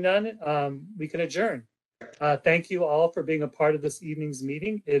 seeing none, we can adjourn. Thank you all for being a part of this evening's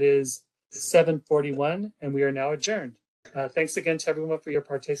meeting. It is 7:41 and we are now adjourned. Thanks again to everyone for your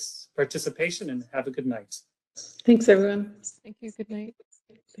participation and have a good night. Thanks, everyone. Thank you. Good night.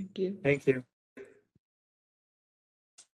 Thank you. Thank you.